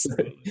 So,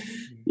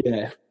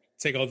 yeah.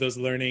 Take all those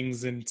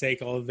learnings and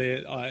take all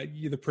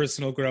the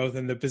personal growth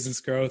and the business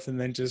growth, and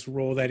then just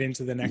roll that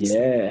into the next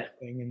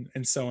thing,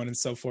 and so on and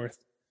so forth.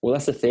 Well,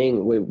 that's the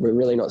thing. We're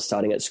really not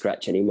starting at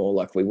scratch anymore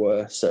like we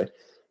were. So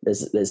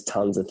there's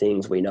tons of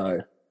things we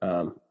know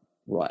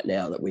right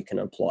now that we can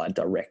apply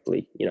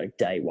directly, you know,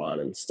 day one,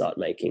 and start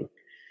making,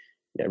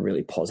 you know,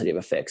 really positive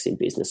effects in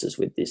businesses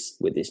with this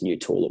new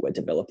tool that we're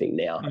developing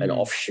now, an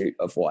offshoot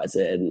of YZ,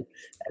 and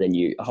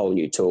a whole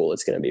new tool.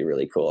 It's going to be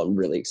really cool. I'm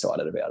really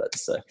excited about it.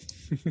 So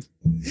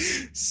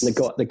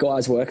the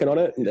guys working on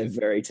it, they're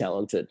very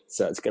talented.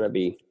 So it's going to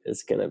be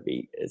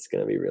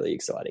really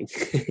exciting.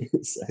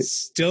 So.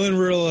 Still in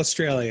rural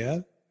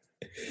Australia.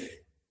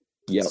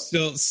 Yep.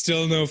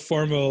 Still no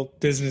formal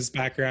business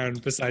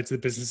background besides the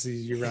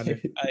businesses you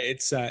run.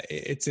 It's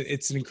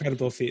an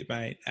incredible feat,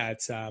 mate.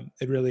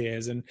 It really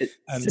is. And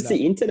it's just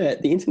the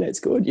internet. The internet's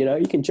good. You know,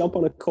 you can jump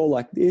on a call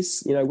like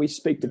this. You know, we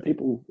speak to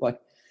people like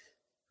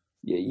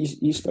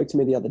you spoke to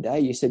me the other day.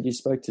 You said you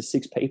spoke to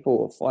 6 people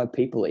or 5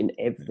 people in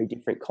every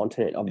different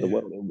continent of the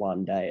world in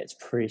one day. It's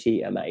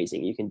pretty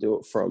amazing. You can do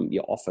it from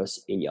your office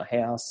in your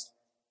house.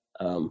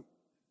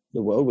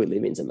 The world we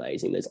live in is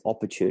amazing. There's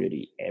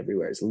opportunity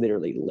everywhere. It's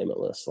literally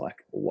limitless.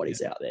 Like what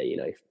is out there, you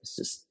know, it's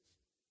just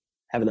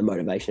having the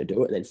motivation to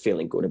do it and then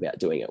feeling good about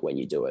doing it when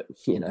you do it,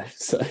 you know?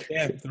 So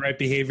the right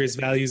behaviors,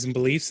 values, and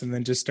beliefs, and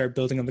then just start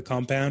building on the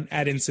compound,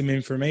 add in some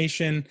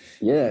information,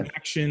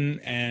 action.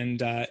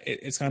 And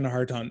it's kind of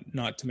hard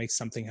not to make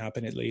something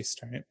happen at least.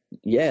 Right.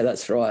 Yeah,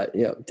 that's right.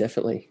 Yeah,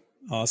 definitely.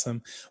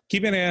 Awesome.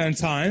 Keeping an eye on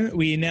time,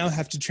 we now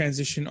have to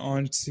transition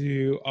on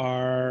to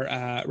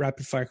our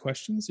rapid fire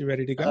questions. You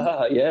ready to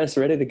go? Yes,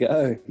 ready to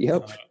go.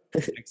 Yep.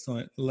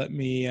 Excellent. Let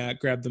me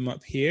grab them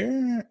up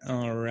here.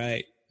 All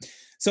right.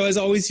 So as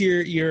always,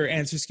 your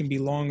answers can be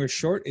long or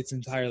short. It's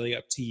entirely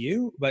up to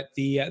you. But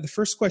the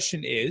first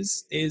question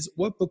is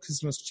what book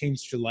has most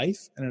changed your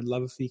life? And I'd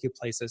love if you could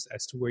place us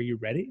as to where you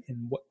read it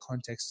and what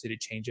context did it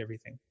change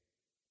everything?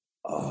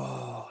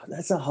 Oh,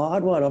 that's a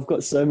hard one. I've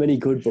got so many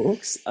good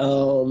books.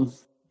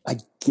 I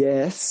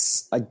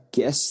guess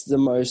the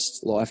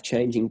most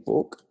life-changing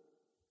book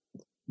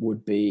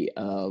would be,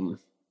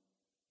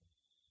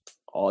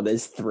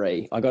 there's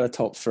 3. I got a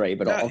top 3,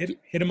 but I'll hit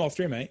them all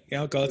 3, mate.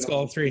 Yeah, let's go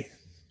all 3.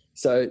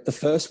 So the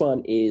first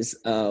one is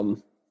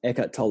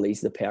Eckhart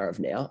Tolle's The Power of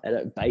Now, and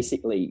it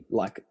basically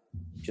like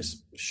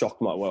just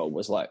shocked my world.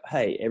 Was like,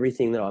 hey,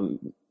 everything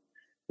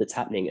that's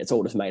happening, it's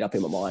all just made up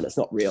in my mind. It's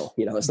not real.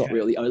 You know, it's not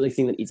real. The only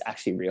thing that is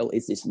actually real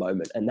is this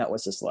moment. And that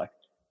was just like,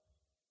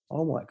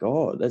 oh my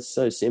God, that's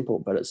so simple,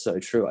 but it's so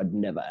true. I'd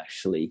never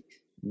actually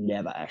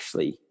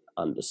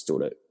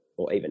understood it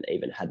or even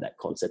had that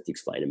concept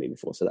explained to me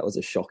before. So that was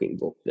a shocking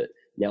book that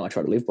now I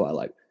try to live by.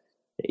 Like,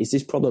 is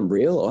this problem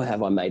real or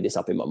have I made this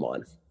up in my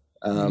mind?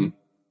 The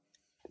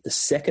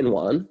second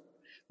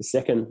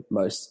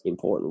most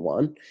important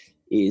one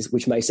is,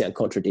 which may sound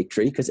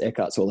contradictory because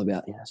Eckhart's all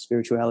about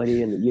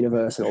spirituality and the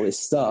universe and all this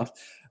stuff,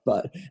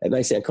 but it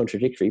may sound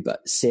contradictory,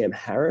 but Sam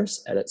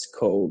Harris, and it's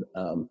called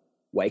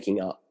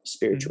Waking Up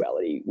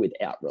Spirituality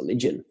Without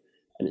Religion.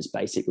 And it's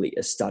basically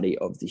a study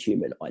of the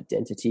human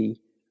identity,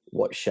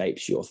 what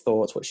shapes your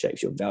thoughts, what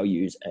shapes your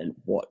values, and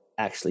what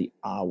actually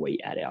are we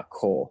at our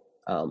core.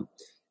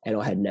 And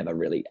I had never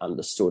really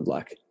understood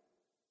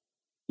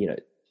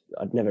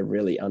I'd never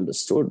really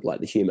understood like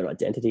the human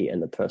identity and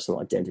the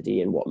personal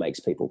identity and what makes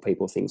people,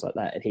 things like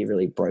that. And he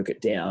really broke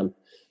it down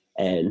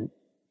and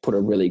put a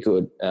really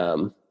good,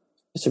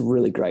 it's a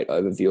really great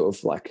overview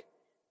of like,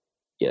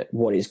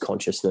 what is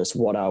consciousness?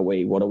 What are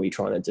we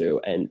trying to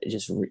do? And it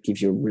just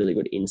gives you a really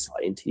good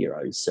insight into your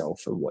own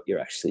self and what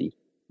you're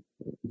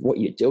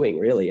doing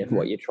really and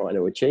what you're trying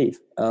to achieve.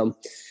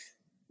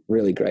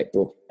 Really great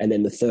book. And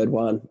then the third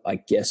one, I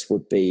guess,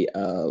 would be,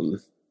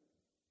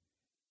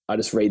 I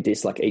just read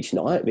this like each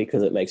night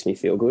because it makes me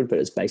feel good, but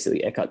it's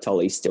basically Eckhart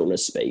Tolle's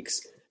Stillness Speaks.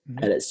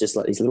 And it's just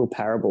like these little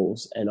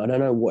parables. And I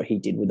don't know what he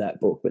did with that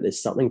book, but there's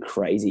something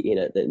crazy in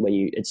it that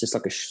it's just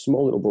like a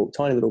small little book,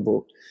 tiny little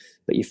book,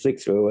 but you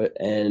flick through it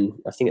and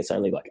I think it's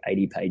only like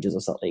 80 pages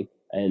or something.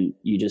 And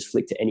you just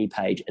flick to any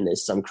page and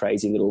there's some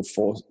crazy little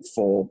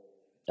four-line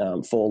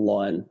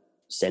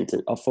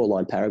sentence, a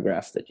 4-line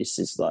paragraph that just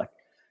is like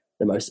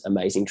the most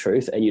amazing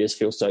truth. And you just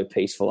feel so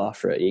peaceful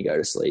after it. You go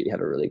to sleep, you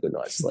have a really good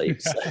night's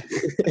sleep. So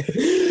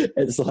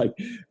it's like,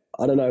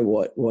 I don't know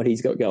what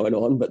he's got going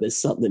on, but there's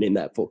something in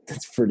that book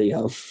that's pretty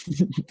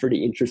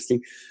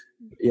interesting.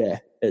 Yeah.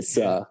 It's,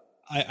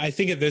 I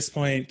think at this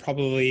point,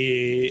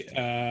 probably,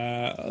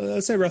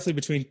 let's say roughly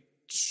between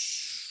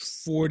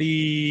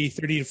 30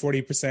 to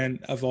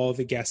 40% of all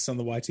the guests on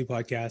the Y2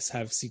 podcast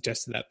have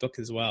suggested that book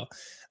as well.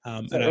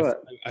 And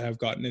I have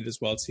gotten it as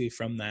well too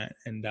from that,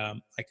 and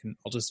I'll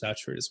just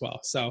vouch for it as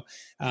well. So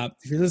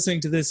if you're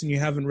listening to this and you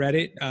haven't read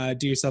it,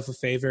 do yourself a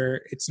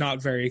favor. It's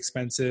not very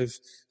expensive.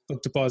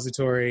 Book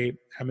Depository,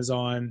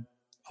 Amazon,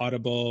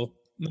 Audible,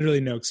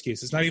 literally no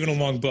excuse. It's not even a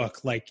long book.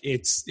 Like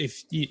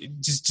if you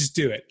just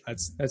do it.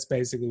 That's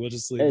basically, we'll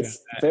just leave it at that.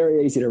 It's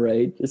very easy to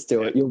read. Just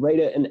do it. You'll read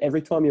it, and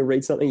every time you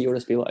read something, you'll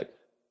just be like,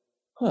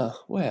 oh,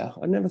 wow,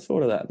 I never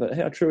thought of that, but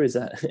how true is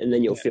that? And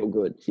then you'll feel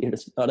good.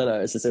 I don't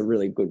know. It's just a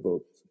really good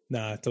book.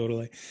 Nah,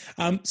 totally.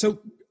 So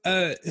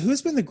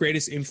who's been the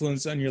greatest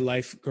influence on your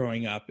life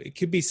growing up? It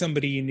could be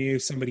somebody you knew,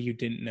 somebody you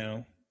didn't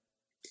know.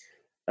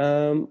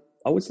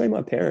 I would say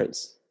my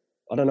parents.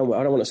 I don't know.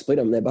 I don't want to split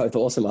them. They're both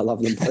awesome. I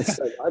love them both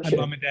so much. Hi,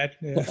 Mom and Dad.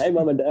 Yeah. Hey,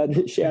 Mom and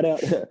Dad. Shout out.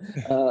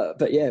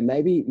 But yeah,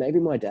 maybe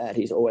my dad.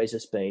 He's always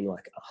just been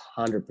like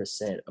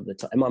 100% of the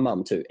time. And my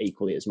mum too,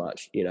 equally as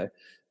much,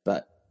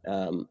 but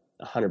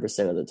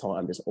 100% of the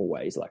time, just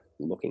always like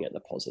looking at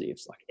the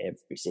positives, like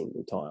every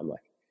single time.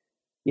 Like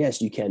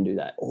yes, you can do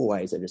that.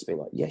 Always, they've just been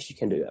like, yes, you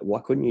can do that. Why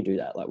couldn't you do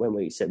that? Like when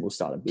we said we'll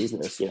start a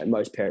business,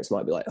 most parents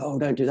might be like, oh,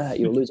 don't do that.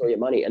 You'll lose all your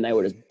money. And they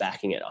were just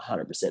backing it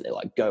 100%. They're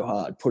like, go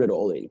hard, put it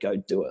all in, go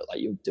do it. Like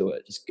you'll do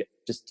it.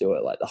 Just do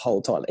it. Like the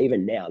whole time.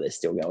 Even now they're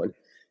still going,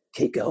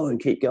 keep going,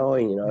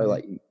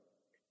 like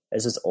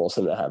it's just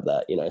awesome to have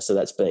that, So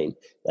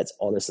that's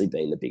honestly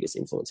been the biggest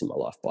influence in my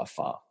life by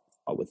far.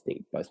 I would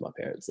think both my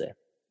parents there.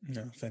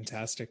 No,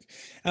 fantastic.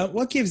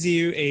 What gives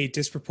you a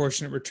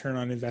disproportionate return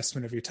on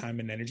investment of your time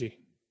and energy?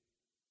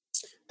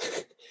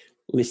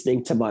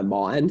 Listening to my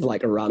mind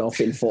like run off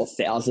in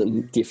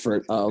 4,000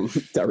 different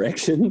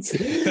directions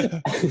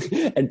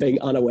and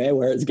being unaware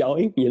where it's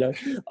going.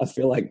 I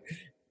feel like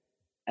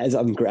as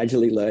I'm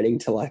gradually learning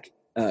to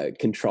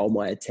control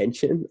my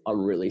attention,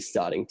 I'm really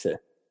starting to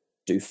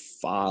do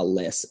far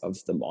less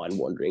of the mind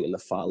wandering and the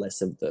far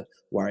less of the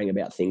worrying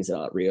about things that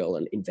aren't real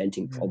and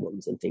inventing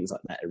problems and things like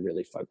that, and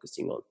really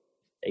focusing on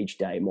each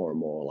day more and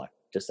more, like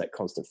just that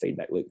constant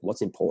feedback loop.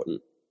 What's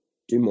important?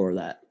 Do more of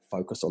that.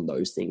 Focus on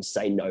those things.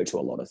 Say no to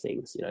a lot of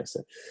things,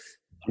 So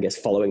I guess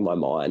following my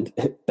mind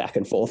back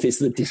and forth is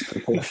the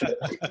disproportionate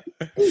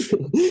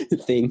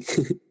thing.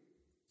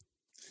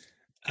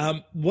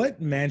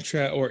 What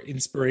mantra or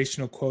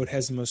inspirational quote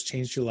has the most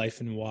changed your life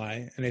and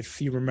why? And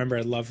if you remember,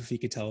 I'd love if you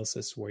could tell us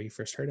this, where you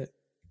first heard it.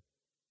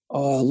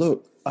 Oh,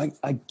 look,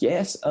 I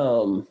guess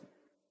the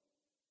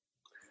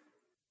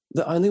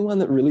only one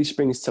that really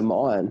springs to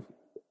mind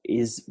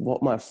is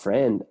what my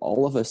friend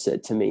Oliver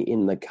said to me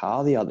in the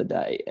car the other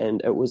day.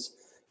 And it was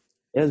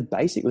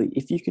basically,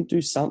 if you can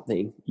do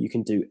something, you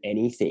can do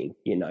anything,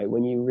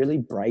 when you really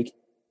break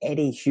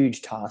any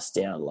huge task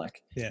down,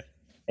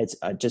 it's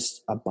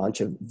just a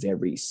bunch of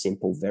very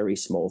simple, very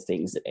small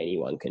things that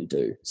anyone can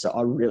do. So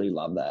I really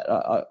love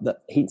that.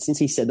 Since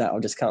he said that, I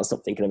just can't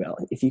stop thinking about,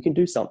 if you can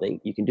do something,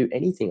 you can do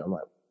anything. I'm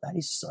like, that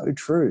is so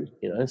true,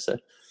 So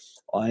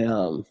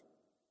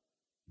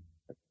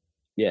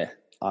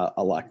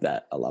I like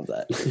that. I love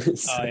that.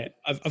 So,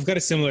 I've got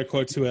a similar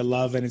quote to I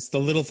love, and it's the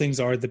little things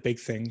are the big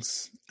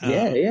things.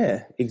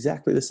 Yeah,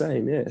 exactly the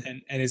same. Yeah.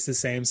 And it's the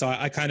same. So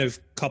I kind of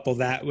couple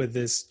that with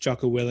this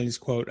Jocko Willings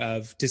quote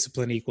of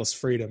discipline equals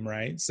freedom,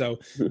 right? So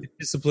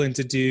discipline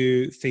to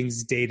do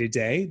things day to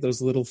day,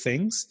 those little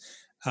things.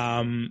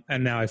 And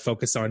now I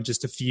focus on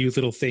just a few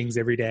little things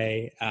every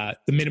day,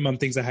 the minimum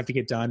things I have to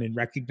get done, and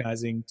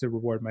recognizing to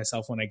reward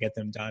myself when I get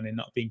them done, and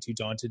not being too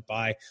daunted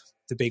by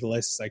the big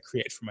lists I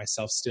create for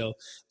myself still,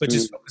 but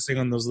just focusing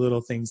on those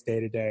little things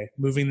day to day,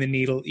 moving the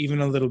needle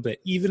even a little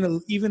bit, even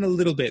a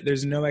little bit.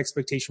 There's no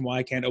expectation why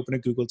I can't open a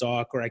Google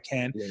Doc, or I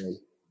can't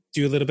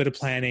do a little bit of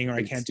planning, or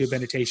I can't do a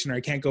meditation, or I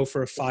can't go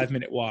for a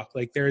 5-minute walk.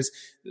 Like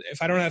if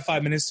I don't have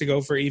 5 minutes to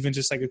go for even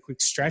just like a quick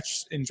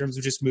stretch in terms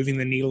of just moving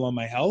the needle on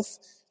my health,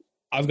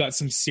 I've got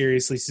some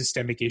seriously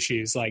systemic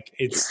issues. Like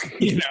it's, but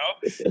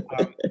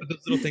those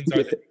little things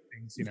are the big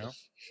things,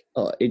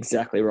 Oh,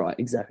 exactly right.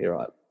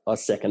 I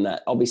second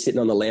that. I'll be sitting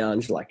on the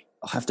lounge, like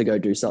I have to go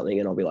do something,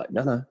 and I'll be like,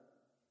 no,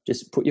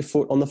 just put your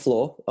foot on the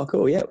floor. Oh,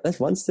 cool. Yeah,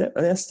 that's one step.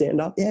 Now stand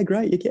up. Yeah,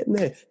 great. You're getting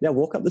there. Now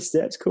walk up the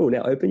steps. Cool.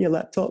 Now open your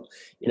laptop.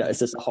 It's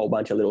just a whole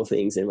bunch of little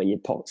things. And when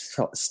you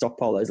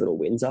stockpile those little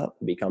wins up,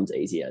 it becomes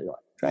easier. And you're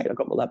like, great, I've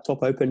got my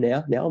laptop open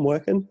now. Now I'm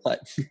working.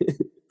 Like,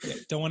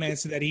 don't want to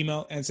answer that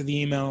email, answer the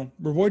email,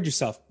 reward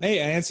yourself.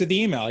 Hey, I answered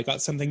the email. I got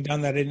something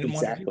done that I didn't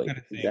want to do, kind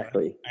of thing.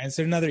 Exactly. I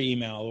answered another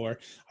email, or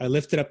I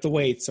lifted up the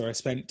weights, or I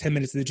spent 10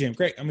 minutes at the gym.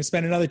 Great. I'm going to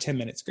spend another 10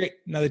 minutes. Great.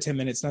 Another 10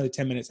 minutes, another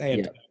 10 minutes. Hey,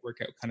 I've done that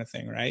workout, kind of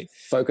thing, right?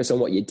 Focus on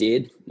what you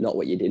did, not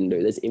what you didn't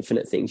do. There's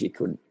infinite things you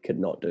could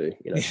not do,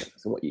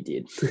 Focus on what you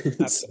did.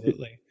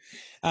 Absolutely.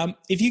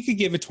 If you could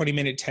give a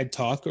 20-minute TED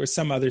Talk or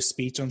some other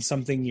speech on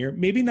something you're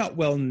maybe not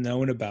well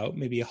known about,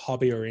 maybe a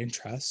hobby or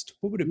interest,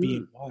 what would it be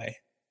and why?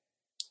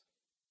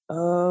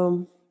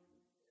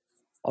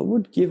 I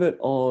would give it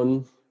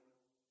on,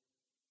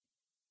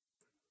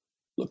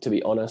 look, to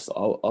be honest,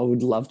 I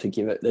would love to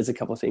give it, there's a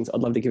couple of things.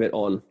 I'd love to give it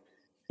on,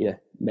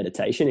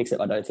 meditation,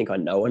 except I don't think I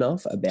know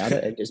enough about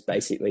it. And just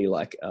basically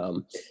like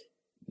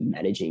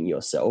managing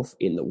yourself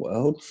in the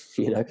world.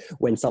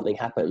 When something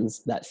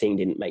happens, that thing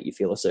didn't make you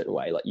feel a certain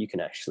way. Like you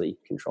can actually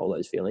control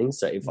those feelings.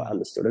 So if I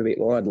understood a bit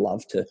more, I'd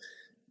love to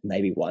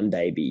maybe one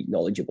day be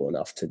knowledgeable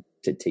enough to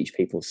teach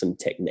people some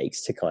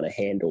techniques to kind of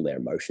handle their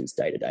emotions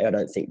day to day. I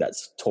don't think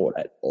that's taught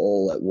at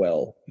all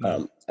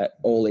at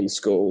all in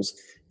schools.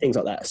 Things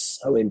like that are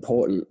so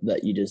important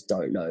that you just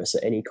don't know. So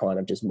any kind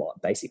of just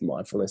basic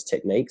mindfulness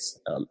techniques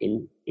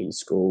in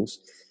schools,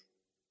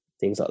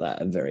 things like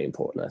that are very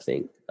important, I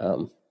think.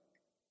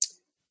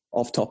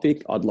 Off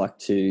topic, I'd like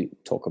to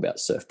talk about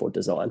surfboard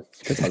design,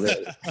 because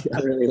I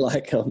really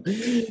like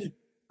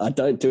I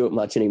don't do it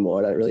much anymore.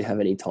 I don't really have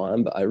any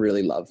time, but I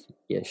really love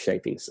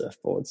shaping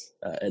surfboards.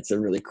 It's a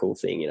really cool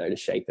thing, to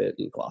shape it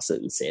and glass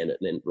it and sand it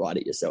and then ride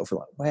it yourself.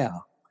 You're like,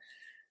 wow,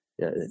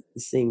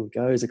 this thing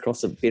goes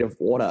across a bit of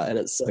water and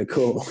it's so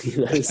cool.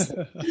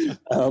 So,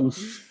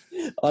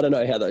 I don't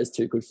know how those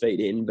two could feed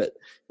in, but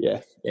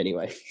yeah,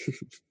 anyway.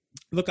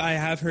 Look, I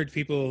have heard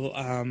people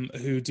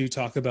who do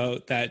talk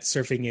about that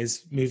surfing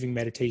is moving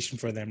meditation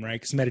for them, right?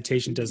 Because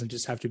meditation doesn't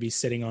just have to be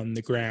sitting on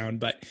the ground.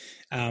 But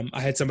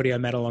I had somebody I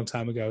met a long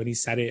time ago, and he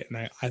said it,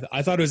 and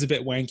I thought it was a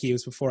bit wanky. It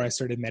was before I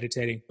started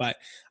meditating, but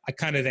I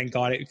kind of then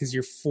got it because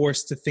you're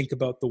forced to think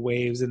about the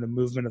waves and the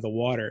movement of the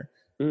water.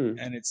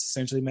 And it's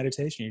essentially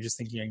meditation. You're just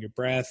thinking on your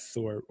breath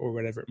or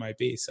whatever it might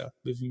be. So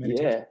moving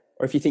meditation. Yeah.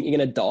 Or if you think you're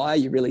going to die,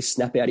 you really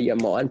snap out of your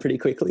mind pretty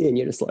quickly, and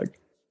you're just like,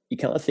 you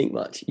can't think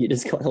much. You're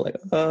just kind of like,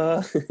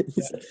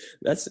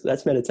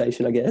 that's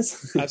meditation, I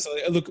guess.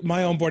 Absolutely. Look,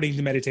 my onboarding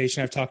to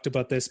meditation, I've talked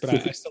about this, but I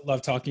still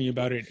love talking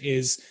about it,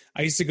 is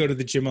I used to go to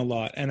the gym a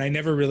lot, and I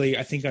never really,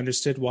 I think,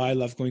 understood why I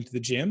love going to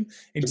the gym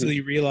until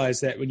you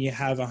realize that when you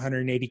have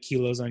 180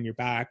 kilos on your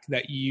back,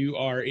 that you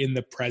are in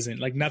the present.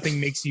 Like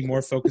nothing makes you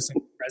more focused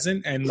on the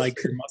present and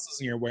like your muscles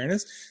and your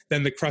awareness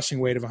than the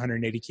crushing weight of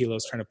 180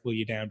 kilos trying to pull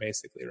you down,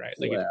 basically, right?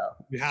 Like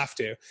you have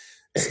to.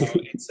 So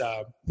it's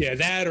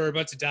that or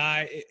about to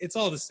die. It's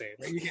all the same.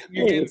 Right?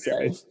 You're getting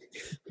there.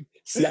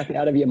 Snap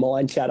out of your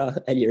mind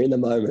chatter, and you're in the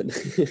moment.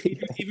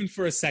 Even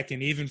for a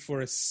second, even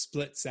for a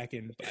split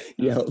second. But,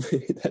 yeah,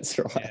 that's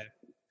right.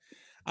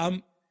 Yeah.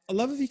 I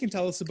love if you can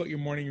tell us about your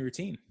morning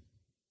routine.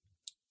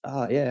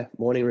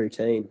 Morning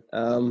routine.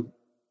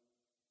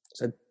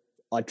 So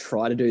I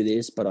try to do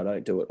this, but I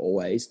don't do it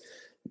always.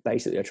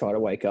 Basically, I try to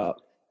wake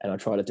up and I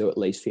try to do at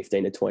least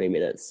 15 to 20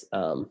 minutes,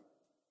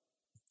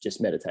 just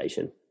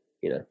meditation.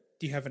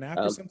 Do you have an app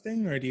or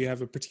something, or do you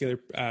have a particular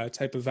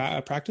type of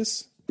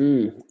practice?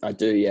 I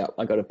do, yeah.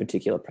 I got a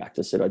particular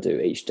practice that I do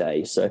each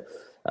day. So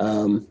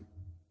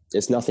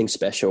it's nothing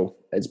special.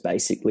 It's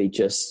basically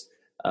just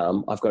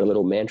I've got a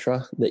little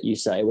mantra that you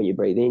say when you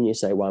breathe in. You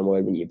say one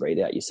word. When you breathe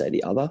out, you say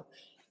the other.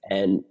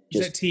 And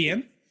is that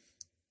TM?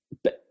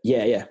 But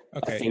yeah.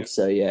 Okay, I think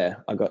so, yeah.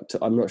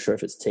 I'm not sure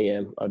if it's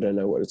TM. I don't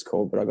know what it's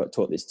called, but I got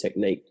taught this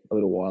technique a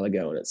little while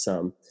ago, and it's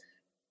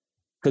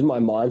because my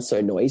mind's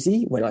so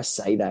noisy, when I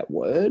say that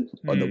word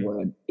or the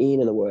word in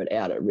and the word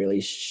out, it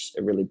really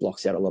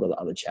blocks out a lot of the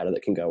other chatter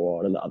that can go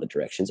on and the other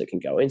directions it can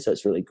go in. So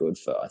it's really good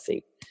for, I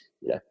think,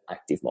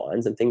 active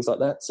minds and things like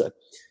that. So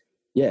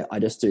yeah, I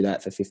just do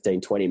that for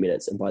 15, 20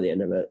 minutes. And by the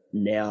end of it,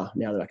 now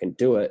that I can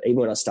do it, even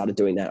when I started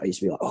doing that, I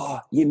used to be like, oh,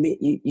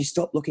 you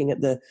stop looking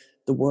at the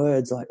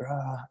words, like,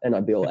 and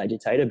I'd be all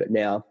agitated. But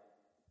now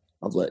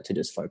I've learned to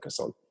just focus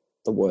on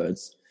the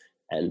words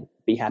and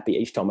be happy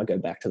each time I go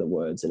back to the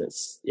words. And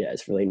it's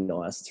really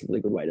nice. It's a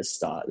really good way to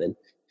start. And then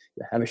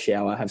have a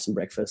shower, have some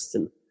breakfast,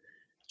 and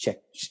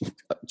check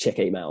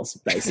emails,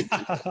 basically.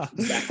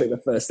 Exactly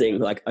the first thing,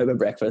 like over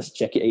breakfast,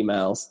 check your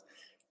emails.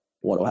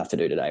 What do I have to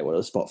do today? What are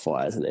the spot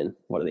fires? And then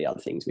what are the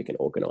other things we can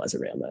organize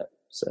around that?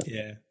 So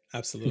yeah,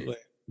 absolutely.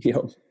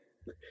 Yeah.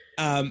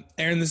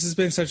 Aaron, this has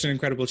been such an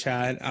incredible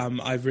chat.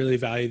 I've really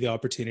valued the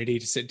opportunity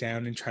to sit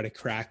down and try to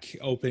crack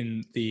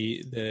open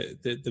the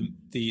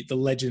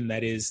legend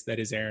that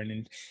is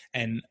Aaron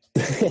and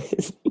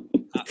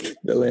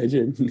the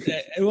legend.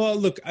 Well,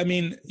 look, I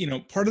mean,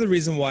 part of the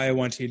reason why I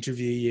want to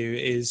interview you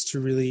is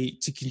to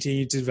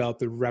continue to develop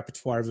the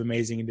repertoire of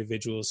amazing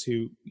individuals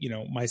who,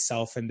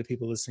 myself and the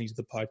people listening to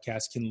the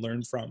podcast can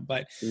learn from.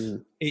 But,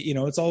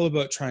 it's all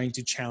about trying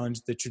to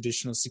challenge the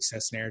traditional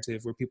success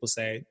narrative where people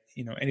say,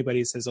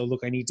 anybody says, oh,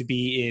 look, I need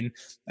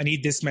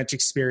this much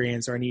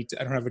experience, or I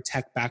don't have a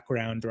tech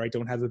background, or I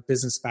don't have a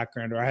business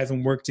background, or I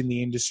haven't worked in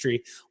the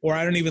industry, or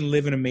I don't even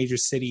live in a major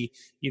city.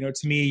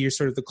 To me, you're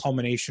sort of the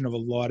culmination of a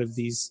lot of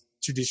these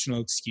traditional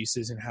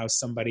excuses, and how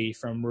somebody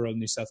from rural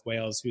New South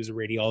Wales who has a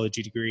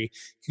radiology degree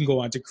can go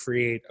on to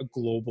create a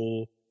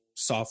global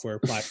software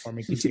platform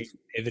and continue to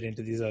pivot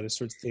into these other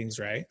sorts of things,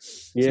 right?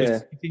 Yeah.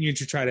 So continue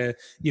to try to,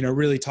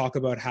 really talk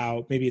about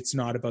how maybe it's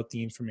not about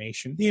the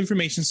information. The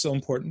information is still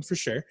important for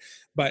sure,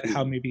 but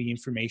how maybe the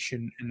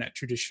information and that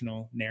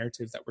traditional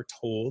narrative that we're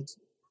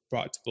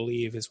brought to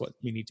believe is what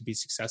we need to be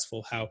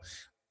successul. How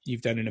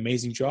you've done an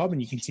amazing job,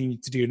 and you continue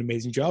to do an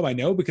amazing job. I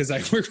know, because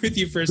I work with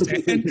you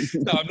firsthand.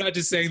 So I'm not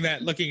just saying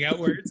that looking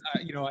outwards.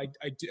 I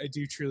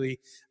do truly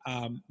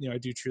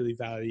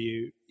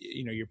value,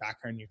 your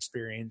background, your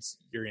experience,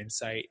 your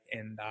insight,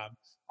 and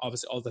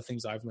obviously all the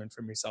things I've learned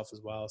from yourself as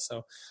well.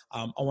 So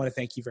I want to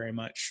thank you very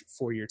much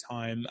for your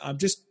time.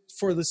 Just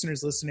for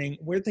listeners listening,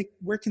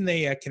 where can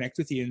they connect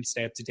with you and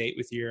stay up to date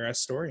with your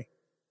story?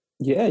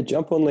 Yeah,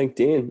 jump on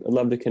LinkedIn. I'd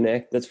love to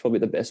connect. That's probably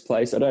the best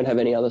place. I don't have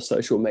any other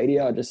social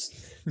media. It's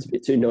a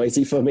bit too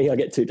noisy for me. I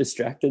get too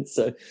distracted.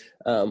 So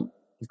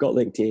I've got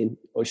LinkedIn,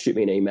 or shoot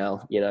me an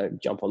email,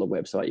 jump on the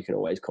website. You can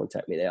always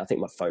contact me there. I think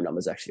my phone number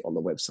is actually on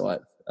the website.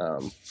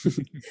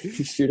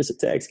 Shoot us a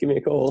text, give me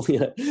a call,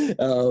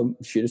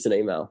 shoot us an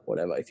email,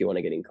 whatever, if you want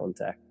to get in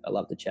contact. I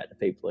love to chat to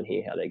people and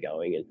hear how they're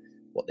going and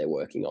what they're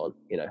working on.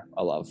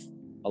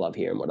 I love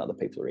hearing what other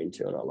people are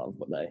into, and I love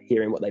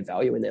hearing what they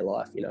value in their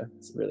life.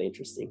 It's really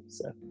interesting.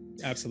 So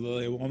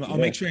absolutely. Well, I'll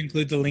make sure to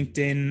include the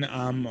LinkedIn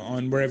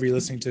on wherever you're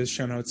listening to the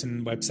show notes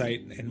and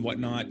website and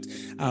whatnot.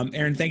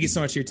 Aaron, thank you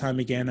so much for your time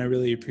again. I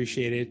really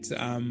appreciate it.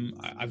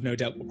 I've no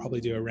doubt we'll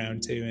probably do a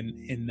round two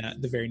in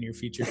the very near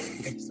future.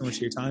 Thank you so much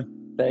for your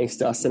time. Thanks,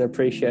 Dustin.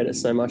 Appreciate it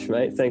so much,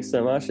 mate. Thanks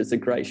so much. It's a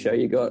great show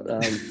you got.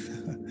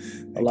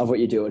 I love what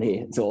you're doing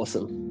here. It's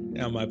awesome.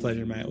 Oh, my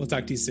pleasure, mate. We'll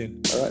talk to you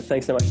soon. All right.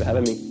 Thanks so much for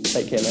having me.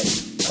 Take care,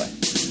 mate.